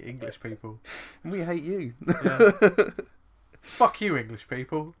 Just hate English people. We hate you. Yeah. Fuck you, English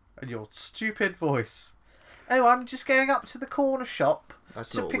people, and your stupid voice. Oh, I'm just going up to the corner shop That's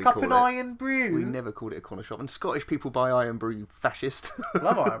to not what pick we up call an it. iron brew. We never called it a corner shop. And Scottish people buy iron brew, fascist.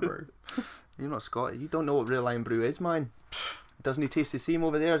 Love iron brew. You're not Scottish. You don't know what real iron brew is, man. Doesn't it taste the same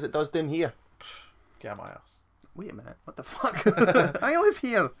over there as it does down here? Get out my house. Wait a minute. What the fuck? I live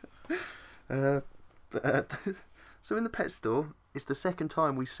here. So in the pet store, it's the second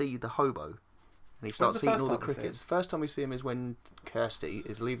time we see the hobo. And he starts the eating first all the time we see him? crickets. First time we see him is when Kirsty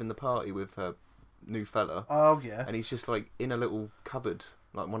is leaving the party with her new fella. Oh yeah. And he's just like in a little cupboard,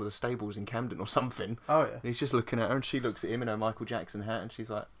 like one of the stables in Camden or something. Oh yeah. And he's just looking at her and she looks at him in her Michael Jackson hat and she's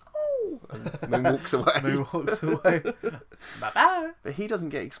like, "Oh," and Moon walks away. Moo walks away. Bye bye. But he doesn't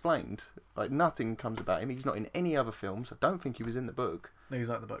get explained. Like, nothing comes about him. He's not in any other films. I don't think he was in the book. No, he's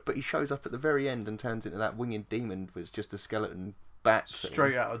like the book. But he shows up at the very end and turns into that winged demon with just a skeleton bat thing.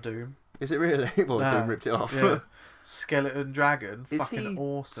 Straight out of Doom. Is it really? Well, No. Doom ripped it off. Yeah. Skeleton Dragon, Is fucking he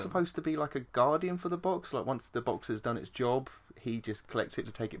awesome. supposed to be like a guardian for the box? Like once the box has done its job, he just collects it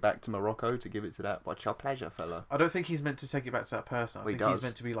to take it back to Morocco to give it to that. What's your pleasure, fella? I don't think he's meant to take it back to that person. I Well, he think he's does.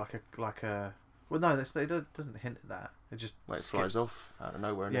 meant to be like a. Well, no, it doesn't hint at that. It just Where it skips. flies off out of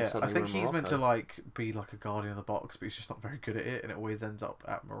nowhere and then Yeah, I suddenly think we're in he's meant to Morocco. like be like a guardian of the box, but he's just not very good at it, and it always ends up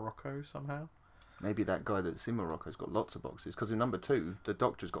at Morocco somehow. Maybe that guy that's in Morocco's got lots of boxes. Because in number 2, the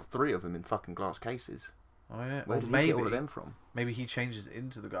Doctor's got 3 of them in fucking glass cases. Oh yeah, Where or did maybe he get all of them from? maybe he changes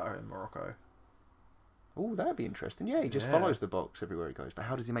into the guy in Morocco. Oh, that'd be interesting. Yeah, he just Yeah. follows the box everywhere he goes. But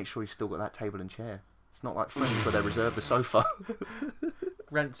how does he make sure he's still got that table and chair? It's not like Friends where they reserve the sofa.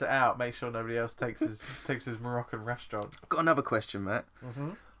 Rents it out, make sure nobody else takes his Moroccan restaurant. I've got another question, Matt.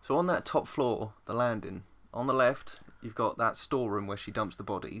 Mm-hmm. So on that top floor, the landing, on the left, you've got that storeroom where she dumps the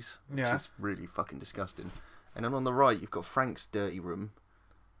bodies, Yeah. which is really fucking disgusting. And then on the right, you've got Frank's dirty room.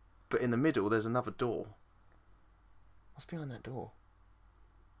 But in the middle, there's another door. What's behind that door?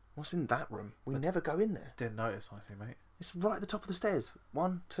 What's in that room? We never go in there. Didn't notice anything, mate. It's right at the top of the stairs.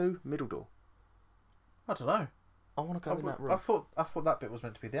 1, 2, middle door. I don't know. I want to go in that room. I thought that bit was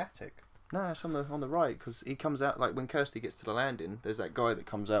meant to be the attic. No, it's on the right, because he comes out, like, when Kirsty gets to the landing, there's that guy that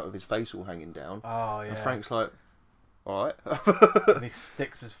comes out with his face all hanging down. Oh yeah. And Frank's like, alright. And he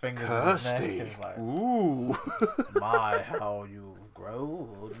sticks his fingers in his neck and he's like, Ooh. "My, how you've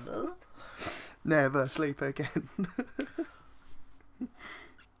grown." Never sleep again.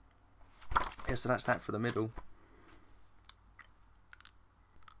 Yeah, so that's that for the middle.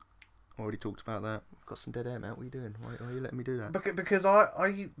 Already talked about that. Got some dead air, Matt. What are you doing? Why are you letting me do that? Because I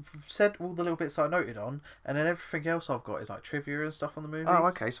said all the little bits I noted on, and then everything else I've got is like trivia and stuff on the movies. Oh,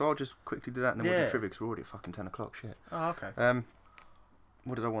 okay. So I'll just quickly do that, and then we'll Yeah. do trivia, 'cause we're already at fucking 10 o'clock. Shit. Oh, okay.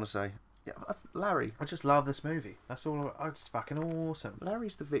 What did I want to say? Yeah, Larry. I just love this movie. That's all. It's fucking awesome.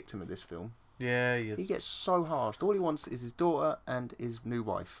 Larry's the victim of this film. Yeah, he is. He gets so hard. All he wants is his daughter and his new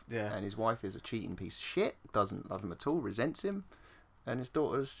wife. Yeah. And his wife is a cheating piece of shit. Doesn't love him at all. Resents him. And his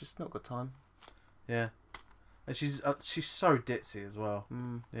daughter's just not got time. Yeah, and she's so ditzy as well.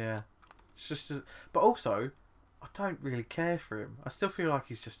 Mm. Yeah, it's just. But also, I don't really care for him. I still feel like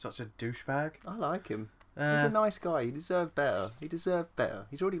he's just such a douchebag. I like him. He's a nice guy. He deserved better.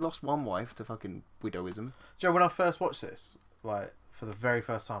 He's already lost one wife to fucking widowism. Joe, when I first watched this, like for the very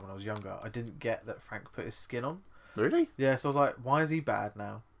first time when I was younger, I didn't get that Frank put his skin on. Really? Yeah, so I was like, why is he bad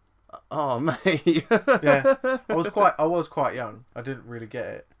now? Oh, mate. Yeah, I was quite young. I didn't really get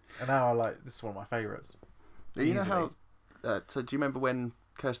it, and now I like this is one of my favourites. You know how... so do you remember when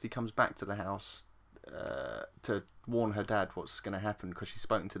Kirsty comes back to the house to warn her dad what's going to happen because she's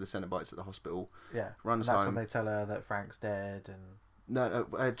spoken to the Cenobites at the hospital? Yeah, Runs and that's home. when they tell her that Frank's dead, and No,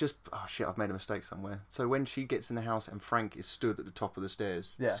 just... Oh, shit, I've made a mistake somewhere. So when she gets in the house and Frank is stood at the top of the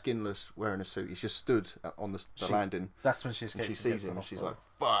stairs, Yeah. skinless, wearing a suit, he's just stood on the She- landing, that's when she and escapes. she and gets sees to the him, and she's hospital.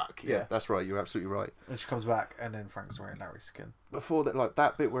 like, fuck. Yeah, Yeah. that's right, you're absolutely right. And she comes back, and then Frank's wearing Larry's skin. Before that, like,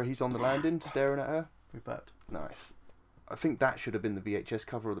 that bit where he's on the landing, staring at her, We bet. nice. I think that should have been the VHS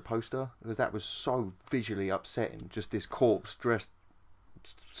cover of the poster, because that was so visually upsetting. Just this corpse dressed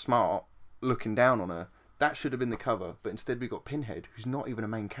smart, looking down on her. That should have been the cover, but instead we got Pinhead, who's not even a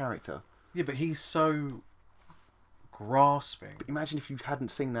main character. Yeah, but he's so grasping. But imagine if you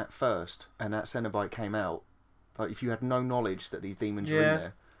hadn't seen that first, and that Cenobite came out. Like, if you had no knowledge that these demons were in Yeah.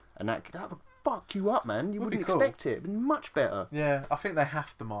 there, and that would fuck you up, man. You Would be wouldn't cool. expect it. It'd be much better. Yeah, I think they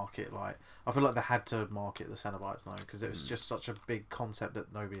have to market like. I feel like they had to market the Cenobites now because it Mm. was just such a big concept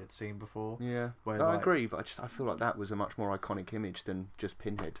that nobody had seen before. Yeah, Where, no, I like- agree, but I feel like that was a much more iconic image than just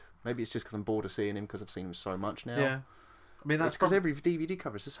Pinhead. Maybe it's just because I'm bored of seeing him because I've seen him so much now. Yeah, I mean that's That's because prob- every DVD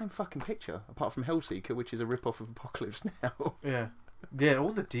cover is the same fucking picture, apart from Hellseeker, which is a rip-off of Apocalypse Now. yeah, yeah.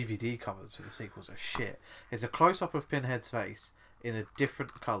 All the DVD covers for the sequels are shit. It's a close up of Pinhead's face in a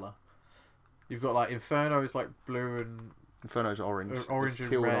different color. You've got like Inferno is like blue and Inferno's orange. orange It's and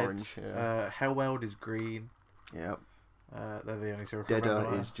teal red. and orange. Yeah. Hellweld is green. Yeah. They're the only two I can Deader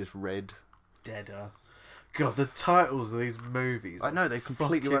remember. is just red. Deader. God, the titles of these movies. I know, they've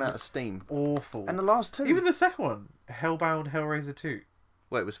completely run fucking out of steam. Awful. And the last two. Even the second one, Hellbound, Hellraiser 2.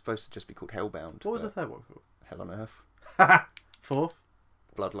 Well, it was supposed to just be called Hellbound. What was the but third one called? Hell on Earth. Fourth.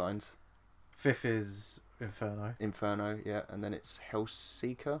 Bloodlines. Fifth is Inferno. Inferno, yeah. And then it's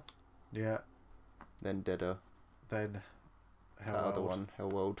Hellseeker. Yeah. Then Deader. Then That other Hellworld. one,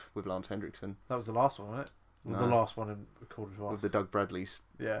 Hellworld, with Lance Hendrickson. That was the last one, wasn't it? No. The last one recorded to us. With the Doug Bradley's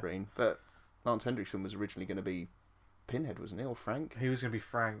Yeah. brain. But Lance Hendrickson was originally going to be Pinhead, wasn't he? Or Frank? He was going to be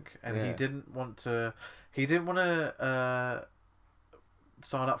Frank, and Yeah. he didn't want to. He didn't want to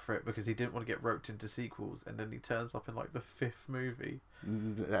sign up for it because he didn't want to get roped into sequels, and then he turns up in like the 5th movie.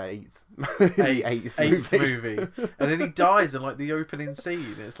 The Eighth movie. And then he dies in like the opening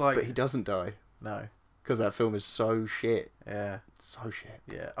scene. It's like, But he doesn't die no, because that film is so shit. yeah, So shit.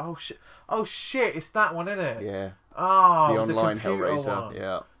 yeah. Oh shit! It's that one, isn't it? Yeah. Oh, The online computer Hellraiser. one.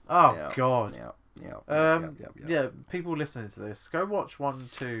 Yeah. Oh Yeah. god. Yeah. Yeah. People listening to this, go watch 1,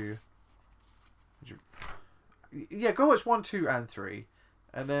 2. Yeah, go watch 1, 2, and 3,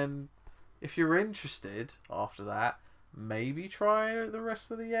 and then if you're interested after that, maybe try the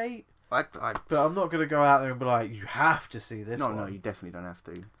rest of the 8. I But I'm not gonna go out there and be like, you have to see this. No, one. you definitely don't have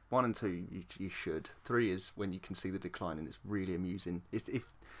to. 1 and 2, you should. 3 is when you can see the decline, and it's really amusing. If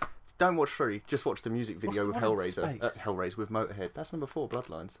don't watch 3, just watch the music video with the one in Hellraiser. space? Hellraiser with Motorhead. That's number 4,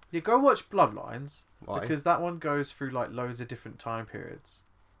 Bloodlines. Yeah, go watch Bloodlines. Why? Because that one goes through like loads of different time periods,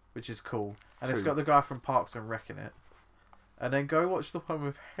 which is cool. And it's 2. got the guy from Parks and Rec in it. And then go watch the one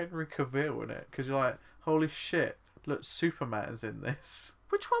with Henry Cavill in it, because you're like, holy shit, look, Superman's in this.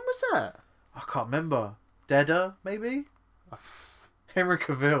 Which one was that? I can't remember. Deader, maybe? Henry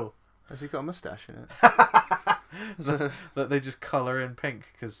Cavill. Has he got a moustache in it? That they just colour in pink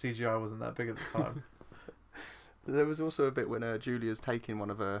because CGI wasn't that big at the time. There was also a bit when Julia's taking one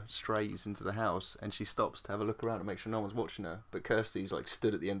of her strays into the house, and she stops to have a look around and make sure no one's watching her. But Kirsty's like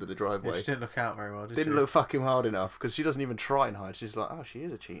stood at the end of the driveway. Yeah, she didn't look out very well, did Didn't she? look fucking hard enough because she doesn't even try and hide. She's like, oh, she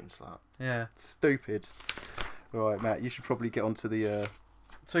is a cheating slut. Yeah. Stupid. Right, Matt, you should probably get onto the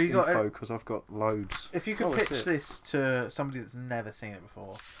So you got info because I've got loads. If you could Oh, that's pitch it. this to somebody that's never seen it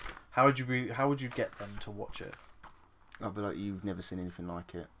before, how would you get them to watch it? I'll be like, you've never seen anything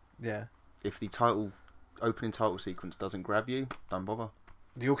like it. Yeah. If the opening title sequence doesn't grab you, don't bother.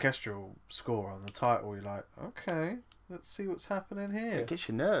 The orchestral score on the title, you're like, okay, let's see what's happening here. It gets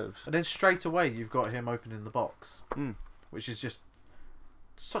your nerves. And then straight away you've got him opening the box, Mm. which is just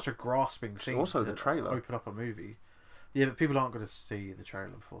such a grasping scene. Also to the trailer. open up a movie. Yeah, but people aren't going to see the trailer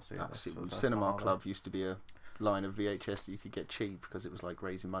before seeing this. for the first Cinema time, are they? Club used to be a line of VHS that you could get cheap because it was like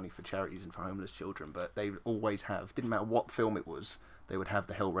raising money for charities and for homeless children. But they always have, didn't matter what film it was, they would have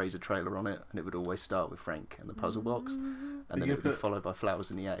the Hellraiser trailer on it, and it would always start with Frank and the puzzle box, and then it would be followed by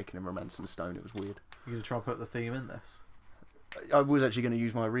Flowers in the Attic and a Romance in the Stone. It was weird. You're going to try and put the theme in this? I was actually going to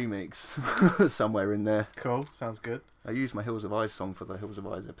use my remix somewhere in there. Cool, sounds good. I used my Hills of Eyes song for the Hills of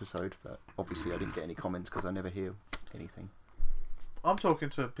Eyes episode, but obviously I didn't get any comments because I never hear anything. I'm talking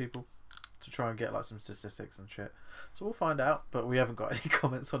to people to try and get like some statistics and shit. So we'll find out, but we haven't got any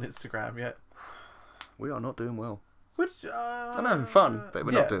comments on Instagram yet. We are not doing well. I'm having fun, but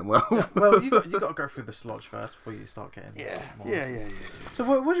we're not doing well. Well, you got to go through the sludge first before you start getting more. Yeah. So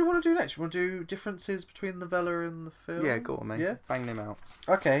what do you want to do next? You want to do differences between the Vella and the film? Yeah, go on, mate. Yeah? Bang them out.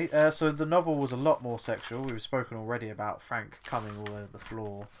 Okay, so the novel was a lot more sexual. We've spoken already about Frank coming all over the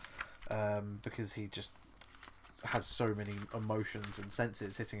floor because he just has so many emotions and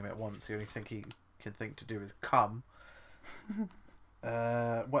senses hitting him at once. The only thing he can think to do is come.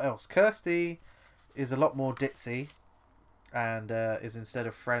 What else? Kirsty is a lot more ditzy and is instead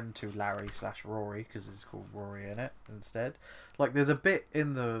a friend to Larry/Rory because it's called Rory in it instead. Like there's a bit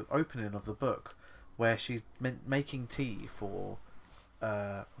in the opening of the book where she's making tea for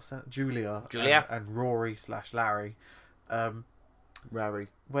what's that? Julia. And Rory/Larry. Rary.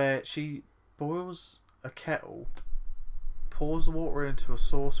 Where she boils a kettle, pours the water into a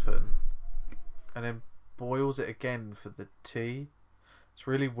saucepan, and then boils it again for the tea. It's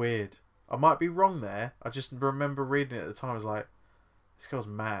really weird. I might be wrong there. I just remember reading it at the time. I was like, this girl's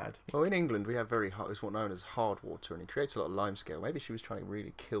mad. Well, in England, we have very hot, it's what known as hard water, and it creates a lot of limescale. Maybe she was trying to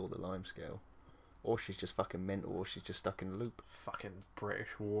really kill the limescale. Or she's just fucking mental, or she's just stuck in a loop. Fucking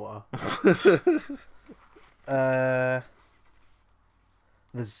British water.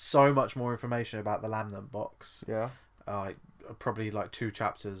 There's so much more information about the Lamnant box. Yeah. Probably like 2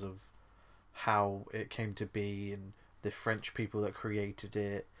 chapters of how it came to be and the French people that created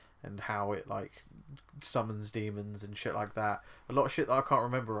it and how it like summons demons and shit like that. A lot of shit that I can't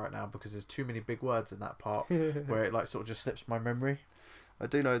remember right now because there's too many big words in that part where it like sort of just slips my memory. I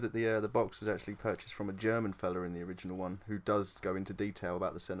do know that the box was actually purchased from a German fella in the original one who does go into detail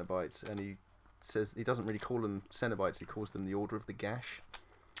about the Cenobites, and he says he doesn't really call them Cenobites, he calls them the Order of the Gash.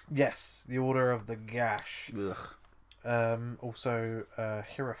 Yes, the Order of the Gash. Ugh. Also,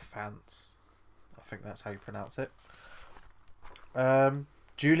 Hierophants. I think that's how you pronounce it.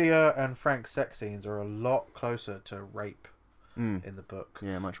 Julia and Frank's sex scenes are a lot closer to rape in the book.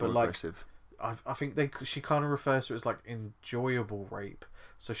 Yeah, much But, more like, aggressive. I think she kind of refers to it as like enjoyable rape.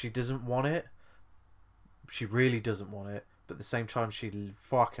 So she doesn't want it. She really doesn't want it. But at the same time, she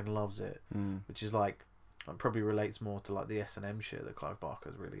fucking loves it. Which is like It probably relates more to like the S&M shit that Clive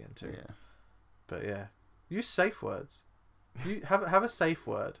Barker's really into. Yeah. But yeah, use safe words. You have a safe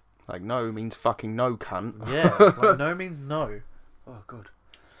word. Like no means fucking no, cunt. Yeah, like no means no. Oh god.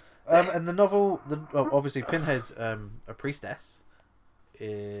 And the novel, obviously Pinhead's a priestess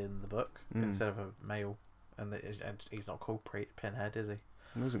in the book instead of a male, and he's not called Pinhead, is he?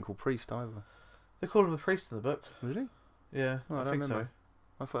 He wasn't called Priest either. They call him a priest in the book. Really? Yeah, Oh, I don't think remember.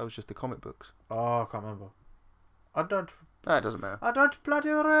 I thought it was just the comic books. so. Oh, I can't remember. I don't It doesn't matter. bloody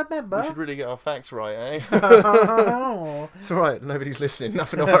remember. We should really get our facts right, eh? Oh. It's alright, nobody's listening,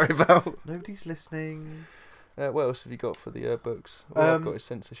 nothing to worry about. Nobody's listening. What else have you got for the books? All I've got is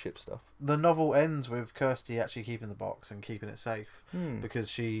censorship stuff. The novel ends with Kirsty actually keeping the box and keeping it safe because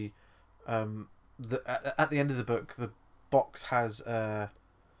she, at the end of the book, the box has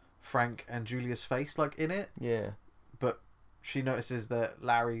Frank and Julia's face like in it. Yeah. But she notices that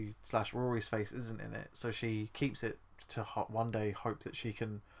Larry/Rory's face isn't in it, so she keeps it to one day hope that she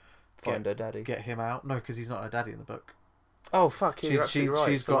can Find her daddy. get him out. No, because he's not her daddy in the book. Oh fuck! Yeah,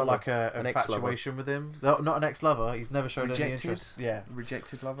 She's got like an infatuation with him. No, not an ex-lover. He's never showed any Rejected? interest. Yeah,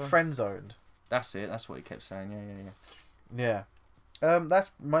 Rejected lover. friend zoned. That's it. That's what he kept saying. Yeah. That's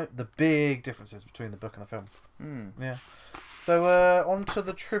the big differences between the book and the film. Yeah. So on to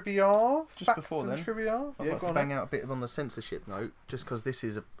the trivia. Just Facts before and then, trivia. I'd Yeah, like go to on bang then. out a bit on the censorship note, just because this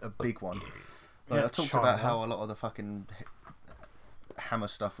is a big one. Like, Yeah, I talked China. about how a lot of the fucking Hammer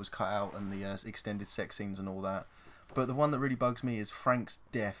stuff was cut out and the extended sex scenes and all that. But the one that really bugs me is Frank's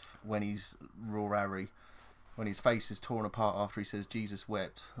death when he's Raw Harry, when his face is torn apart after he says Jesus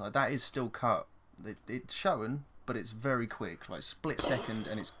wept. Like, that is still cut. It's shown, but it's very quick, like split second,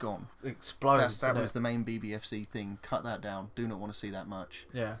 and it's gone. Explodes. That innit? was the main BBFC thing. Cut that down. Do not want to see that much.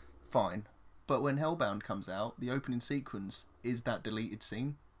 Yeah. Fine. But when Hellbound comes out, the opening sequence is that deleted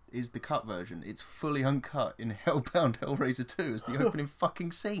scene. Is the cut version. It's fully uncut in Hellbound Hellraiser 2 as the opening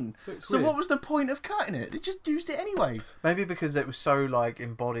fucking scene. It's So weird. what was the point of cutting it? They just used it anyway. Maybe because it was so like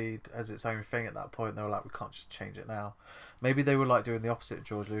embodied as its own thing at that point, they were like, we can't just change it now. Maybe they were like doing the opposite of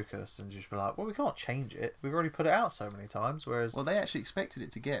George Lucas and just be like, well, we can't change it. We've already put it out so many times. Whereas, Well, they actually expected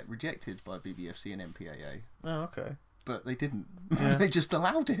it to get rejected by BBFC and MPAA, oh, okay. but they didn't. Yeah. They just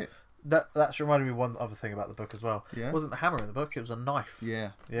allowed it. That's reminded me of one other thing about the book as well. Yeah? It wasn't a hammer in the book; it was a knife.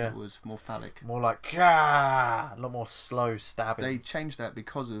 Yeah. Yeah. It was more phallic. More like a lot more slow stabbing. They changed that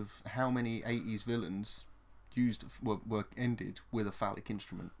because of how many 80s villains were ended with a phallic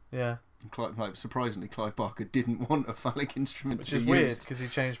instrument. Yeah, And surprisingly, Clive Barker didn't want a phallic instrument which to is be weird used. because he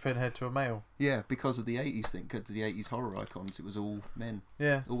changed Pinhead to a male. Yeah, because of the 80s thing, because of the 80s horror icons, it was all men.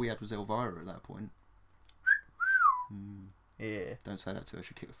 Yeah, All we had was Elvira at that point. yeah. Don't say that to her,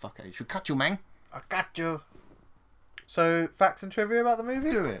 she'll kick the fuck out of you. She'll cut you, man. I got you. So, facts and trivia about the movie.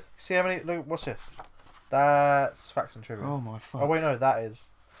 Do it. See how many? Look, what's this? That's facts and trivia. Oh my fuck. Oh wait, no, that is.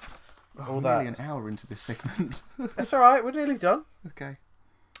 Oh, all nearly that. an hour into this segment. It's all right. We're nearly done. Okay.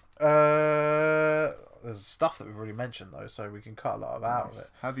 There's stuff that we've already mentioned though, so we can cut a lot out of it.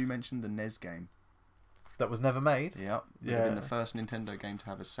 Have you mentioned the NES game? That was never made. Yep. It would have been the first Nintendo game to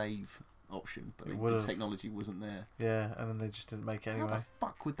have a save option, but It the would've. technology wasn't there. Yeah, and then they just didn't make it How anyway. the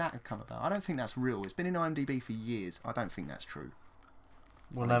fuck would that have come about? I don't think that's real. It's been in IMDb for years. I don't think that's true.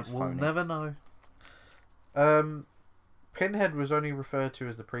 We'll, I think it's we'll phony. never know. Pinhead was only referred to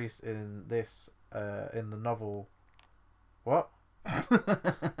as the priest in this, in the novel. What?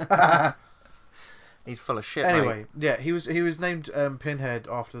 He's full of shit. Anyway, yeah, he was named Pinhead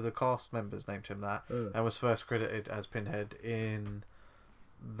after the cast members named him that, mate. and was first credited as Pinhead in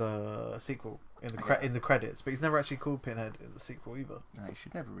the sequel in the credits, but he's never actually called Pinhead in the sequel either. No, he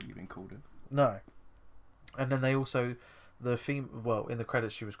should never really been called it. No. And then they also in the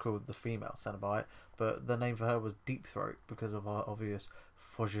credits she was called the female Cenobite, but the name for her was Deep Throat because of her obvious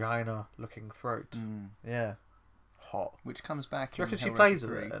vagina looking throat. Yeah. Hot. Which comes back. Do you reckon in she Hellraiser plays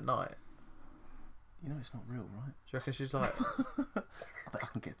with 3. it at night? You know it's not real, right? Do you reckon she's like I bet I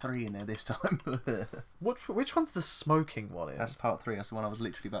can get 3 in there this time. which one's the smoking one in? That's part 3. That's the one I was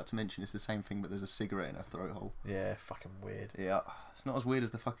literally about to mention. It's the same thing, but there's a cigarette in her throat hole. Yeah, fucking weird. Yeah, it's not as weird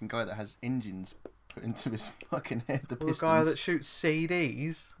as the fucking guy that has engines put into his fucking head. The Or the pistons. guy that shoots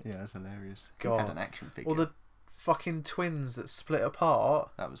CDs. Yeah, that's hilarious. He God. had an action figure. Or the fucking twins that split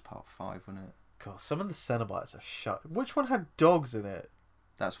apart. That was part 5, wasn't it? God, some of the Cenobites are shut. Which one had dogs in it?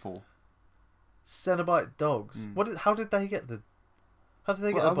 That's 4. Cenobite dogs. How did they get the? How did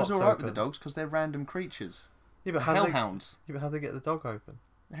they get the I box was alright open? with the dogs because they're random creatures. Yeah, but how did they? Hellhounds. Yeah, but how they get the dog open?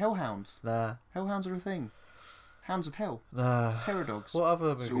 Hellhounds. Nah, Hellhounds are a thing. Hounds of Hell. nah. Terror dogs. What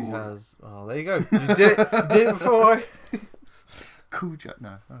other movie Sword. has? Oh, there you go. You did it before. Cujo.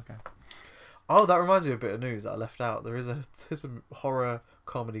 No. Okay. Oh, that reminds me of a bit of news that I left out. There's a horror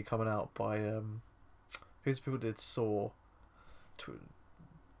comedy coming out by who's the people who did Saw.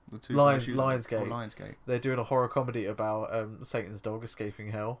 The two Lionsgate. Oh, Lionsgate. They're doing a horror comedy about Satan's dog escaping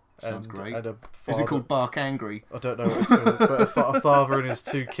hell. Sounds great. And a Is father, it called Bark Angry? I don't know what it's called, but a father and his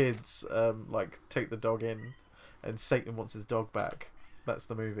 2 kids take the dog in, and Satan wants his dog back. That's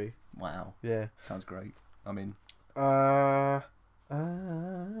the movie. Wow. Yeah. Sounds great. I mean, it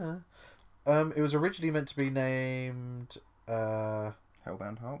was originally meant to be named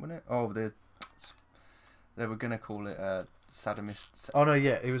Hellbound Heart, wasn't it? Oh, they were gonna call it Sadomist. Oh no,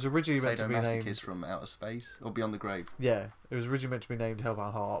 yeah, it was originally meant to be Sadomasochist named from Outer Space or Beyond the Grave. Yeah, it was originally meant to be named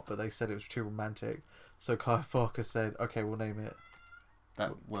Hellbound Heart, but they said it was too romantic. So Clive Barker said, "Okay, we'll name it."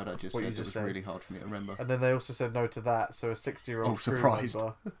 That word I just What said you just was said. really hard for me to remember. And then they also said no to that. So a 60-year-old crew surprised.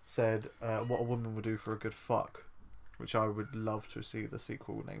 member said, "What a woman would do for a good fuck," which I would love to see the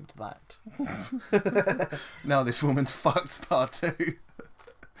sequel named that. Now this woman's fucked part 2.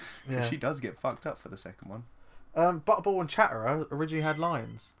 Yeah. She does get fucked up for the second one. Butterball and Chatterer originally had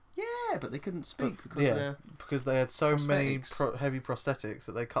lines. Yeah, but they couldn't speak But- because yeah, because they had so many prosthetics. heavy prosthetics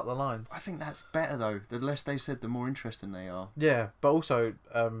that they cut the lines. I think that's better though. The less they said, the more interesting they are. Yeah, but also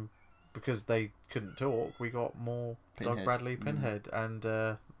because they couldn't talk, we got more Doug Pinhead. Bradley Pinhead and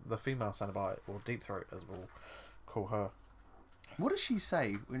the female Cenobite, or Deep Throat as we'll call her. What does she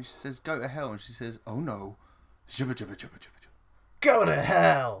say when she says "go to hell" and she says, "Oh no"? Jibba jibba jibba jibba jibba. Go to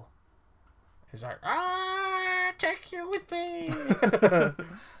hell! He's like, take you with me!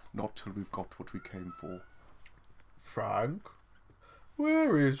 Not till we've got what we came for. Frank?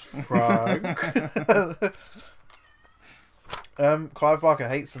 Where is Frank? Clive Barker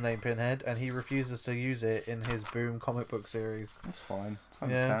hates the name Pinhead, and he refuses to use it in his Boom comic book series. That's fine. It's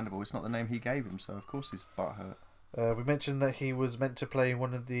understandable. It's not the name he gave him, so of course he's butthurt. We mentioned that he was meant to play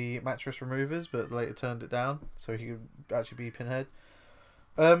one of the mattress removers, but later turned it down, so he could actually be Pinhead.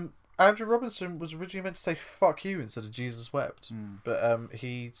 Andrew Robinson was originally meant to say "fuck you" instead of "Jesus wept," but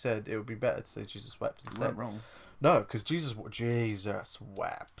he said it would be better to say "Jesus wept" You instead. weren't wrong. No, because Jesus wept,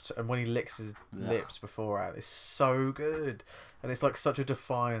 and when he licks his lips beforehand, it's so good, and it's like such a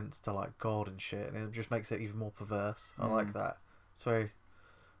defiance to like God and shit, and it just makes it even more perverse. I like that. It's very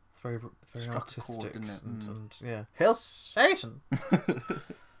Struck a artistic, chord, didn't it? and yeah, Hail Satan.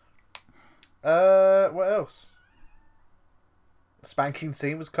 What else? Spanking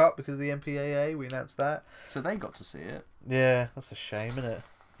scene was cut because of the MPAA. We announced that. So they got to see it. Yeah, that's a shame, isn't it?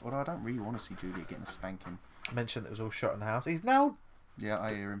 Although I don't really want to see Juliet getting a spanking. Mentioned that it was all shot in the house. He's now Yeah,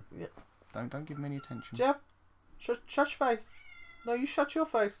 I hear him. Yeah. Don't give him any attention. Jeff. Shut your face. No, you shut your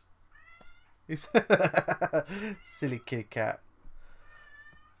face. He's silly kitty cat.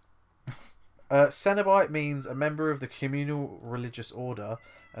 Cenobite means a member of the communal religious order,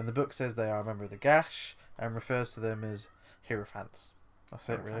 and the book says they are a member of the Gash and refers to them as Hierophants. That's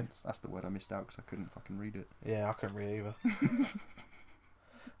it, really. That's the word I missed out because I couldn't fucking read it. Yeah, I couldn't read either.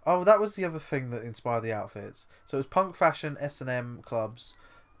 Oh, that was the other thing that inspired the outfits. So it was punk fashion, S&M clubs,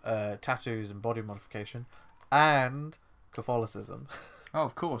 tattoos and body modification, and Catholicism. Oh,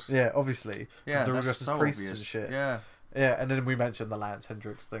 of course. Yeah, obviously. Yeah, they're all that's dressed as so priests obvious. and shit. Yeah. Yeah, and then we mentioned the Lance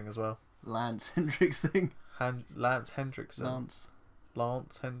Hendricks thing as well. Lance Hendricks thing. Lance Hendrickson.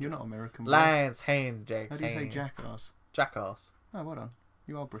 Lance. Hendricks. You're not American. Bro. Lance Hendricks. How do you say jackass? Jackass. Oh, well done.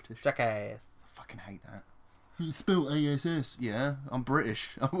 You are British. Jackass. I fucking hate that. You spell ASS. Yeah, I'm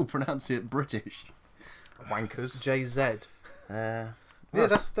British. I will pronounce it British. Wankers. JZ. Yeah, Yeah,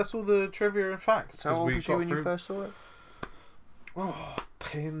 that's all the trivia and facts. So how 'cause old we was you got when you through- first saw it? Oh,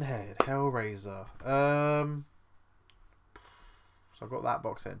 Pinhead, Hellraiser. So I got that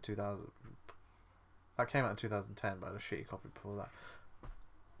box set in 2000. That came out in 2010, but I had a shitty copy before that.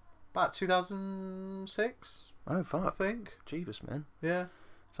 About 2006, Oh, I fuck. think. Jeebus, man. Yeah.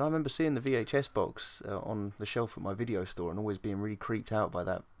 So I remember seeing the VHS box on the shelf at my video store and always being really creeped out by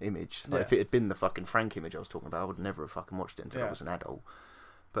that image. Like, Yeah. if it had been the fucking Frank image I was talking about, I would never have fucking watched it until I Yeah. was an adult.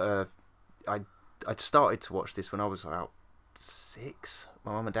 But I'd started to watch this when I was about 6.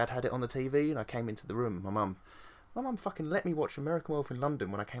 My mum and dad had it on the TV and I came into the room. My mum fucking let me watch American Werewolf in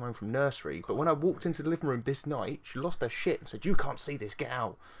London when I came home from nursery. But when I walked into the living room this night, she lost her shit and said, "You can't see this, get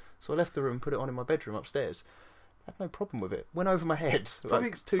out." So I left the room and put it on in my bedroom upstairs. I had no problem with it. Went over my head. Probably,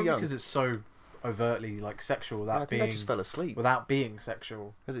 Like, too young. because it's so overtly like sexual I without think being I just fell asleep. without being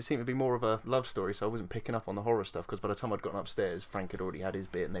sexual. Because it seemed to be more of a love story, so I wasn't picking up on the horror stuff, because by the time I'd gotten upstairs, Frank had already had his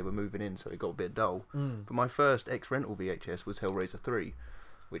bit and they were moving in, so it got a bit dull. But my first ex-rental VHS was Hellraiser 3,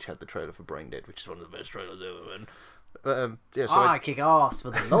 which had the trailer for Brain Dead, which is one of the best trailers ever, man. But, yeah, so I kick ass for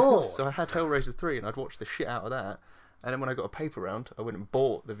the Lord. so I had Hellraiser 3 and I'd watch the shit out of that, And then when I got a paper round, I went and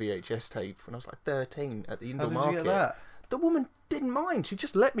bought the VHS tape when I was like 13 at the How indoor did market. you get that? The woman didn't mind. She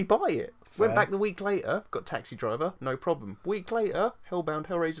just let me buy it. Fair. Went back the week later, got Taxi Driver, no problem. Week later, Hellbound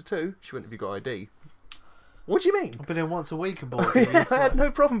Hellraiser 2. She went, have you got ID? What do you mean? I've been in once a week and bought I it. had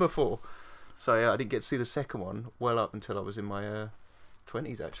no problem before. So yeah, I didn't get to see the second one well up until I was in my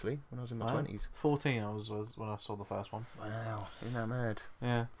 20s actually. When I was in my 20s. 14 I was when I saw the first one. Wow, isn't that mad?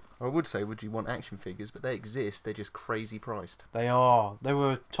 Yeah. I would say, would you want action figures? But they exist. They're just crazy priced. They are. They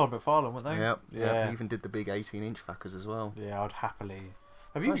were Todd McFarlane, weren't they? Yep. Yeah. He even did the big 18-inch fuckers as well. Yeah, I'd happily.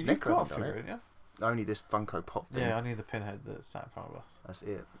 Have you? Surprised You've Necro got a haven't done figure, it. yeah? Only this Funko Pop thing. Yeah, I need the pinhead that sat in front of us. That's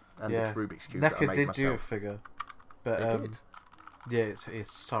it. And Yeah. the Rubik's Cube that I NECA made did myself. do a figure, but They did. yeah,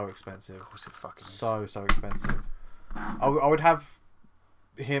 it's so expensive. Of course it fucking is. So expensive. I would have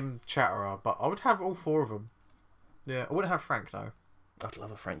him, Chatterer, but I would have all four of them. Yeah, I wouldn't have Frank though. I'd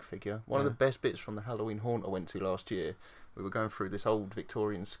love a Frank figure. One of Yeah. the best bits from the Halloween haunt I went to last year, we were going through this old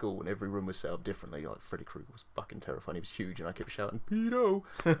Victorian school and every room was set up differently. Like Freddy Krueger was fucking terrifying. He was huge and I kept shouting, Pedo!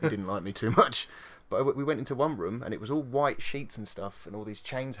 He didn't like me too much. But we went into one room and it was all white sheets and stuff and all these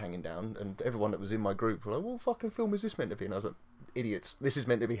chains hanging down and everyone that was in my group were like, what fucking film is this meant to be? And I was like, idiots, this is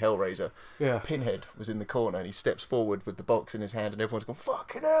meant to be Hellraiser. Yeah. Pinhead was in the corner and he steps forward with the box in his hand and everyone's going,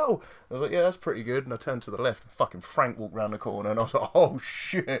 fucking hell! I was like, yeah, that's pretty good. And I turned to the left and fucking Frank walked round the corner and I was like, oh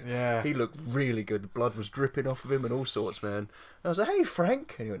shit! Yeah. He looked really good. The blood was dripping off of him and all sorts, man. And I was like, hey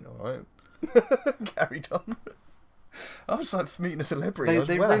Frank! And he went, alright. Carried on. I was like meeting a celebrity. I was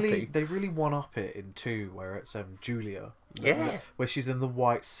well happy. They really one up it in 2 where it's Julia. Yeah. Where she's in the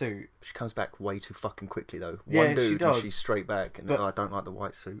white suit. She comes back way too fucking quickly though. Yeah, One dude she does. and she's straight back and But- I don't like the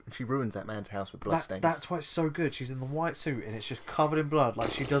white suit. And she ruins that man's house with bloodstains. That's why it's so good. She's in the white suit and it's just covered in blood.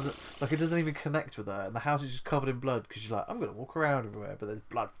 Like she doesn't, like it doesn't even connect with her. And the house is just covered in blood because she's like, I'm gonna walk around everywhere, but there's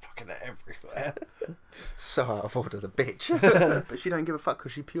blood fucking everywhere So out of order, the bitch. But she don't give a fuck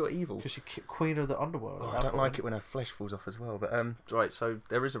because she's pure evil. because she's queen of the underworld. Oh, I don't like it when her flesh falls off as well. But right, so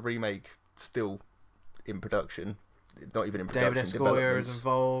there is a remake still in production. Not even in production. David Escoyer is developments.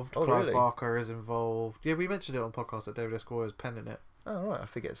 involved. Oh, Clive really? Barker is involved. Yeah, we mentioned it on the podcast that David Escoyer is penning it. Oh right, I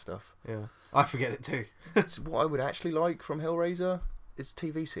forget stuff. Yeah, I forget it too. It's what I would actually like from Hellraiser is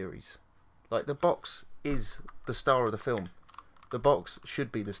TV series. Like the box is the star of the film. The box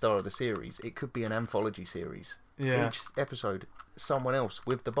should be the star of the series. It could be an anthology series. Yeah. Each episode, someone else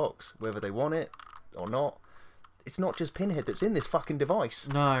with the box, whether they want it or not. It's not just Pinhead that's in this fucking device.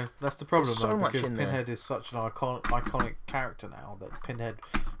 No, that's the problem There's so though, much because in there. Pinhead is such an iconic character now that Pinhead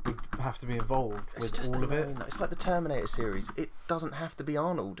would have to be involved It's with just all of it. annoying, though. It's like the Terminator series. It doesn't have to be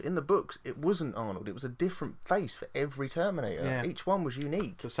Arnold. In the books, it wasn't Arnold. It was a different face for every Terminator. Yeah. Each one was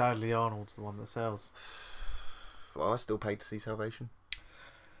unique. But sadly, Arnold's the one that sells. Well, I still paid to see Salvation.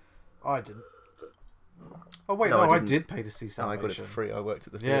 I didn't. Oh wait, No, no, I I didn't. did pay to see No, I Salvation. got it for free. I worked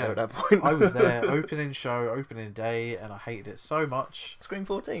at the Yeah. theatre at that point. I was there, opening show, opening day, and I hated it so much. Scream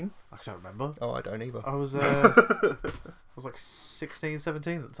 14? I don't remember. Oh, I don't either. I was like 16,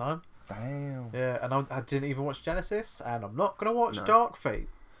 17 at the time. Damn. Yeah, and I didn't even watch Genesis, and I'm not gonna watch No. Dark Fate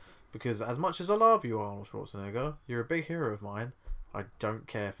because as much as I love you, Arnold Schwarzenegger, you're a big hero of mine. I don't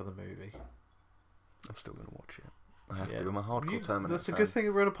care for the movie. I'm still going to watch it. I have Yeah. to. I'm a hardcore Terminator That's a fan. good thing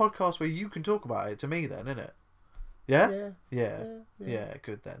that we're on a podcast where you can talk about it to me then, isn't it? Yeah? Yeah. Yeah. Yeah. Yeah,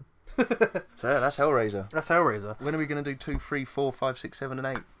 good then. So yeah, that's Hellraiser. That's Hellraiser. When are we going to do 2, 3, 4, 5, 6, 7,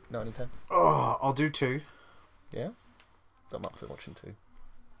 and 8, 9 and 10? Oh, I'll do 2 Yeah? I'm up for watching 2.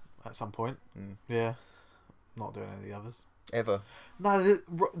 at some point. Mm. Yeah. Not doing any of the others. Ever. No,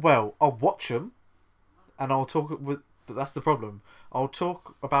 well, I'll watch them and I'll talk with. But that's the problem. I'll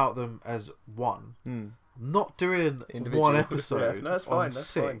talk about them as one. Mm. I'm not doing Individual. one episode. Yeah, no, that's on fine, that's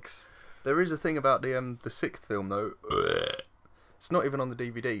 6. There is a thing about the sixth film though. It's not even on the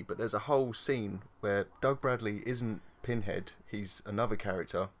DVD, but there's a whole scene where Doug Bradley isn't Pinhead. He's another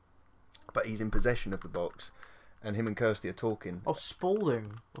character, but he's in possession of the box, and him and Kirsty are talking. Oh,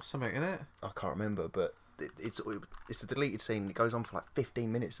 Spaulding or something in it. I can't remember, but it's a deleted scene. It goes on for like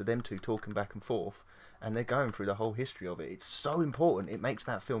 15 minutes of them two talking back and forth, and they're going through the whole history of it. It's so important. It makes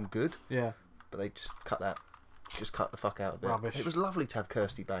that film good, Yeah. but they just cut the fuck out of it. Rubbish. It was lovely to have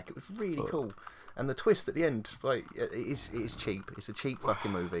Kirsty back. It was really cool, and the twist at the end, like it is cheap. It's a cheap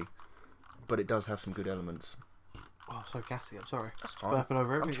fucking movie, but it does have some good elements. Oh, so gassy. I'm sorry. That's fine. Burping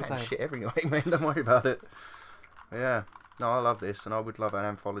over I'm everything you're chatting saying. shit every night, man. Don't worry about it. Yeah. No, I love this, and I would love an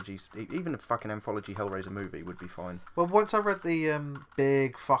anthology. Even a fucking anthology Hellraiser movie would be fine. Well, once I've read the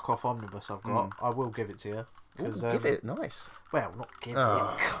big fuck off omnibus I've got, I will give it to you. Ooh, 'Cause, give it, nice. Well, not give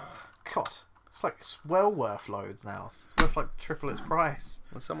Oh. it. God, it's well worth loads now. It's worth like triple its price.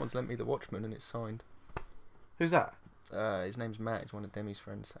 Well, someone's lent me The Watchmen, and it's signed. Who's that? His name's Matt. He's one of Demi's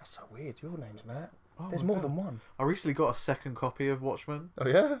friends. That's so weird. Your name's Matt. Oh There's my more God. than one. I recently got a second copy of Watchmen Oh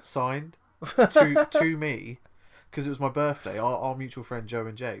yeah. signed to me because it was my birthday. Our mutual friend Joe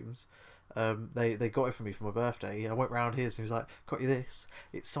and James, they got it for me for my birthday. I went round his and he was like, "Got you this?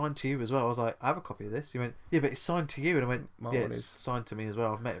 It's signed to you as well." I was like, "I have a copy of this." He went, "Yeah, but it's signed to you." And I went, My "Yeah, one it's is. signed to me as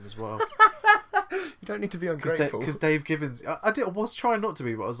well. I've met him as well." You don't need to be ungrateful. Because Dave Gibbons, I was trying not to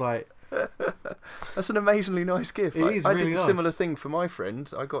be, but I was like, That's an amazingly nice gift. It is I really did a nice. similar thing for my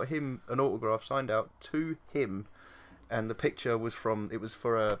friend. I got him an autograph signed out to him, and the picture was for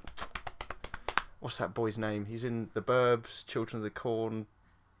a. What's that boy's name? He's in The Burbs, Children of the Corn.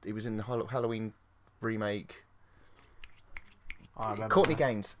 He was in the Halloween remake. I remember Courtney that.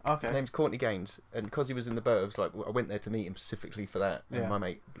 Gaines. Okay. His name's Courtney Gaines, and because he was in The Burbs, like I went there to meet him specifically for that. And Yeah. my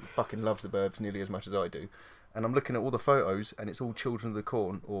mate fucking loves The Burbs nearly as much as I do. And I'm looking at all the photos, and it's all Children of the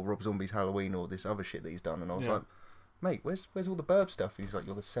Corn or Rob Zombie's Halloween or this other shit that he's done. And I was Yeah. like, mate, where's all the Burb stuff? He's like,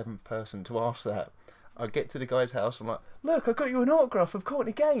 you're the 7th person to ask that. I get to the guy's house, I'm like, look, I got you an autograph of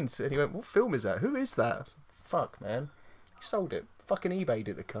Courtney Gaines. And he went, what film is that? Who is that? Fuck, man. He sold it. Fucking eBayed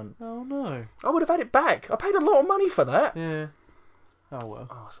it, the cunt. Oh no. I would have had it back. I paid a lot of money for that. Yeah. Oh well.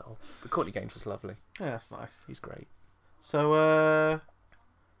 Arsehole. But Courtney Gaines was lovely. Yeah, that's nice. He's great. So,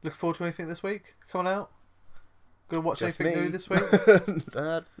 looking forward to anything this week coming out? Gonna watch Just anything me. new this week?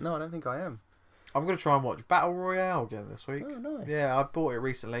 No, I don't think I am. I'm gonna try and watch Battle Royale again this week. Oh, nice. Yeah, I bought it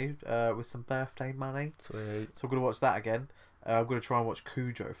recently with some birthday money, Sweet. so I'm gonna watch that again. I'm gonna try and watch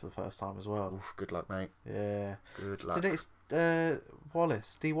Cujo for the first time as well. Oof, good luck, mate. Yeah. Good luck. Did it?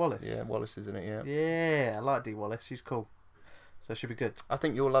 Wallace, D Wallace. Yeah, Wallace, isn't it? Yeah. Yeah, I like D Wallace. She's cool, so it should be good. I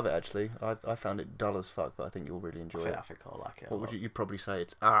think you'll love it, actually. I found it dull as fuck, but I think you'll really enjoy it. I think I'll like it. What would you? You'd probably say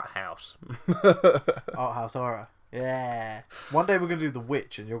it's art house. Art house horror. Yeah. One day we're gonna do The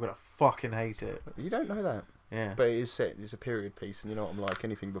Witch, and you're gonna fucking hate it. You don't know that, Yeah. but it is set. It's a period piece, and you know what I'm like.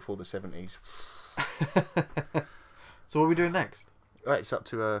 Anything before the 70s. So what are we doing next? Right, it's up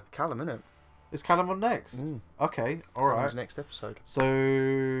to Callum, isn't it? Is Callum on next? Okay, all right. Callum's next episode. So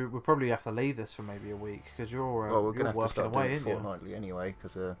we'll probably have to leave this for maybe a week because you're Well, we're you're gonna have to working start away, doing it ain't you? fortnightly anyway,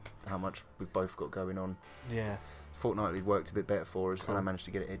 because how much we've both got going on. Yeah. Fortnightly worked a bit better for us, Cool. and I managed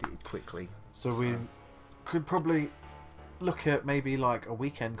to get it edited quickly. So we could probably look at maybe like a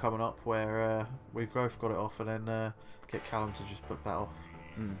weekend coming up where we've both got it off, and then get Callum to just book that off,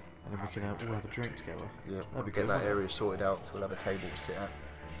 and then we can all have a drink together. Yeah, That'd be get good, that wouldn't it? area sorted out, so we'll have a table to sit at.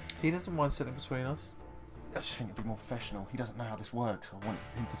 He doesn't mind sitting between us. I just think it'd be more professional. He doesn't know how this works. I want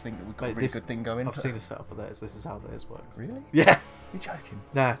him to think that we've got Mate, a really this- good thing going. I've seen a setup of theirs. This is how theirs works. Really? Yeah. You're joking.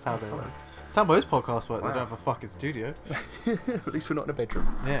 Nah, it's how they fuck. work. It's how most podcasts work. They Wow. don't have a fucking studio. At least we're not in a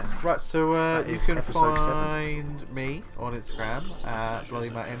bedroom. Yeah. Right, so That you is can episode 7. find me on Instagram at Bloody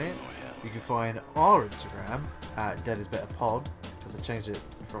Matt In It. You can find our Instagram at Dead Is Better Pod, because I changed it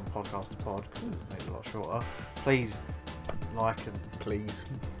from podcast to pod because it made it a lot shorter. Please like and Please.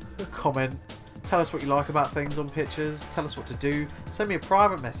 comment. Tell us what you like about things on pictures. Tell us what to do. Send me a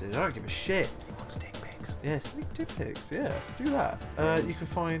private message. I don't give a shit. He wants dick pics. Yeah, send me dick pics. Yeah, do that. You can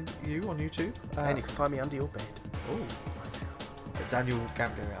find you on YouTube. And you can find me under your bed. Oh, Daniel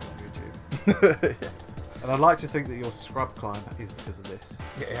Gamgo out on YouTube. And I'd like to think that your subscribe climb is because of this,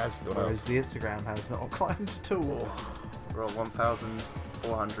 Yeah, it has gone up. whereas the Instagram has not climbed at all. We're on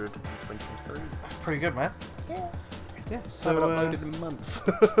 1,423. That's pretty good, man. Yeah. Yeah. Haven't So, uploaded in months.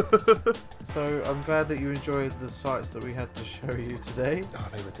 so I'm glad that you enjoyed the sites that we had to show you today. Oh,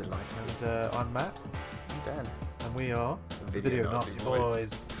 they were delightful. And I'm Matt, Dan. and we are Video Nasty Nasty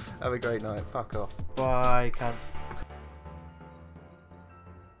Boys. Have a great night. Fuck off. Bye, cunts.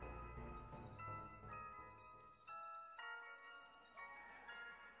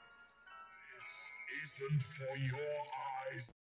 Isn't for your